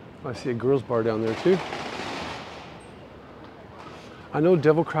 I see a girls' bar down there too. I know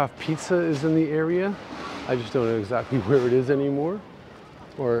Devil Craft Pizza is in the area. I just don't know exactly where it is anymore.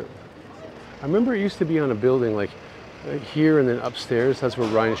 Or, I remember it used to be on a building like here and then upstairs. That's where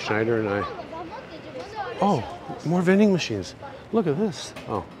Ryan Schneider and I... Oh, more vending machines. Look at this.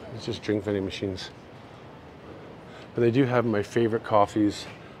 Oh, it's just drink vending machines. But they do have my favorite coffees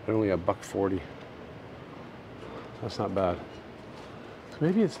at only $1.40. That's not bad. So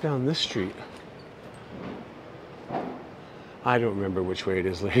maybe it's down this street. I don't remember which way it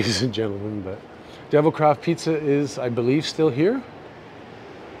is, ladies and gentlemen, but Devil Craft Pizza is, I believe, still here.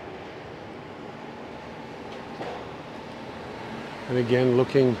 And again,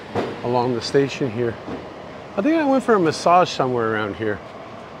 looking along the station here. I think I went for a massage somewhere around here.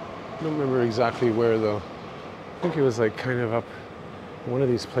 I don't remember exactly where though. I think it was like kind of up one of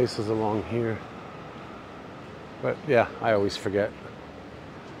these places along here. But yeah, I always forget.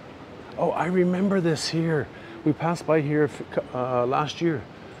 Oh, I remember this here. We passed by here last year.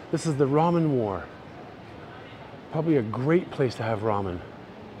 This is the Ramen War. Probably a great place to have ramen.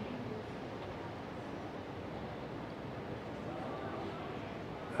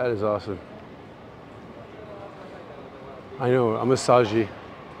 That is awesome. I know, a massaji.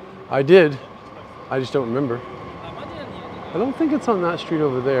 I did. I just don't remember. I don't think it's on that street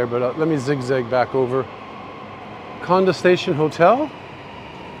over there, but let me zigzag back over. Kanda Station Hotel,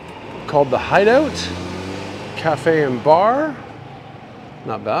 called the Hideout. Cafe and bar.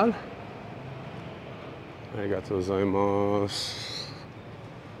 Not bad. Arigatou gozaimasu.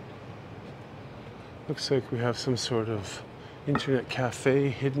 Looks like we have some sort of internet cafe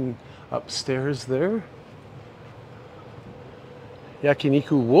hidden upstairs there.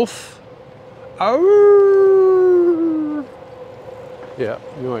 Yakiniku Wolf. Oh! Yeah,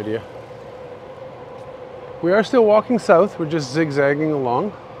 no idea. We are still walking south. We're just zigzagging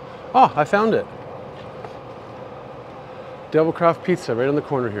along. Oh, I found it. Devil Craft Pizza right on the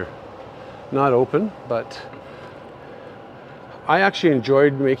corner here. Not open, but I actually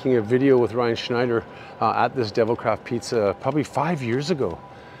enjoyed making a video with Ryan Schneider at this Devil Craft Pizza probably 5 years ago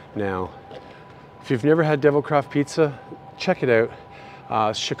now. If you've never had Devil Craft Pizza, check it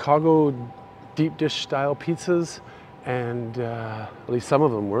out. Chicago deep dish style pizzas, and at least some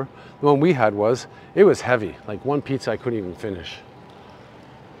of them were. The one we had it was heavy. Like one pizza I couldn't even finish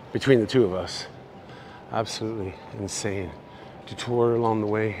between the two of us. Absolutely insane. Detour along the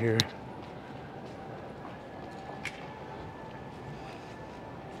way here.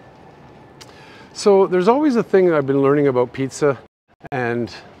 So there's always a thing that I've been learning about pizza,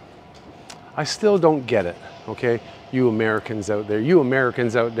 and I still don't get it, okay? You Americans out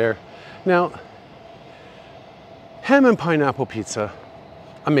there. Now, ham and pineapple pizza,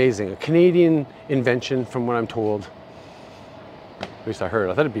 amazing. A Canadian invention from what I'm told. At least I heard.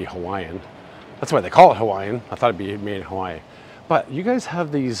 I thought it'd be Hawaiian. That's why they call it Hawaiian. I thought it'd be made in Hawaii. But you guys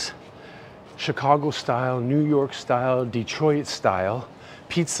have these Chicago style, New York style, Detroit style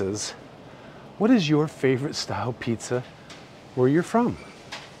pizzas What is your favorite style pizza where you're from?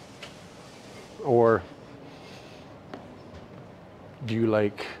 Or do you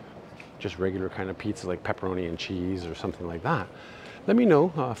like just regular kind of pizza like pepperoni and cheese or something like that? Let me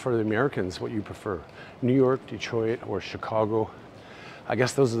know for the Americans what you prefer. New York, Detroit, or Chicago. I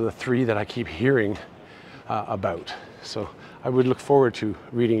guess those are the three that I keep hearing about. So I would look forward to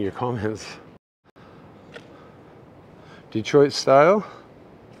reading your comments. Detroit style.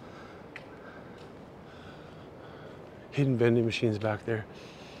 Hidden vending machines back there.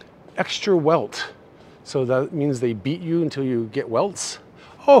 Extra welt. So that means they beat you until you get welts.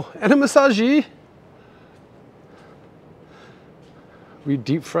 Oh, and a massagee. We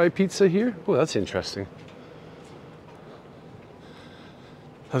deep fry pizza here. Oh, that's interesting.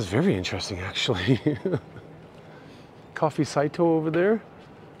 That's very interesting, actually. Coffee Saito over there.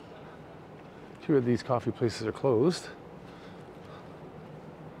 Two of these coffee places are closed.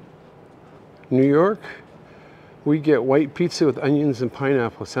 New York. We get white pizza with onions and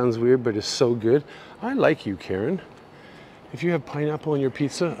pineapple. Sounds weird, but it's so good. I like you, Karen. If you have pineapple on your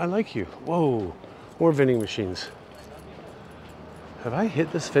pizza, I like you. Whoa, more vending machines. Have I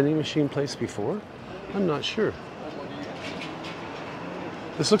hit this vending machine place before? I'm not sure.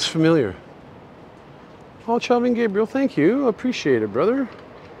 This looks familiar. Oh, Chavin Gabriel, thank you. Appreciate it, brother.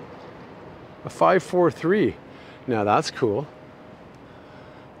 A 543. Now that's cool.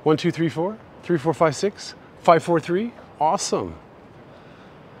 1, 2, 3, 4, 3, 4, 5, 6. 543, awesome.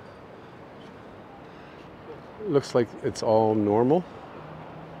 Looks like it's all normal.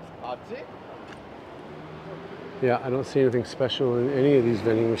 Yeah, I don't see anything special in any of these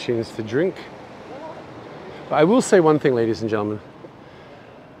vending machines to drink. But I will say one thing, ladies and gentlemen.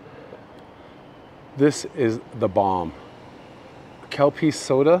 This is the bomb. Kelpie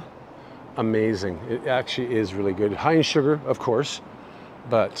soda, amazing. It actually is really good. High in sugar, of course,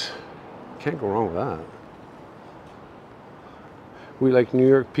 but can't go wrong with that. We like New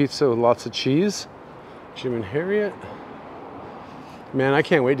York pizza with lots of cheese. Jim and Harriet. Man, I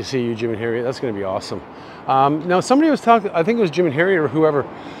can't wait to see you, Jim and Harriet. That's going to be awesome. Now, somebody was talking, I think it was Jim and Harriet or whoever,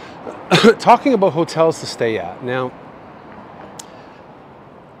 talking about hotels to stay at. Now,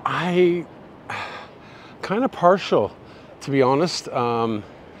 I kind of partial, to be honest.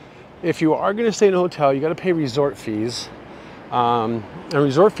 If you are going to stay in a hotel, you got to pay resort fees. And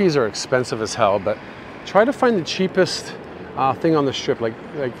resort fees are expensive as hell, but try to find the cheapest thing on the strip, like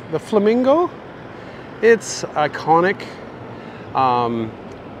the Flamingo. It's iconic.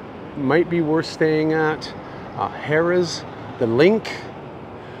 Might be worth staying at. Harrah's, the Link.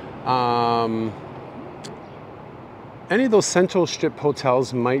 Any of those Central Strip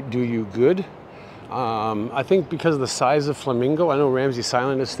hotels might do you good. I think because of the size of Flamingo, I know Ramsey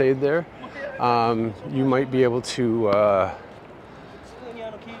Silent has stayed there. You might be able to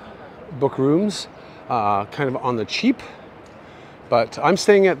book rooms kind of on the cheap. But I'm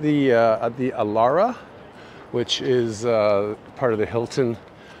staying at the Alara, which is part of the Hilton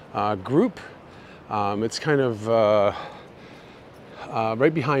group. It's kind of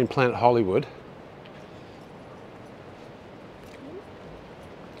right behind Planet Hollywood.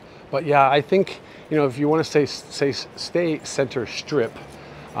 But yeah, I think, you know, if you want to stay center strip,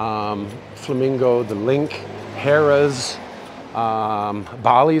 Flamingo, the Link, Harrah's,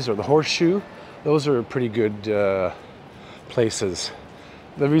 Bali's or the Horseshoe, those are pretty good places.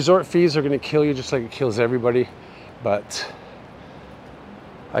 The resort fees are going to kill you just like it kills everybody, but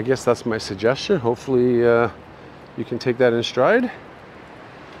I guess that's my suggestion. Hopefully you can take that in stride.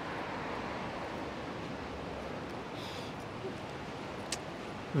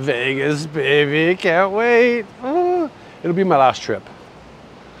 Vegas, baby, can't wait. Oh, it'll be my last trip.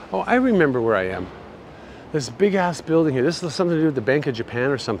 Oh, I remember where I am. This big ass building here. This is something to do with the Bank of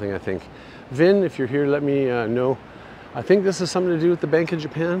Japan or something, I think. Vin, if you're here, let me know. I think this is something to do with the Bank of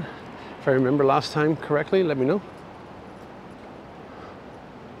Japan. If I remember last time correctly, let me know.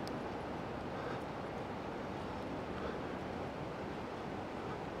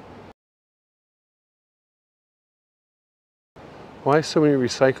 Why so many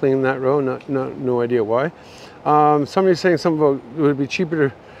recycling in that row? No idea why. Somebody's saying something about it would be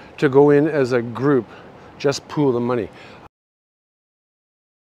cheaper to go in as a group, just pool the money.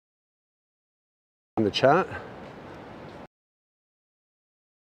 In the chat.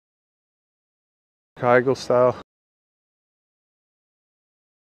 Kaigo style.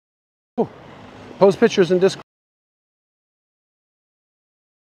 Oh, post pictures in Discord.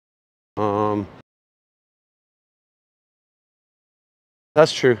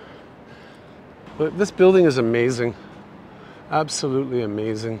 That's true. But this building is amazing. Absolutely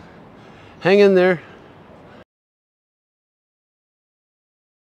amazing. Hang in there.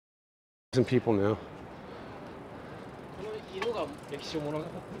 Some people now.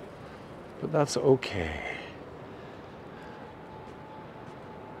 But that's okay.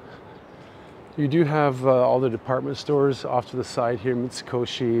 You do have all the department stores off to the side here,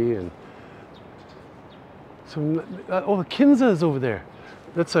 Mitsukoshi and some. Oh, the Kinza is over there.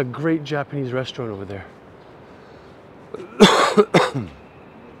 That's a great Japanese restaurant over there.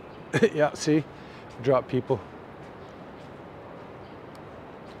 Yeah, see? Drop people.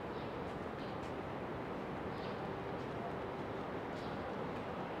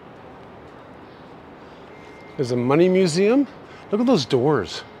 There's a money museum. Look at those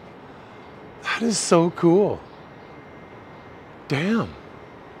doors. That is so cool. Damn.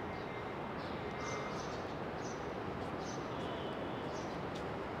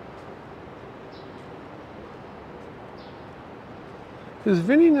 Is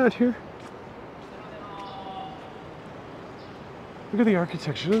Vending out here? Look at the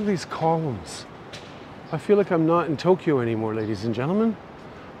architecture. Look at these columns. I feel like I'm not in Tokyo anymore, ladies and gentlemen.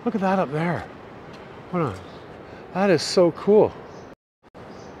 Look at that up there. Hold on. That is so cool.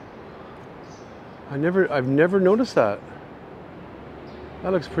 I've never noticed that.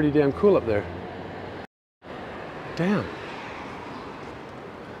 That looks pretty damn cool up there. Damn.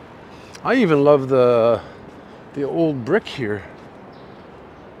 I even love the old brick here.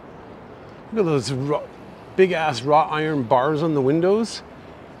 Look at those big ass wrought iron bars on the windows.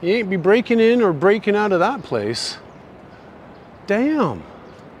 You ain't be breaking in or breaking out of that place. Damn.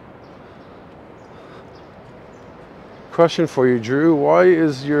 Question for you, Drew. Why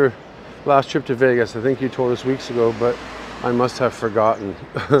is your last trip to Vegas? I think you told us weeks ago, but I must have forgotten.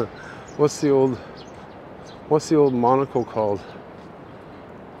 What's the old monocle called?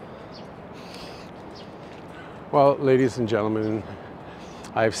 Well, ladies and gentlemen,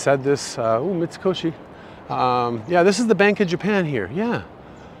 I've said this. Oh, Mitsukoshi. Yeah, this is the Bank of Japan here. Yeah,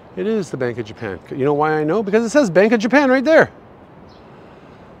 it is the Bank of Japan. You know why I know? Because it says Bank of Japan right there.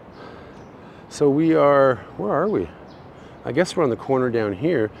 So we are, where are we? I guess we're on the corner down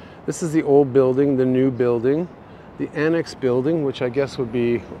here. This is the old building, the new building, the annex building, which I guess would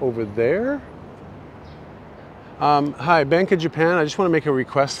be over there. Hi, Bank of Japan. I just want to make a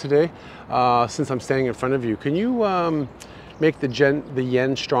request today, since I'm standing in front of you. Can you make the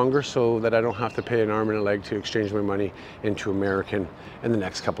yen stronger so that I don't have to pay an arm and a leg to exchange my money into American in the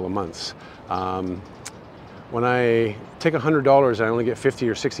next couple of months? When I take $100, I only get $50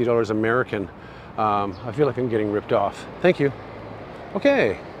 or $60 American. I feel like I'm getting ripped off. Thank you.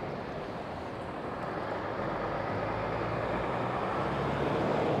 Okay.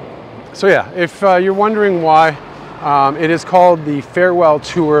 So yeah, if you're wondering why, it is called the Farewell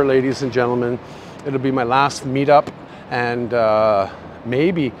Tour, ladies and gentlemen. It'll be my last meetup and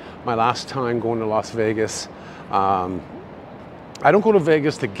maybe my last time going to Las Vegas. I don't go to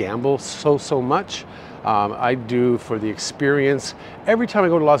Vegas to gamble so much. I do for the experience. Every time I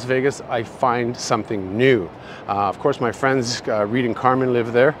go to Las Vegas, I find something new. Of course, my friends Reed and Carmen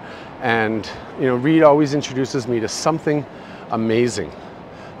live there, and you know, Reed always introduces me to something amazing.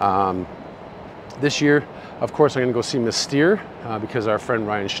 This year, of course, I'm going to go see Mystere because our friend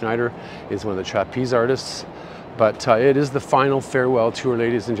Ryan Schneider is one of the trapeze artists. But it is the final farewell tour,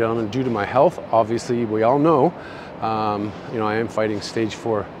 ladies and gentlemen, due to my health. Obviously, we all know, you know, I am fighting stage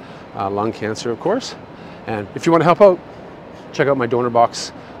 4 lung cancer, of course. And if you want to help out, check out my donor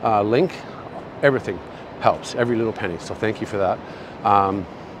box link. Everything helps, every little penny. So thank you for that.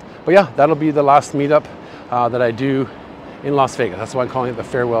 But yeah, that'll be the last meetup that I do in Las Vegas. That's why I'm calling it the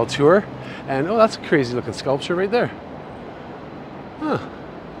Farewell Tour. And oh, that's a crazy looking sculpture right there. Huh.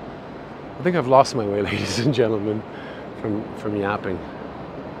 I think I've lost my way, ladies and gentlemen, from yapping.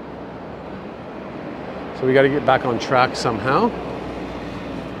 So we got to get back on track somehow.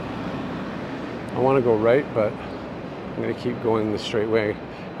 I want to go right, but I'm going to keep going the straight way.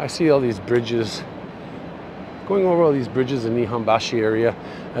 I see all these bridges. Going over all these bridges in Nihonbashi area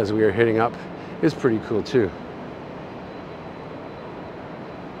as we are heading up is pretty cool too.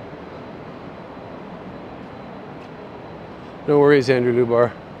 No worries, Andrew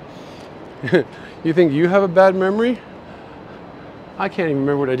Lubar. You think you have a bad memory? I can't even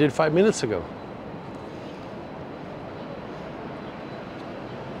remember what I did 5 minutes ago.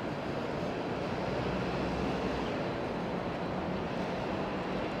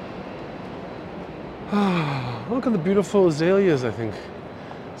 Look at the beautiful azaleas, I think.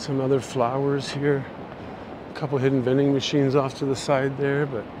 Some other flowers here. A couple hidden vending machines off to the side there,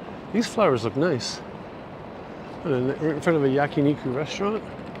 but these flowers look nice. And right in front of a yakiniku restaurant.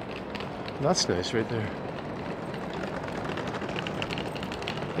 That's nice right there.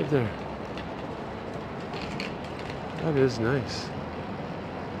 Right there. That is nice.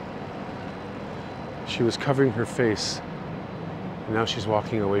 She was covering her face. And now she's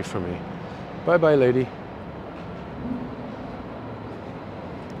walking away from me. Bye-bye, lady.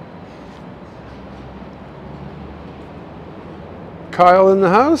 Kyle in the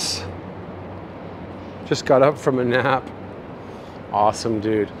house? Just got up from a nap. Awesome,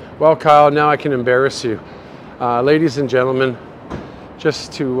 dude. Well, Kyle, now I can embarrass you. Ladies and gentlemen,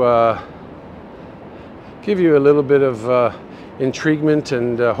 just to give you a little bit of intriguement,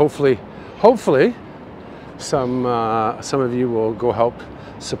 and hopefully some of you will go help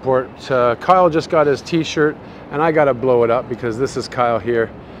support. Kyle just got his t-shirt, and I gotta blow it up because this is Kyle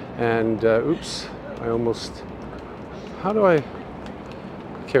here. And oops, I almost, how do I,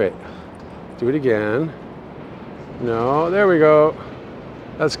 okay, wait, do it again. No, there we go.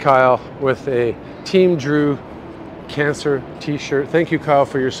 That's Kyle with a Team Drew Cancer t-shirt. Thank you, Kyle,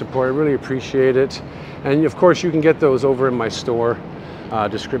 for your support. I really appreciate it. And of course, you can get those over in my store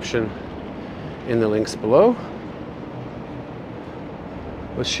description in the links below.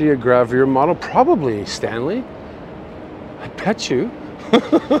 Was she a gravure model? Probably, Stanley. I bet you.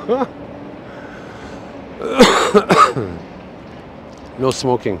 No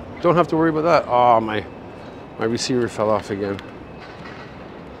smoking. Don't have to worry about that. Oh, my receiver fell off again.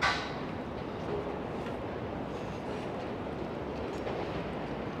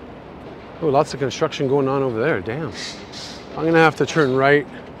 Oh, lots of construction going on over there. Damn. I'm gonna have to turn right,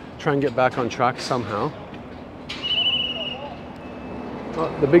 try and get back on track somehow.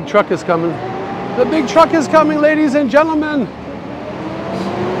 Oh, the big truck is coming. The big truck is coming, ladies and gentlemen.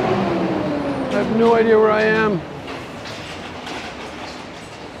 I have no idea where I am.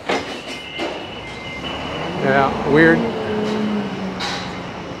 Yeah, weird.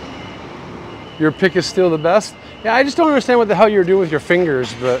 Your pick is still the best? Yeah, I just don't understand what the hell you're doing with your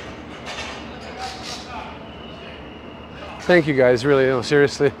fingers, but thank you guys, really, no,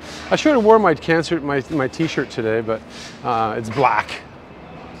 seriously. I should have worn my t-shirt today, but it's black.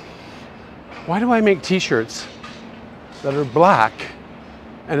 Why do I make t-shirts that are black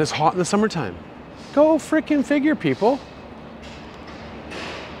and it's hot in the summertime? Go freaking figure, people.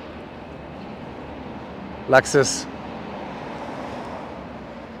 Lexus.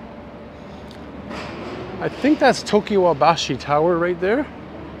 I think that's Akihabara Tower right there.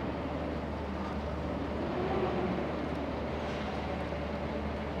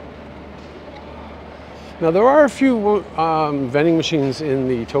 Now there are a few vending machines in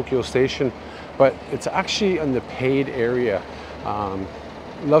the Tokyo station, but it's actually in the paid area.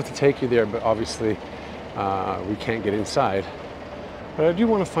 Love to take you there, but obviously we can't get inside. But I do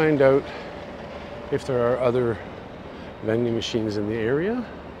want to find out if there are other vending machines in the area.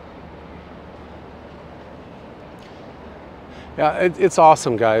 Yeah, it's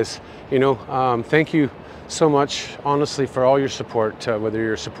awesome, guys. You know, thank you so much, honestly, for all your support, whether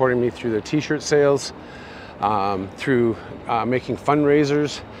you're supporting me through the t-shirt sales, through making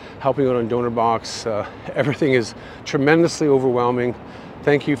fundraisers, helping out on Donor Box. Everything is tremendously overwhelming.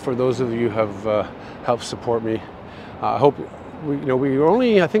 Thank you for those of you who have helped support me. I hope, we were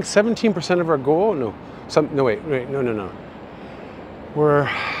only, I think, 17% of our goal. No, no. We're,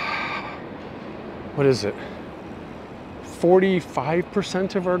 what is it?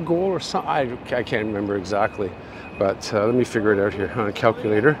 45% of our goal or something. I can't remember exactly, but let me figure it out here on a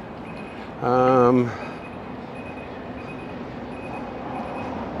calculator.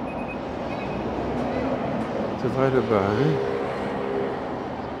 Divided by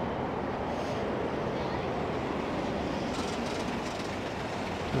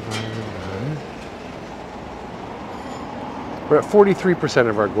we're at 43%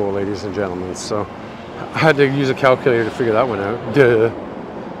 of our goal, ladies and gentlemen. So I had to use a calculator to figure that one out. Duh.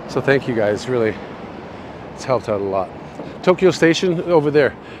 So thank you guys, really. It's helped out a lot. Tokyo Station over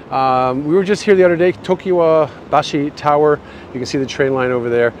there. We were just here the other day, Akihabara Tower. You can see the train line over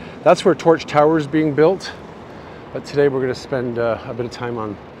there. That's where Torch Tower is being built. But today we're going to spend a bit of time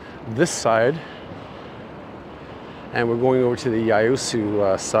on this side. And we're going over to the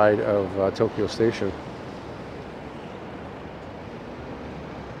Yaosu side of Tokyo Station.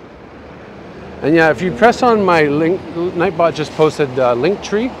 And yeah, if you press on my link, Nightbot just posted link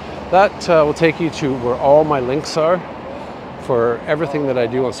tree, that will take you to where all my links are for everything that I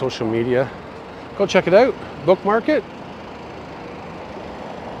do on social media. Go check it out, bookmark it.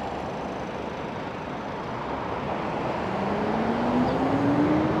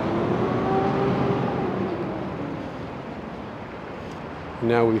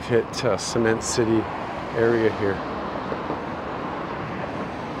 Now we've hit Cement City area here.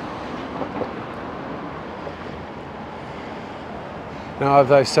 Now,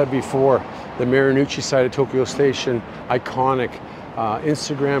 as I said before, the Marunouchi side of Tokyo Station, iconic.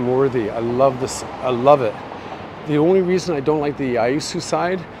 Instagram worthy. I love this. I love it. The only reason I don't like the Aisu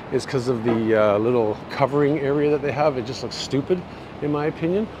side is because of the little covering area that they have. It just looks stupid, in my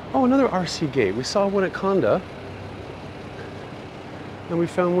opinion. Oh, another RC gate. We saw one at Kanda, and we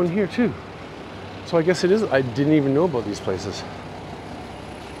found one here too. So I guess it is. I didn't even know about these places.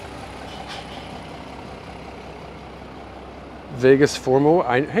 Vegas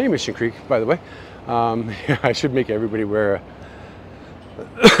Formo. Hey, Mission Creek, by the way. I should make everybody wear a...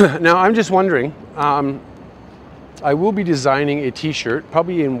 Now, I'm just wondering, I will be designing a t-shirt,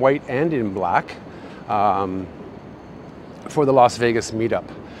 probably in white and in black, for the Las Vegas meetup.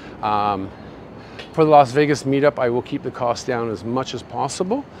 For the Las Vegas meetup, I will keep the cost down as much as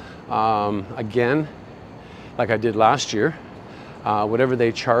possible. Again, like I did last year, whatever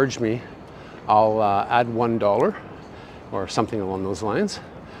they charge me, I'll add $1 or something along those lines.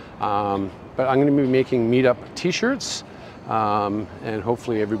 But I'm going to be making meetup t-shirts, and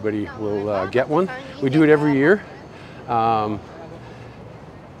hopefully everybody will get one. We do it every year. It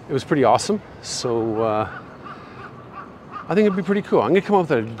was pretty awesome, so I think it'd be pretty cool. I'm going to come up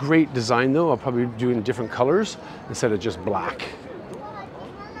with a great design though. I'll probably do it in different colors instead of just black.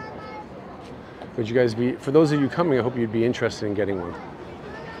 Would you guys be, for those of you coming, I hope you'd be interested in getting one.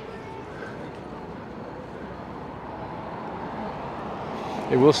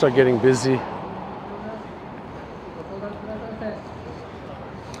 It will start getting busy.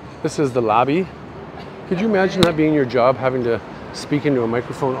 This is the lobby. Could you imagine that being your job, having to speak into a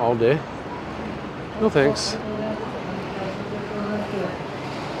microphone all day? No thanks.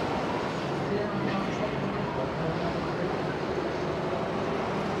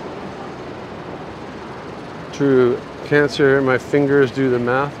 True. Cancer, my fingers do the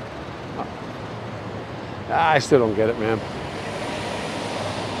math. I still don't get it, man.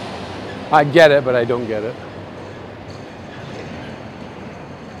 I get it, but I don't get it.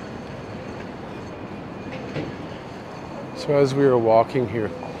 So as we were walking here,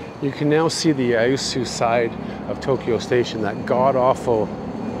 you can now see the Aisu side of Tokyo Station, that god-awful,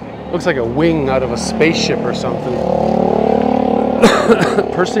 looks like a wing out of a spaceship or something.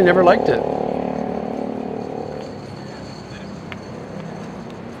 Personally, never liked it.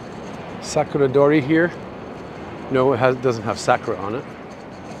 Sakura Dori here. No, it doesn't have sakura on it.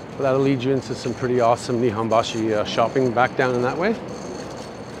 But that'll lead you into some pretty awesome Nihonbashi shopping back down in that way.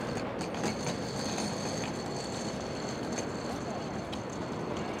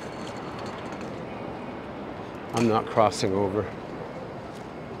 I'm not crossing over.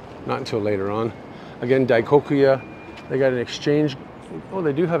 Not until later on. Again, Daikokuya, they got an exchange. Oh,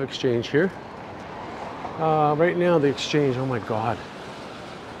 they do have exchange here. Right now, the exchange, oh my God.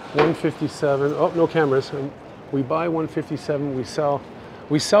 157, oh, no cameras. We buy 157, we sell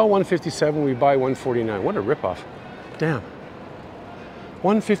 157, we buy 149. What a ripoff. Damn.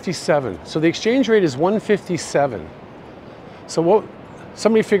 157. So the exchange rate is 157. So what,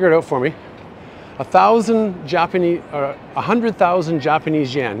 somebody figure it out for me. 100,000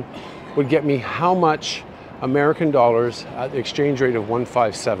 Japanese yen would get me how much American dollars at the exchange rate of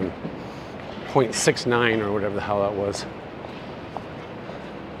 157.69 or whatever the hell that was.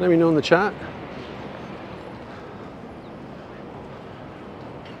 Let me know in the chat.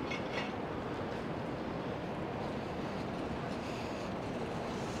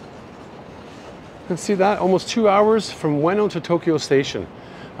 And see that? Almost 2 hours from Ueno to Tokyo Station.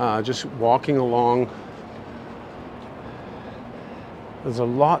 Just walking along. There's a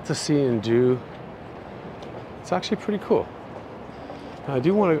lot to see and do. It's actually pretty cool. I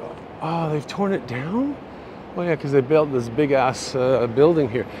do want to, oh, they've torn it down? Oh yeah, because they built this big ass building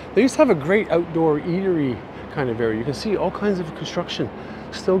here. They used to have a great outdoor eatery kind of area. You can see all kinds of construction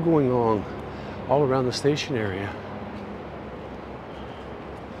still going on all around the station area.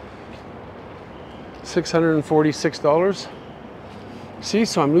 $646. See,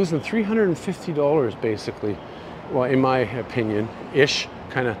 so I'm losing $350 basically. Well, in my opinion, ish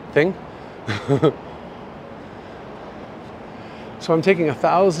kind of thing. So I'm taking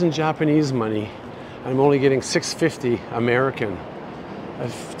 1,000 Japanese money. I'm only getting 650 American.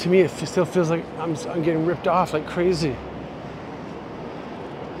 To me, it still feels like I'm getting ripped off like crazy.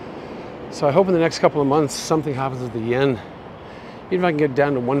 So I hope in the next couple of months something happens with the yen. Even if I can get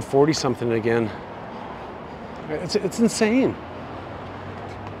down to 140 something again. It's insane.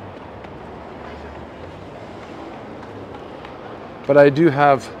 But I do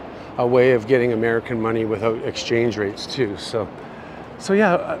have a way of getting American money without exchange rates too. So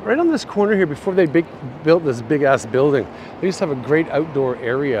yeah, right on this corner here, before they built this big ass building, they used to have a great outdoor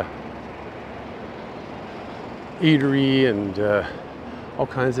area. Eatery and all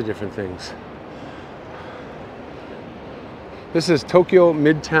kinds of different things. This is Tokyo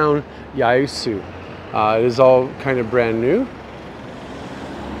Midtown Yaesu. It is all kind of brand new.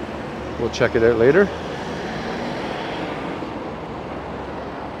 We'll check it out later.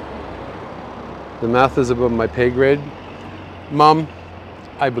 The math is above my pay grade. Mom,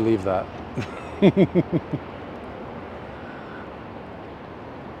 I believe that.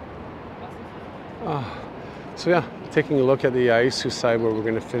 So yeah, taking a look at the Yaesu side where we're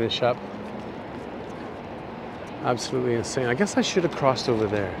going to finish up. Absolutely insane. I guess I should have crossed over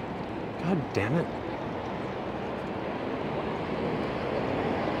there. God damn it.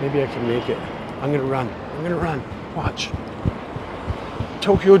 Maybe I can make it. I'm gonna run. I'm gonna run. Watch.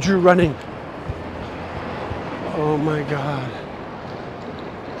 Tokyo Drew running. Oh my God.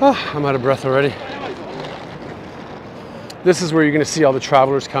 Oh, I'm out of breath already. This is where you're gonna see all the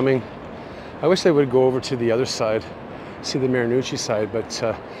travelers coming. I wish they would go over to the other side, see the Marinucci side, but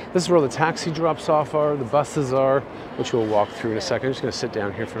this is where all the taxi drops off are, the buses are, which we'll walk through in a second. I'm just gonna sit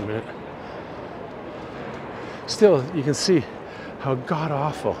down here for a minute. Still, you can see how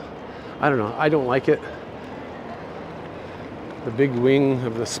god-awful. I don't know, I don't like it. The big wing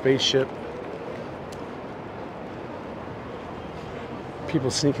of the spaceship.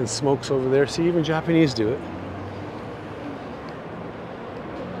 People sneaking smokes over there. See, even Japanese do it.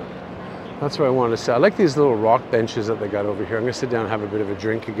 That's what I wanted to say. I like these little rock benches that they got over here. I'm gonna sit down and have a bit of a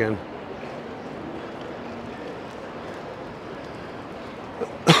drink again.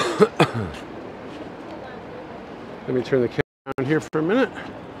 Let me turn the camera around here for a minute.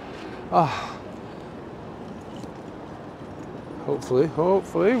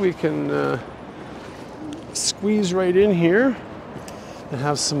 Hopefully we can squeeze right in here and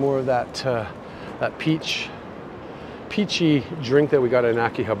have some more of that that peachy drink that we got in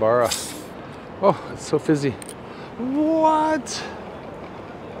Akihabara. Oh, it's so fizzy. What?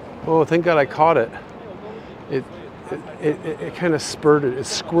 Oh, thank God I caught it. It kind of spurted, it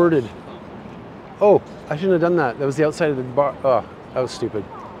squirted. Oh, I shouldn't have done that. That was the outside of the bar. Oh, that was stupid.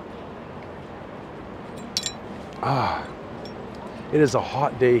 It is a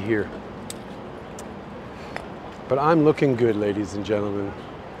hot day here. But I'm looking good, ladies and gentlemen.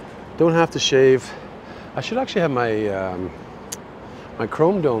 Don't have to shave. I should actually have my my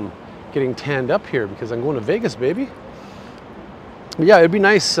chrome dome getting tanned up here because I'm going to Vegas, baby. But yeah, it'd be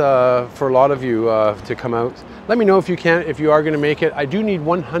nice for a lot of you to come out. Let me know if you can, if you are going to make it. I do need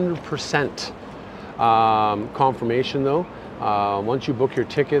 100% confirmation though. Once you book your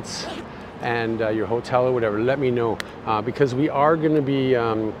tickets and your hotel or whatever, let me know because we are going to be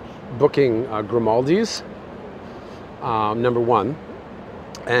booking Grimaldi's, number one,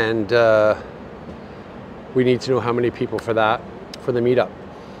 and we need to know how many people for that, for the meetup.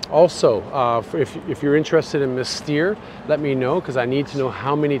 Also, if you're interested in Miss Steer, let me know because I need to know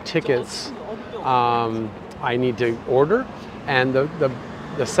how many tickets I need to order. And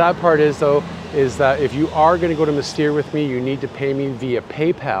the sad part is though, is that if you are going to go to Miss Steer with me, you need to pay me via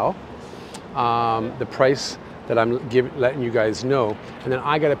PayPal the price that I'm letting you guys know, and then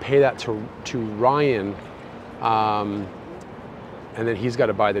I got to pay that to Ryan, and then he's got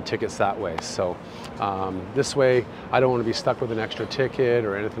to buy the tickets that way. So this way, I don't want to be stuck with an extra ticket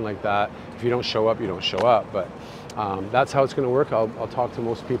or anything like that. If you don't show up, you don't show up. But that's how it's going to work. I'll talk to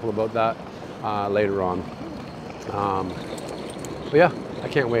most people about that later on. But yeah, I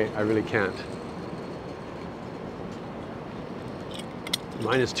can't wait. I really can't.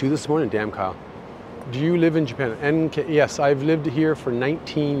 -2 this morning. Damn, Kyle. Do you live in Japan? NK, yes, I've lived here for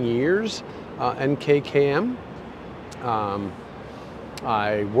 19 years. NKKM.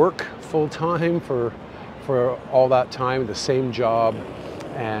 I work full time for all that time, the same job,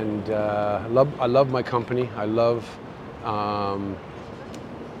 and I love my company. I love. Oh,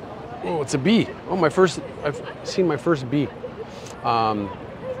 it's a bee. Oh, I've seen my first bee.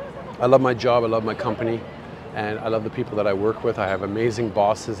 I love my job. I love my company, and I love the people that I work with. I have amazing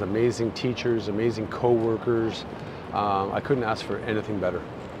bosses, amazing teachers, amazing co-workers. I couldn't ask for anything better.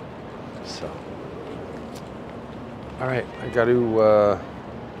 So. All right, I got to,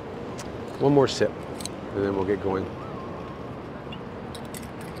 one more sip, and then we'll get going.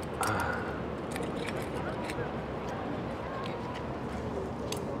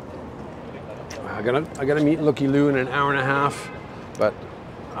 I gotta meet Looky Lou in an hour and a half, but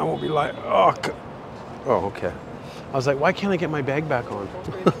I won't be like, oh, okay. I was like, why can't I get my bag back on?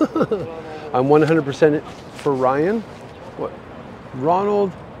 I'm 100% for Ryan. What?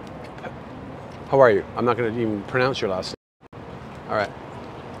 Ronald. How are you? I'm not going to even pronounce your last name. All right.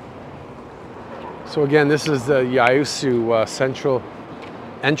 So again, this is the Yaesu Central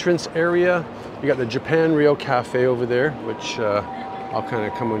entrance area. You got the Japan Rio Cafe over there, which I'll kind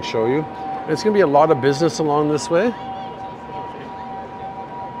of come and show you. And it's going to be a lot of business along this way.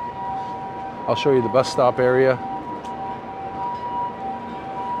 I'll show you the bus stop area.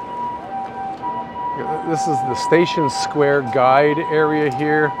 This is the Station Square Guide area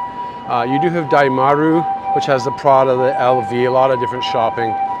here. You do have Daimaru, which has the Prada, the LV, a lot of different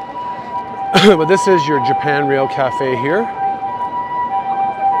shopping. But this is your Japan Rail Cafe here.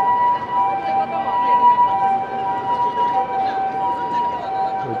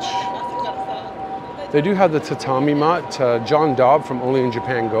 Which they do have the tatami mat. John Dobb from Only in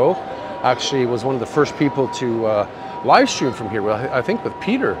Japan Go actually was one of the first people to live stream from here. Well, I think with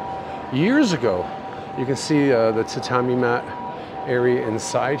Peter years ago. You can see the tatami mat area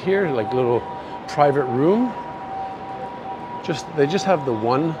inside here, like little private room. They just have the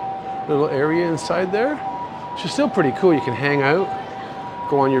one little area inside there, which is still pretty cool. You can hang out,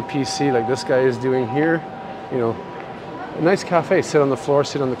 go on your PC like this guy is doing here. You know, a nice cafe. Sit on the floor,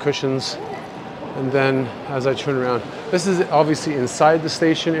 sit on the cushions, and then as I turn around, this is obviously inside the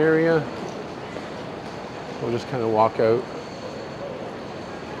station area. We'll just kind of walk out.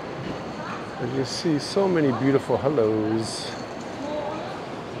 And you see so many beautiful hellos.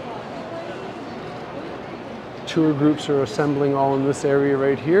 Tour groups are assembling all in this area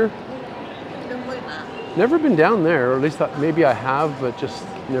right here. Never been down there, or at least maybe I have, but just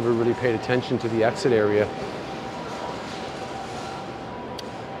never really paid attention to the exit area.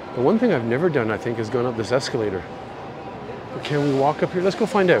 The one thing I've never done, I think, is gone up this escalator. But can we walk up here? Let's go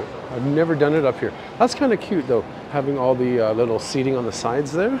find out. I've never done it up here. That's kind of cute though, having all the little seating on the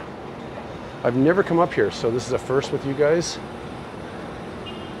sides there. I've never come up here, so this is a first with you guys.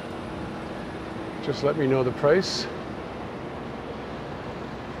 Just let me know the price.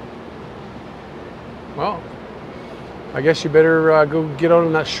 Well, I guess you better go get out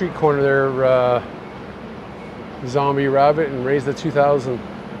on that street corner there, Zombie Rabbit, and raise the 2000.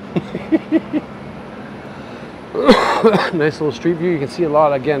 Nice little street view. You can see a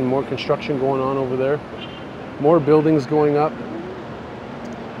lot, again, more construction going on over there. More buildings going up.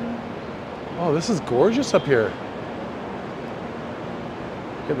 Oh, this is gorgeous up here.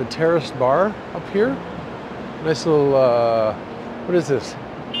 Got the terraced bar up here. Nice little, what is this?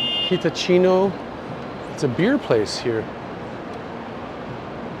 Hitachino. It's a beer place here.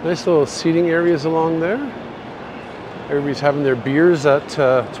 Nice little seating areas along there. Everybody's having their beers at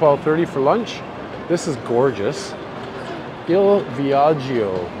 12:30 for lunch. This is gorgeous. Il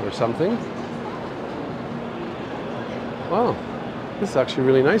Viaggio or something. Wow, this is actually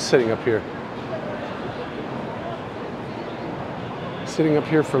really nice sitting up here. Sitting up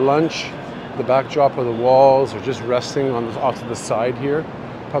here for lunch, the backdrop of the walls, or just resting on off to the side here,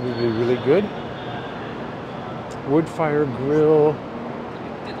 probably really good. Wood fire grill,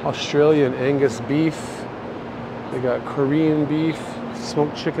 Australian Angus beef. They got Korean beef,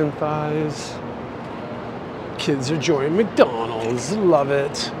 smoked chicken thighs. Kids are enjoying McDonald's, love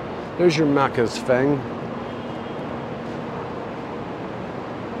it. There's your Macca's Feng.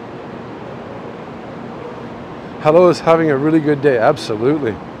 Hello is having a really good day,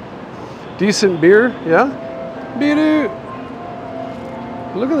 absolutely. Decent beer, yeah? Biru.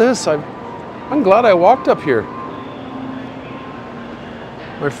 Look at this, I'm glad I walked up here.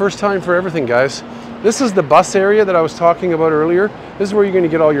 My first time for everything, guys. This is the bus area that I was talking about earlier. This is where you're going to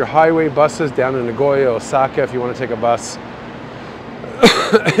get all your highway buses down in Nagoya, Osaka, if you want to take a bus.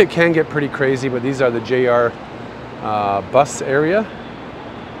 It can get pretty crazy, but these are the JR bus area.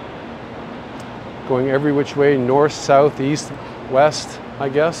 Going every which way, north, south, east, west, I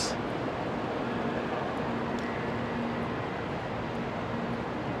guess.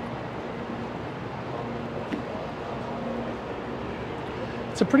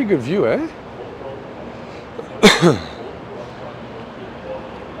 It's a pretty good view, eh?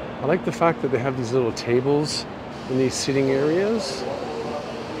 I like the fact that they have these little tables in these sitting areas.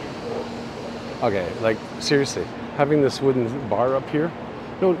 Okay, like seriously, having this wooden bar up here.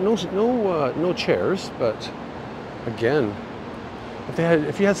 No chairs, but again,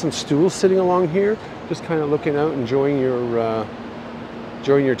 if you had some stools sitting along here, just kind of looking out, enjoying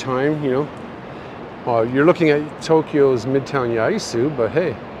your time, you know. You're looking at Tokyo's Midtown Yaisu, but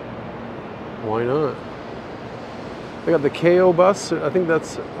hey, why not? They got the Keio bus, I think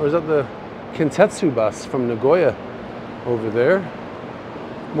that's, or is that the Kintetsu bus from Nagoya over there?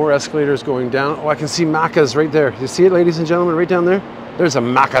 More escalators going down. Oh, I can see Macca's right there. You see it, ladies and gentlemen, right down there? There's a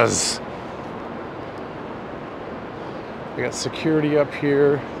Macca's. I got security up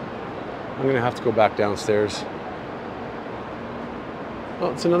here. I'm gonna have to go back downstairs. Oh,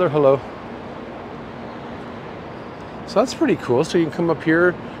 it's another hello. So that's pretty cool. So you can come up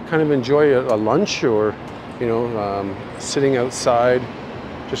here, kind of enjoy a lunch, or you know, sitting outside,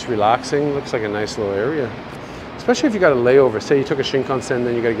 just relaxing. Looks like a nice little area. Especially if you got a layover. Say you took a Shinkansen,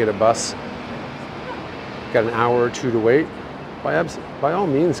 then you got to get a bus. got an hour or two to wait, by all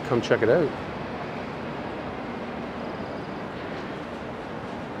means, come check it out.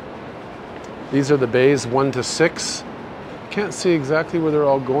 These are the bays 1 to 6. Can't see exactly where they're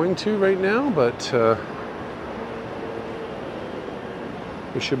all going to right now, but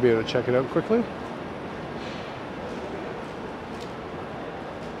we should be able to check it out quickly.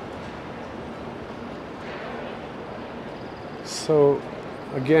 So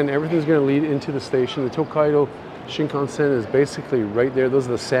again, everything's going to lead into the station. The Tokaido Shinkansen is basically right there. Those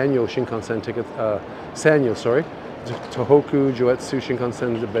are the Sanyo Shinkansen tickets. Sanyo, sorry. Tohoku, Joetsu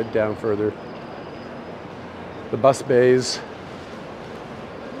Shinkansen is a bit down further. The bus bays.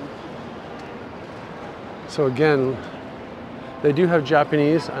 So again, they do have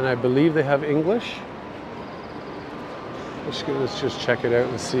Japanese, and I believe they have English. Let's just check it out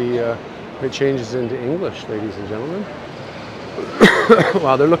and see if it changes into English, ladies and gentlemen.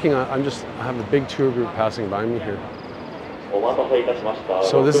 Wow, they're looking at, I have a big tour group passing by me here.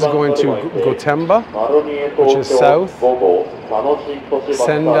 So this is going to Gotemba, which is south.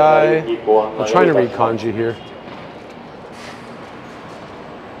 Sendai, I'm trying to read kanji here.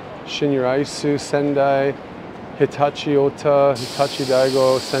 Shinyuraisu, Sendai, Hitachi Ota, Hitachi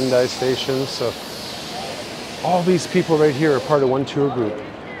Daigo, Sendai Station. So all these people right here are part of one tour group.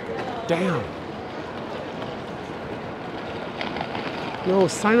 Damn. No,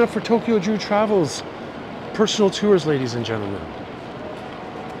 sign up for Tokyo Drew Travels personal tours, ladies and gentlemen.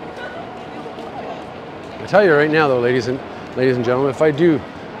 I tell you right now, though, ladies and gentlemen, if I do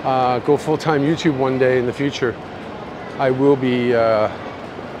go full-time YouTube one day in the future, I will be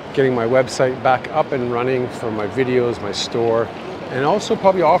getting my website back up and running for my videos, my store, and also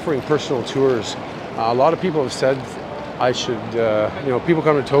probably offering personal tours. A lot of people have said I should, you know, people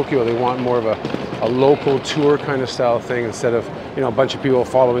come to Tokyo, they want more of a local tour kind of style thing instead of, you know, a bunch of people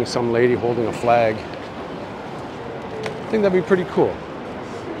following some lady holding a flag. I think that'd be pretty cool.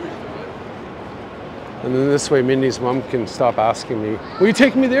 And then this way, Mindy's mom can stop asking me, will you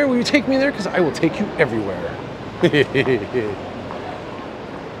take me there? Will you take me there? Because I will take you everywhere.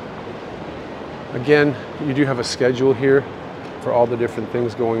 Again, you do have a schedule here for all the different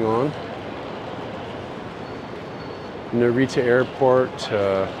things going on. Narita Airport,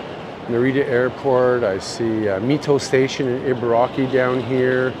 I see Mito Station in Ibaraki down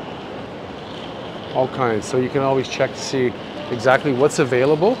here. All kinds, so you can always check to see exactly what's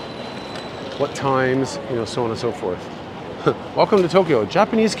available, what times, you know, so on and so forth. Welcome to Tokyo,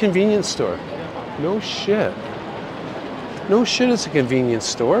 Japanese convenience store. No shit. No shit, it's a convenience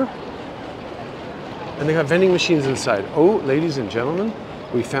store. And they got vending machines inside. Oh, ladies and gentlemen,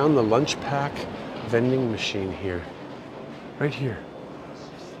 we found the lunch pack vending machine here. Right here.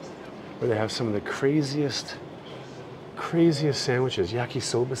 Where they have some of the craziest sandwiches.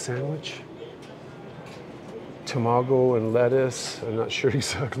 Yakisoba sandwich. Tamago and lettuce. I'm not sure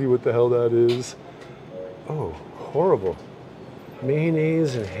exactly what the hell that is. Oh, horrible.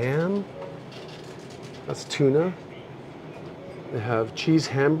 Mayonnaise and ham. That's tuna. They have cheese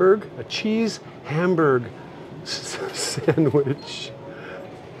hamburg. A cheese hamburg sandwich.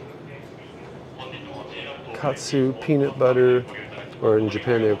 Katsu peanut butter, or in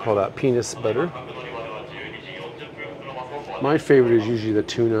Japan they would call that penis butter. My favorite is usually the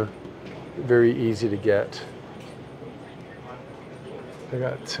tuna. Very easy to get. I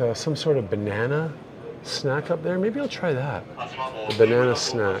got some sort of banana snack up there. Maybe I'll try that. The banana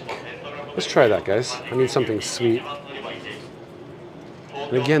snack. Let's try that, guys. I need something sweet.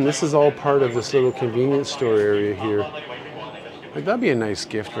 And again, this is all part of this little convenience store area here. Like, that'd be a nice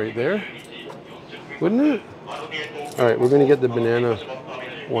gift right there, wouldn't it? All right, we're gonna get the banana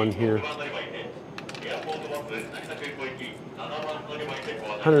one here.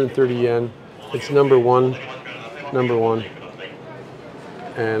 130 yen. It's number one.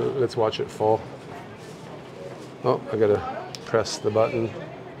 And let's watch it fall. Oh, I gotta press the button.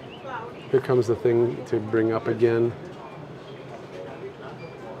 Here comes the thing to bring up again.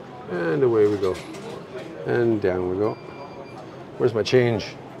 And away we go. And down we go. Where's my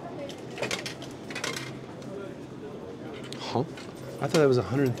change? Huh? I thought that was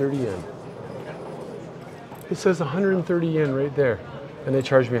 130 yen. It says 130 yen right there. And they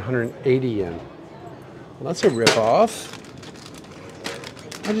charged me 180 yen. Well, that's a rip-off.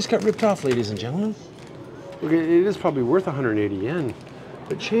 I just got ripped off, ladies and gentlemen. Okay, it is probably worth 180 yen.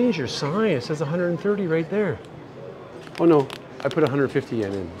 But change your sign. It says 130 right there. Oh no, I put 150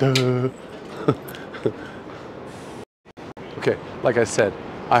 yen in. Duh. Okay, like I said,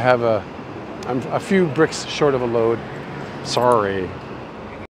 I'm a few bricks short of a load. Sorry.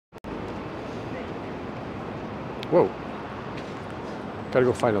 Whoa. Gotta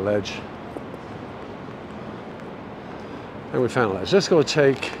go find a ledge. And we found it. Let's just go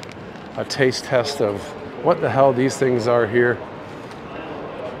take a taste test of what the hell these things are here.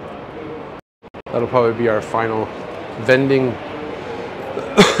 That'll probably be our final vending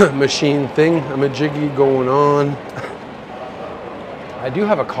machine thing. I'm a jiggy going on. I do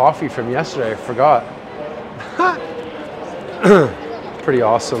have a coffee from yesterday, I forgot. Pretty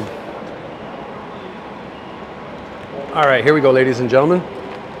awesome. All right, here we go, ladies and gentlemen.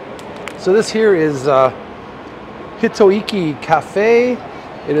 So this here is Hitoiki Cafe.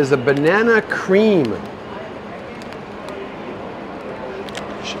 It is a banana cream.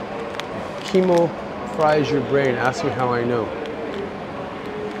 Chemo fries your brain. Ask me how I know.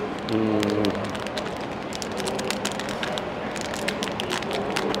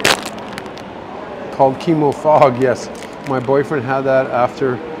 Called chemo fog, yes. My boyfriend had that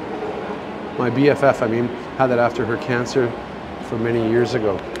after, my BFF, I mean, had that after her cancer for many years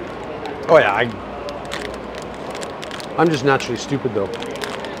ago. Oh yeah, I'm just naturally stupid though.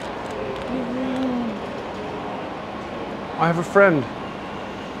 I have a friend.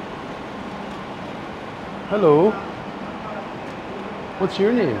 Hello. What's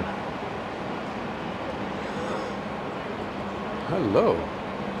your name? Hello.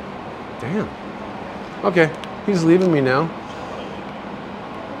 Damn. Okay, he's leaving me now.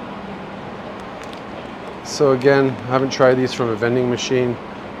 So again, I haven't tried these from a vending machine.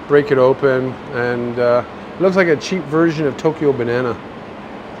 Break it open, and it looks like a cheap version of Tokyo banana.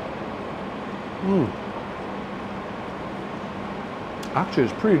 Actually,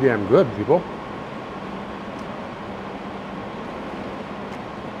 it's pretty damn good, people.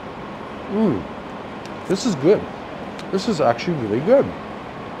 This is good. This is actually really good.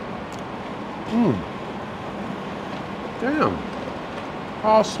 Damn.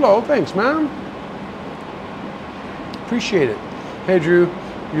 Oh, slow. Thanks, man. Appreciate it. Hey, Drew.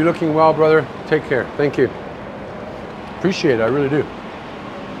 You're looking well, brother. Take care. Thank you. Appreciate it. I really do.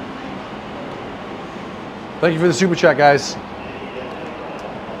 Thank you for the super chat, guys.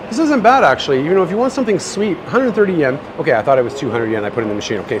 This isn't bad, actually. You know, if you want something sweet, 130 yen. Okay, I thought it was 200 yen. I put it in the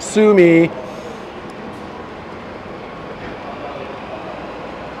machine. Okay, sue me.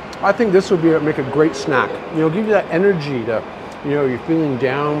 I think this would make a great snack. You know, give you that energy to, you know, you're feeling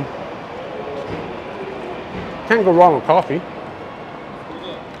down. Can't go wrong with coffee.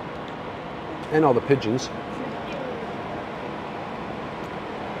 And all the pigeons.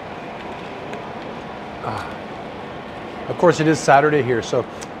 Of course, it is Saturday here, so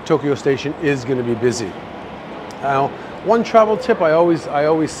Tokyo Station is going to be busy. Now, one travel tip I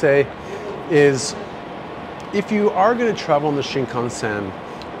always say is, if you are going to travel on the Shinkansen,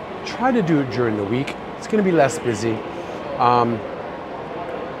 try to do it during the week. It's going to be less busy.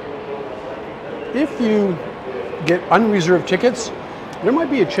 If you get unreserved tickets, there might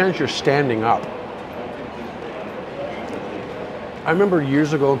be a chance you're standing up. I remember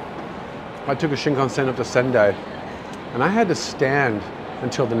years ago, I took a Shinkansen up to Sendai, and I had to stand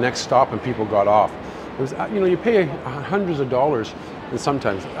until the next stop and people got off. It was, you know, you pay hundreds of dollars, and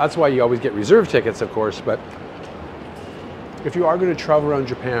sometimes, that's why you always get reserved tickets, of course, but if you are going to travel around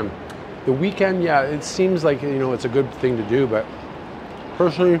Japan, the weekend, yeah, it seems like, you know, it's a good thing to do, but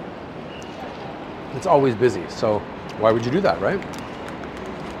personally, it's always busy, so why would you do that, right?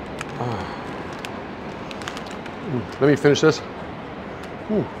 Let me finish this.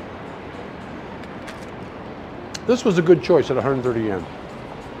 This was a good choice at 130 yen.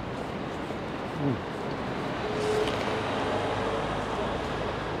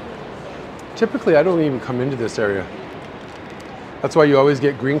 Typically, I don't even come into this area. That's why you always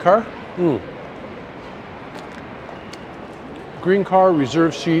get green car. Green car,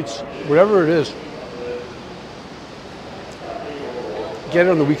 reserved seats, whatever it is. Get it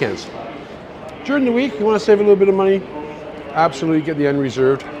on the weekends. During the week, you want to save a little bit of money, absolutely get the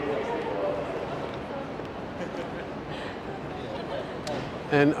unreserved.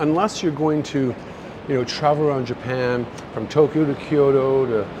 And unless you're going to, you know, travel around Japan from Tokyo to Kyoto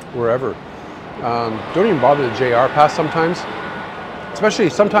to wherever, don't even bother the JR pass sometimes. Especially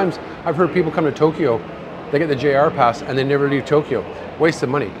sometimes I've heard people come to Tokyo, they get the JR pass and they never leave Tokyo. Waste of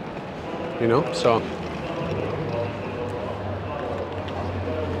money, you know, so.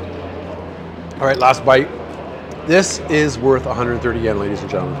 All right, last bite. This is worth 130 yen, ladies and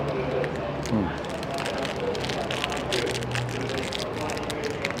gentlemen.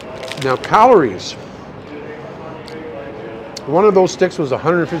 Now, calories. One of those sticks was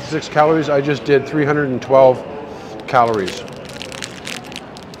 156 calories. I just did 312 calories.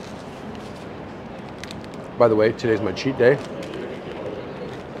 By the way, today's my cheat day.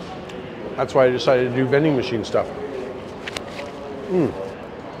 That's why I decided to do vending machine stuff.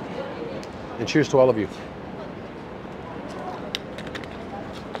 And cheers to all of you.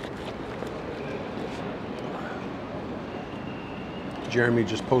 Jeremy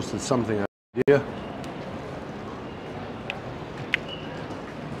just posted something. Idea.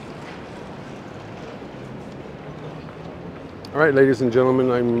 All right, ladies and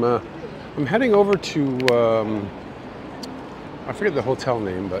gentlemen, I'm heading over to I forget the hotel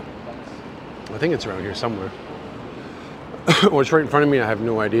name, but I think it's around here somewhere. Or it's right in front of me. I have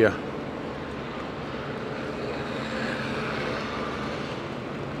no idea.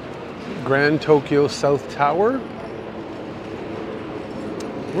 Grand Tokyo South Tower.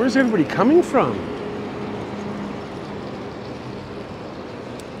 Where's everybody coming from?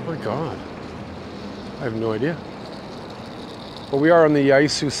 Oh my God, I have no idea. But we are on the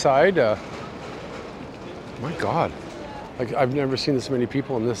Yaesu side. My God, like I've never seen this many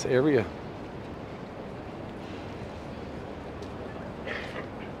people in this area.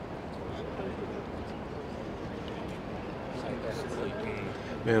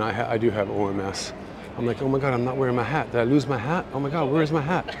 Man, I do have OMS. I'm like, oh my God, I'm not wearing my hat. Did I lose my hat? Oh my God, where's my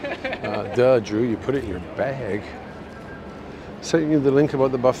hat? Duh, Drew, you put it in your bag. Sent you the link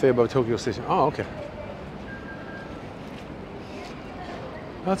about the buffet above Tokyo Station. Oh, okay.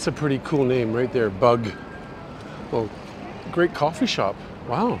 That's a pretty cool name right there, Bug. Well, great coffee shop.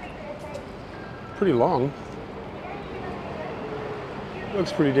 Wow. Pretty long.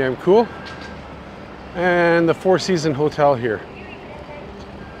 Looks pretty damn cool. And the Four Seasons Hotel here.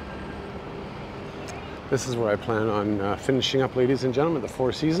 This is where I plan on finishing up, ladies and gentlemen, the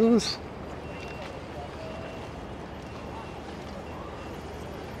Four Seasons.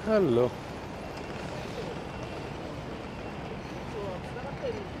 Hello.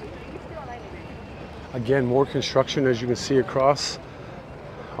 Again, more construction, as you can see across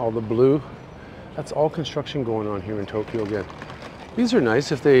all the blue. That's all construction going on here in Tokyo again. These are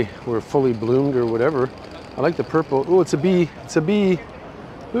nice if they were fully bloomed or whatever. I like the purple. Oh, it's a bee. It's a bee.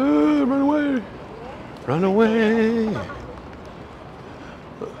 Run away. Run away.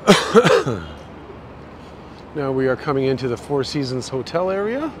 Now we are coming into the Four Seasons Hotel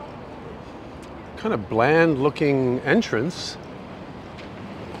area. Kind of bland looking entrance.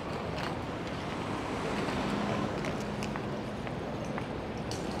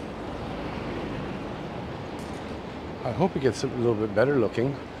 I hope it gets a little bit better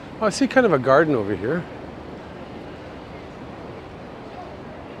looking. Oh, I see kind of a garden over here.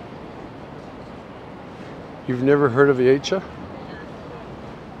 You've never heard of Eicha?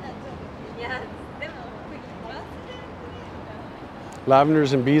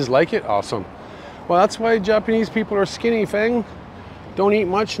 Lavenders and bees like it? Awesome. Well, that's why Japanese people are skinny, Feng. Don't eat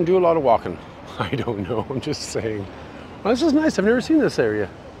much and do a lot of walking. I don't know, I'm just saying. Well, this is nice, I've never seen this area.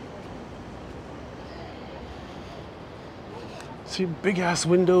 See, big ass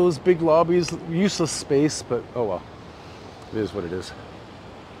windows, big lobbies, useless space, but oh well. It is what it is.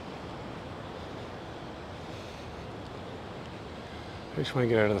 I just want to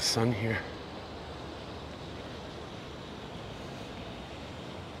get out of the sun here.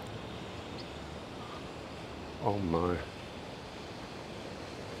 Oh my.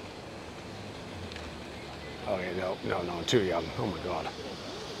 Oh yeah, no, too young. Oh my God.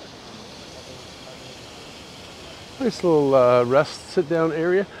 Nice little rest, sit down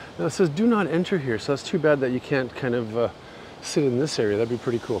area. Now it says do not enter here, so that's too bad that you can't kind of sit in this area. That'd be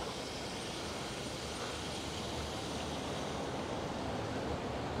pretty cool.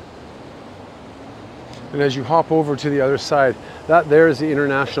 And as you hop over to the other side, that there is the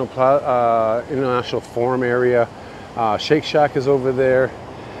International Forum area. Shake Shack is over there.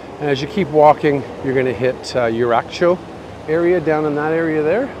 And as you keep walking, you're gonna hit Yurakucho area down in that area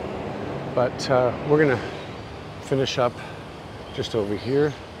there. But we're gonna finish up just over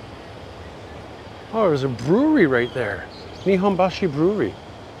here. Oh, there's a brewery right there. Nihonbashi Brewery.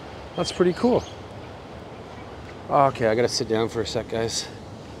 That's pretty cool. Okay, I gotta sit down for a sec, guys.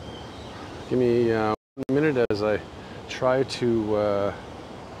 Give me 1 minute as I try to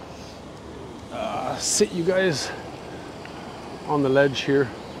sit you guys on the ledge here.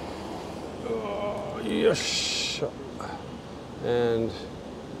 Yes. And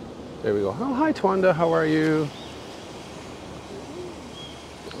there we go. Oh, hi Twanda, how are you?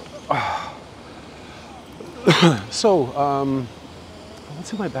 So,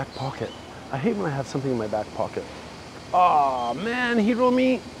 what's in my back pocket? I hate when I have something in my back pocket. Oh man,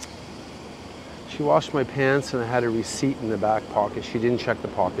 Hiromi. She washed my pants and I had a receipt in the back pocket. She didn't check the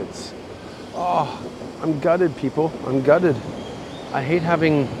pockets. Oh, I'm gutted, people. I'm gutted. I hate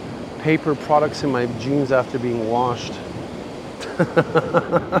having paper products in my jeans after being washed.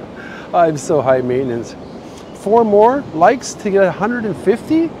 I'm so high maintenance. 4 more likes to get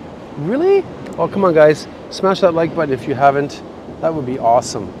 150? Really? Oh, come on, guys. Smash that like button if you haven't. That would be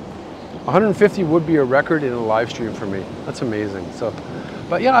awesome. 150 would be a record in a live stream for me. That's amazing. So,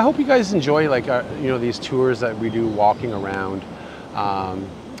 but yeah, I hope you guys enjoy like you know, these tours that we do walking around.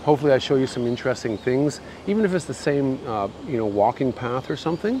 Hopefully I show you some interesting things, even if it's the same you know, walking path or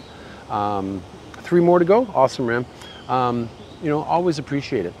something. 3 more to go. Awesome, Ram. You know, always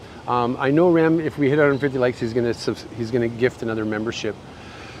appreciate it. I know Ram, if we hit 150 likes, he's gonna gift another membership.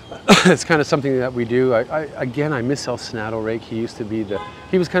 It's kind of something that we do. Again, I miss El Snaddle Rake. He used to be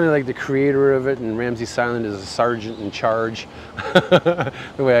he was kind of like the creator of it, and Ramsey Silent is a sergeant in charge, the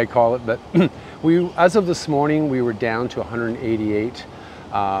way I call it. But as of this morning, we were down to 188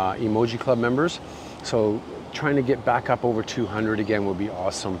 Emoji Club members. So trying to get back up over 200 again would be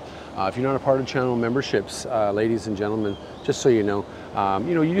awesome. If you're not a part of channel memberships, ladies and gentlemen, just so you know,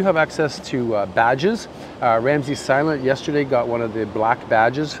 you do have access to badges. Ramsey Silent yesterday got one of the black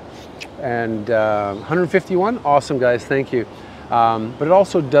badges, and 151, awesome guys, thank you. But it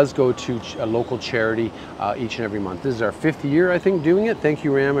also does go to a local charity each and every month. This is our 5th year, I think, doing it. Thank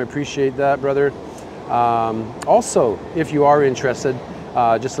you, Ram, I appreciate that, brother. Also, if you are interested,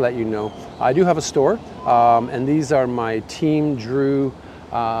 just to let you know, I do have a store, and these are my Team Drew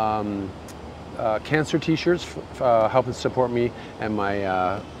cancer t-shirts, helping support me and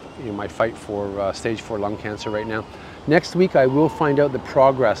my you know, my fight for stage 4 lung cancer right now. Next week I will find out the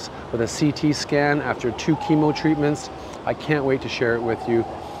progress with a CT scan after 2 chemo treatments. I can't wait to share it with you.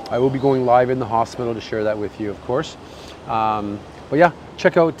 I will be going live in the hospital to share that with you, of course. But yeah,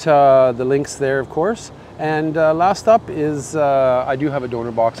 check out the links there, of course. And last up is I do have a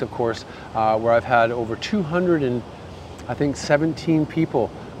donor box, of course, where I've had over 217 people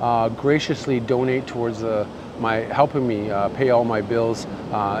graciously donate towards helping me pay all my bills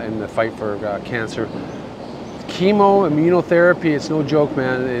in the fight for cancer. Chemo, immunotherapy, it's no joke,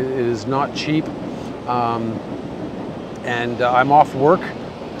 man. It is not cheap. And I'm off work,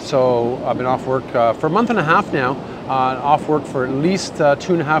 so I've been off work for a month and a half now, off work for at least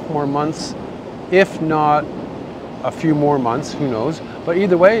 2.5 more months, if not a few more months, who knows. But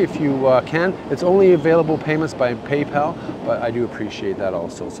either way, if you can, it's only available payments by PayPal, but I do appreciate that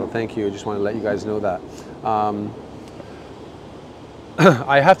also. So thank you, I just want to let you guys know that.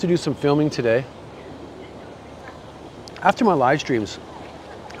 I have to do some filming today. After my live streams,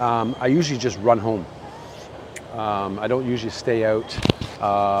 I usually just run home. I don't usually stay out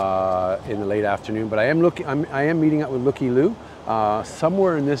in the late afternoon, but I am meeting up with Looky Lou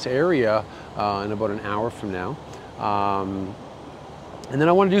somewhere in this area in about an hour from now. And then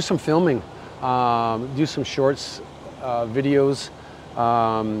I want to do some filming, do some shorts, videos.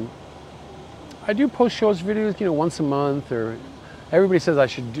 I do post shorts videos, you know, once a month, or everybody says I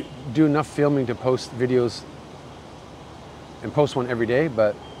should do enough filming to post videos and post one every day,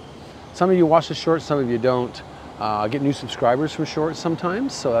 but some of you watch the shorts, some of you don't. I get new subscribers from shorts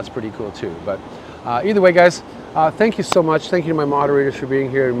sometimes, so that's pretty cool too. But either way, guys, thank you so much. Thank you to my moderators for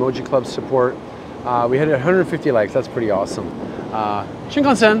being here, Emoji Club support. We had 150 likes, that's pretty awesome.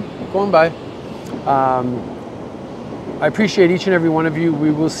 Shinkansen, going by. I appreciate each and every one of you.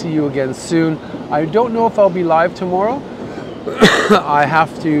 We will see you again soon. I don't know if I'll be live tomorrow. I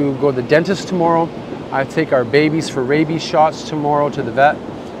have to go to the dentist tomorrow. I take our babies for rabies shots tomorrow to the vet,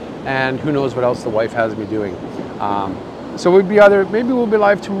 and who knows what else the wife has me doing. So we'd be maybe we'll be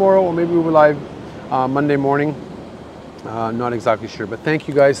live tomorrow, or maybe we'll be live Monday morning. Not exactly sure, but thank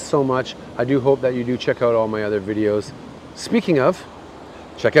you guys so much. I do hope that you do check out all my other videos. Speaking of,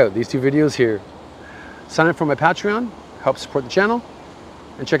 check out these 2 videos here. Sign up for my Patreon, help support the channel,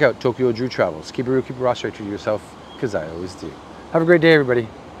 and check out Tokyo Drew Travels. Keep it real, keep it raw, straight to yourself, because I always do. Have a great day, everybody.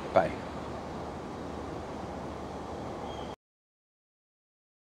 Bye.